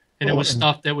garbage. And it was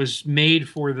stuff that was made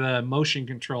for the motion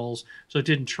controls, so it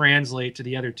didn't translate to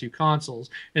the other two consoles.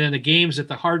 And then the games that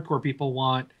the hardcore people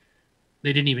want,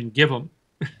 they didn't even give them.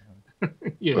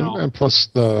 And plus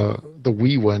the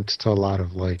Wii went to a lot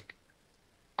of like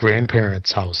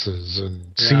grandparents' houses and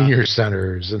senior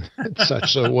centers and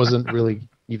such, so it wasn't really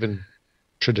even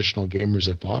traditional gamers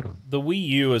that bought them. The Wii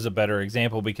U is a better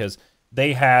example because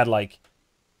they had like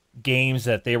games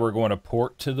that they were going to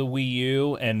port to the Wii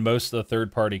U, and most of the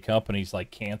third-party companies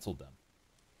like canceled them.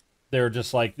 They're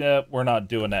just like, we're not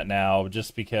doing that now,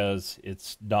 just because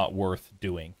it's not worth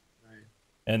doing.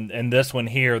 And this one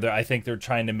here, I think they're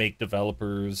trying to make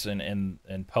developers and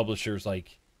publishers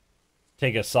like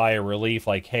take a sigh of relief,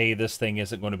 like, hey, this thing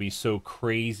isn't going to be so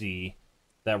crazy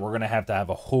that we're going to have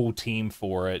a whole team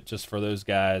for it just for those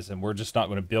guys, and we're just not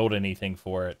going to build anything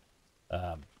for it.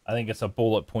 I think it's a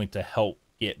bullet point to help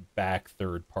get back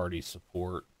third-party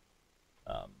support,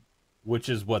 which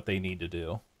is what they need to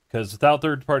do. Because without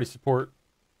third-party support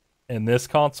in this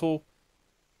console,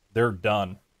 they're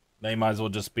done. They might as well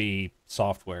just be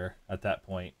software at that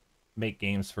point. Make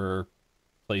games for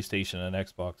PlayStation and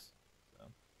Xbox. So.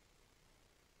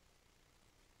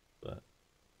 But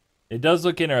it does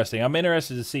look interesting. I'm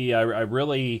interested to see. I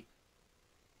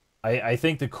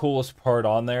think the coolest part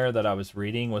on there that I was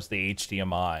reading was the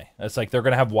HDMI. It's like they're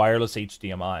going to have wireless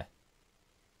HDMI.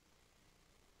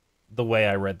 The way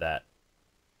I read that.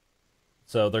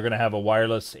 So they're going to have a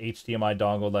wireless HDMI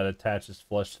dongle that attaches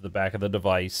flush to the back of the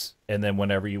device, and then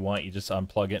whenever you want, you just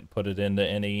unplug it and put it into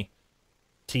any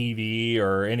TV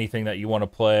or anything that you want to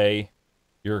play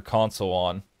your console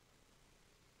on.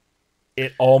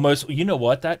 It almost, you know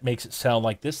what? That makes it sound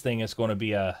like this thing is going to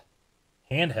be a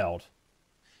handheld.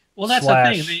 Well, that's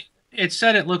the thing. It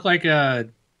said it looked like the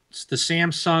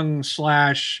Samsung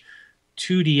 /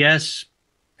 2DS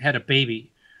had a baby.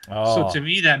 So Oh, to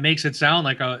me, that makes it sound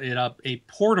like a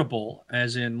portable,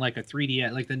 as in like a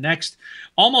 3DS, like the next,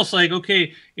 almost like,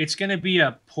 okay, it's going to be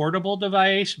a portable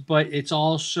device, but it's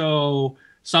also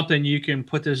something you can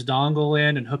put this dongle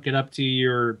in and hook it up to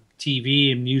your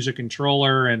TV and use a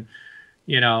controller, and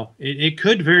it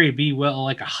could very be well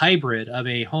like a hybrid of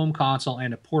a home console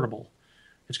and a portable.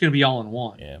 It's going to be all in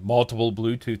one. yeah, multiple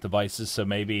Bluetooth devices, so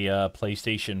maybe a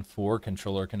PlayStation 4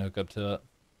 controller can hook up to it.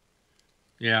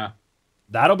 Yeah.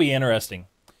 That'll be interesting.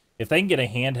 If they can get a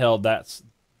handheld that's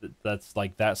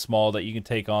like that small that you can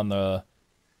take on the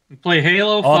Play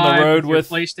Halo on 5 the road with your with.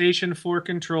 PlayStation 4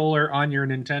 controller on your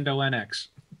Nintendo NX.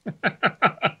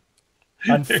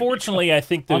 Unfortunately, I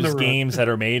think On the those road. games that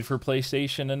are made for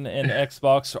PlayStation and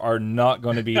Xbox are not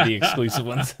going to be the exclusive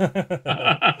ones.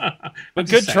 But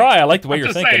good try. I like the way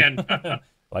you're thinking. I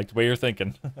like the way you're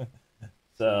thinking.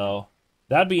 So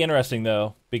that'd be interesting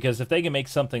though, because if they can make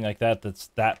something like that that's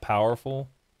that powerful,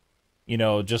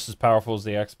 just as powerful as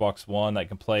the Xbox One that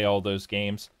can play all those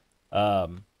games,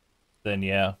 then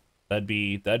yeah, that'd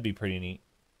be pretty neat.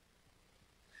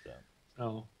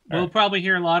 So we'll probably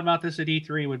hear a lot about this at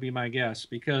E3, would be my guess,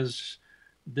 because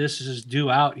this is due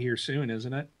out here soon,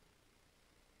 isn't it?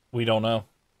 We don't know.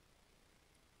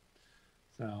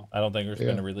 So I don't think there's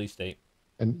been a release date.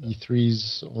 And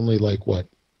E3's only like what,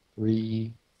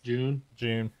 June,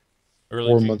 Early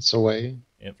 4 June. months away?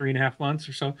 3.5 months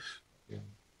or so. Yeah.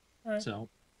 All right. So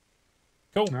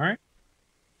Cool.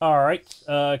 all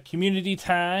right. Community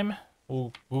time.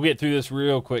 We'll get through this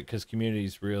real quick because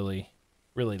community's really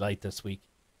light this week.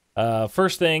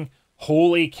 First thing,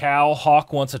 holy cow!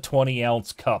 Hawk wants a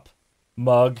 20-ounce cup,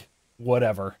 mug,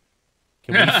 whatever.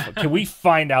 Can we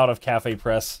find out if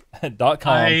CafePress.com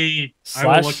I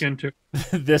will look into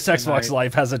this Xbox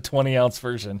Live has a 20-ounce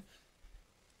version?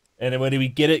 And when we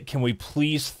get it, can we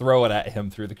please throw it at him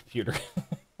through the computer?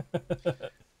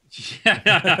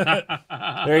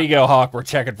 There you go, Hawk. We're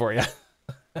checking for you.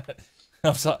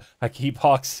 I'm sorry. I keep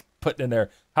Hawks putting in there.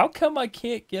 How come I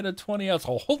can't get a 20-ounce?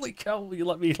 Oh, holy cow! Will you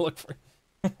let me look for?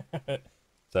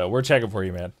 So we're checking for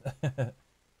you, man.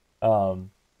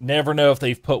 Never know if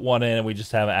they've put one in and we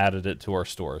just haven't added it to our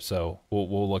store. So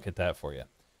we'll look at that for you.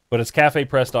 But it's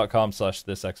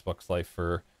cafepress.com/thisXboxLife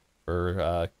for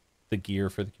the gear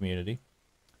for the community.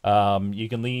 You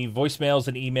can leave voicemails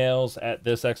and emails at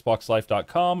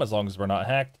thisxboxlife.com as long as we're not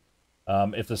hacked.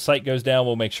 If the site goes down,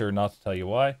 we'll make sure not to tell you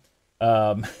why.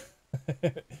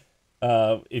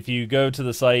 If you go to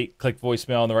the site, click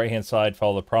voicemail on the right-hand side,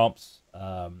 follow the prompts.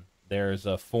 There's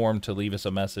a form to leave us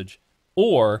a message.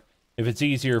 Or if it's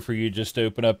easier for you, just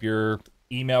open up your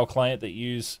email client that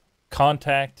you use,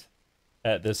 contact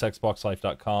at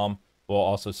thisxboxlife.com. We'll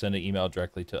also send an email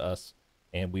directly to us,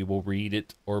 and we will read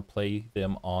it or play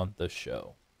them on the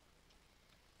show.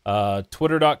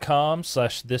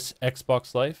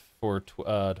 Twitter.com/thisXboxLife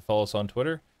to follow us on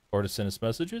Twitter or to send us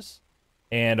messages.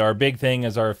 And our big thing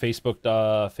is our Facebook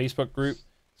group.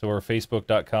 So we're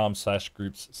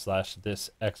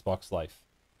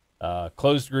facebook.com/groups/thisXboxLife.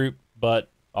 Closed group, but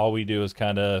all we do is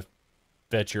kind of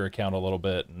vet your account a little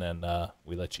bit, and then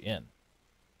we let you in.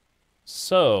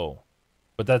 So,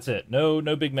 but that's it. No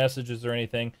big messages or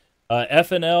anything.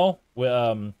 FNL,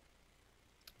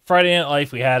 Friday Night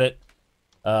Life, we had it.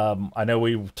 I know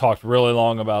we talked really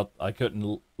long about, I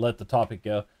couldn't let the topic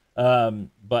go.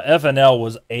 But FNL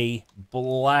was a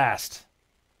blast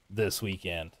this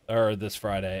weekend, or this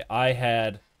Friday. I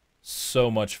had so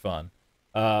much fun.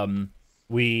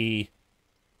 We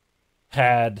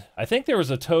had, I think there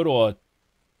was a total of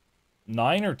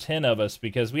 9 or 10 of us,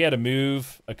 because we had to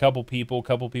move a couple people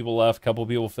left, couple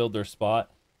people filled their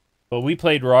spot. But we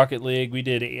played Rocket League. We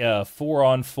did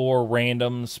 4-on-4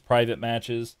 randoms, private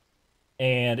matches.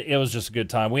 And it was just a good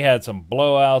time. We had some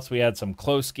blowouts. We had some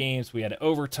close games. We had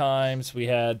overtimes. We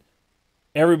had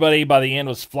everybody by the end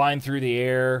was flying through the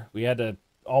air. We had to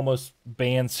almost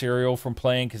ban Serial from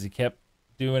playing because he kept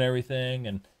doing everything.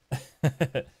 And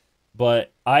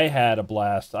but I had a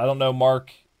blast. I don't know,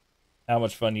 Mark, how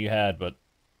much fun you had, but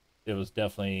it was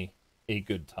definitely a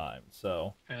good time.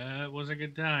 So it was a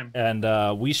good time. And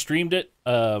we streamed it.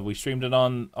 We streamed it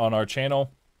on our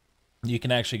channel. You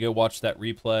can actually go watch that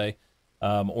replay.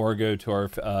 Or go to our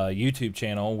YouTube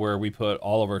channel where we put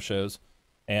all of our shows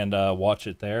and watch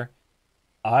it there.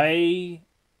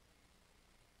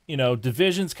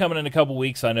 Division's coming in a couple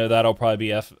weeks. I know that'll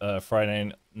probably be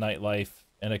Friday Night Life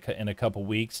in a couple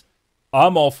weeks.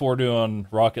 I'm all for doing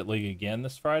Rocket League again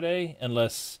this Friday,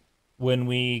 unless when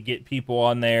we get people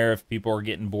on there, if people are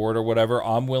getting bored or whatever,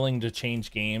 I'm willing to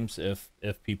change games if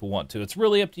people want to. It's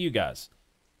really up to you guys.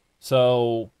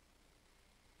 So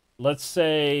let's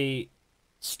say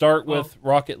start with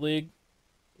Rocket League.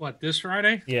 What, this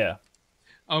Friday? Yeah.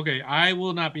 Okay, I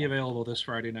will not be available this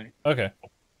Friday night. Okay.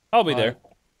 I'll be there.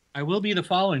 I will be the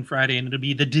following Friday, and it'll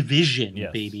be The Division,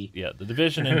 Yes. baby. Yeah, The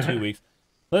Division in 2 weeks.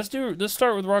 Let's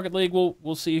start with Rocket League.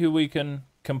 We'll see who we can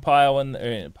pile in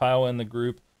the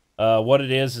group. What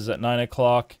it is at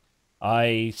 9:00.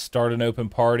 I start an open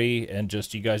party, and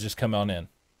you guys just come on in.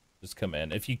 Just come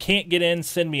in. If you can't get in,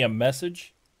 send me a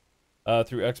message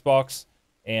through Xbox,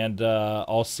 and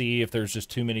I'll see if there's just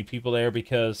too many people there.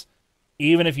 Because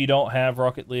even if you don't have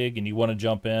Rocket League and you want to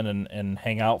jump in and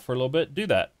hang out for a little bit, do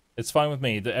that. It's fine with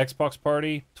me. The Xbox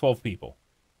party, 12 people.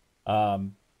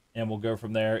 And we'll go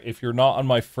from there. If you're not on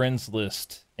my friends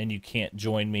list and you can't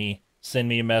join me, send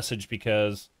me a message,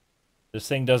 because this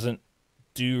thing doesn't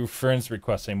do friends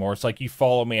requests anymore. It's like you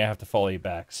follow me, I have to follow you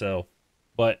back. So,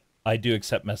 but I do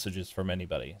accept messages from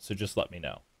anybody. So just let me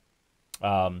know.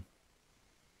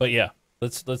 But yeah,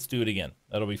 let's do it again.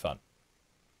 That'll be fun.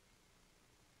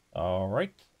 All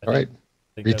right. All right.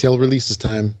 Retail releases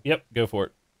time. Yep, go for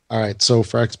it. All right, so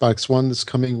for Xbox One this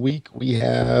coming week, we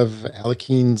have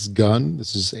Alekhine's Gun.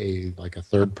 This is a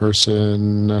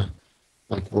third-person,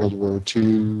 like World War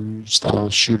II style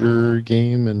shooter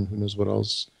game, and who knows what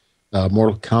else.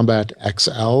 Mortal Kombat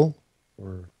XL,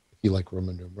 or if you like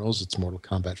Roman numerals, it's Mortal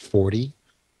Kombat 40.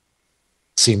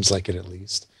 Seems like it, at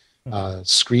least.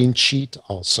 Screen Cheat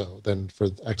also. Then for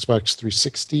Xbox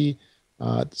 360, it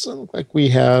doesn't look like we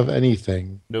have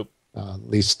anything. Nope. At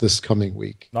least this coming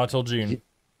week. Not till June.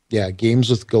 Yeah, Games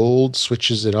with Gold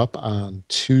switches it up on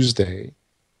Tuesday.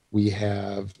 We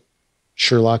have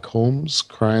Sherlock Holmes,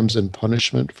 Crimes and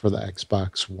Punishment for the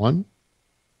Xbox One.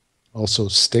 Also,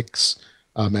 Styx,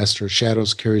 Master of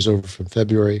Shadows carries over from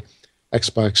February.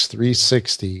 Xbox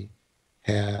 360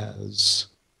 has,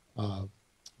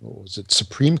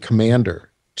 Supreme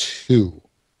Commander 2.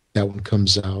 That one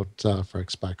comes out for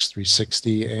Xbox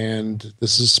 360, and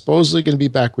this is supposedly going to be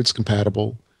backwards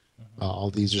compatible.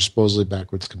 All these are supposedly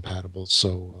backwards compatible,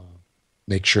 so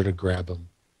make sure to grab them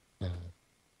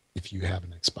if you have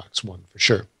an Xbox One for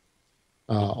sure.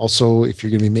 Also, if you're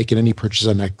going to be making any purchase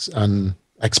on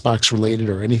Xbox related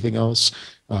or anything else,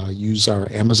 use our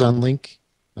Amazon link,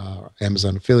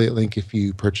 Amazon affiliate link. If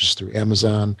you purchase through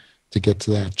Amazon, to get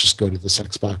to that, just go to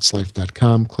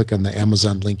thisxboxlife.com, click on the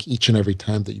Amazon link each and every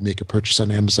time that you make a purchase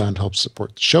on Amazon. Helps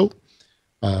support the show.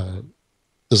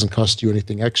 Doesn't cost you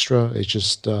anything extra. It's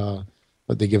just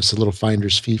but they give us a little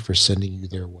finder's fee for sending you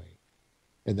their way.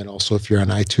 And then also, if you're on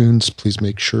iTunes, please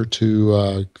make sure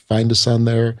to find us on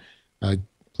there.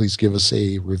 Please give us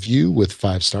a review with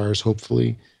 5 stars,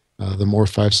 hopefully. The more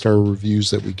 5-star reviews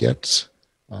that we get,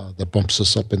 that bumps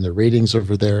us up in the ratings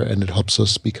over there, and it helps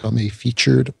us become a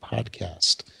featured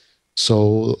podcast.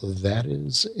 So that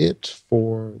is it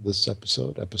for this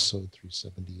episode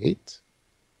 378.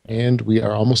 And we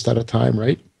are almost out of time,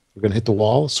 right? We're going to hit the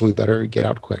wall, so we better get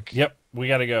out quick. Yep, we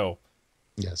got to go.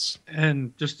 Yes.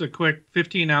 And just a quick,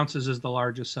 15 ounces is the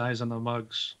largest size on the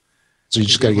mugs. So you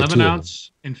just got to get 11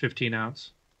 ounce and 15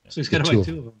 ounce. So he's got to buy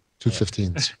 2 of them. 2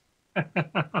 15s.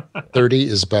 30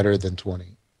 is better than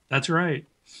 20. That's right.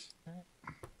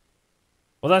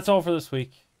 Well, that's all for this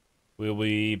week. We'll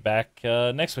be back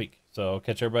next week. So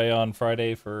catch everybody on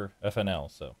Friday for FNL.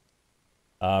 So,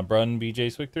 Brun,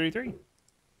 BJ, Swick 33.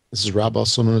 This is Rob,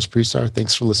 also known as Prestar.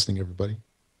 Thanks for listening, everybody.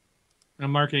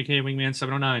 I'm Mark, a.k.a. Wingman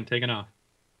 709, taking off.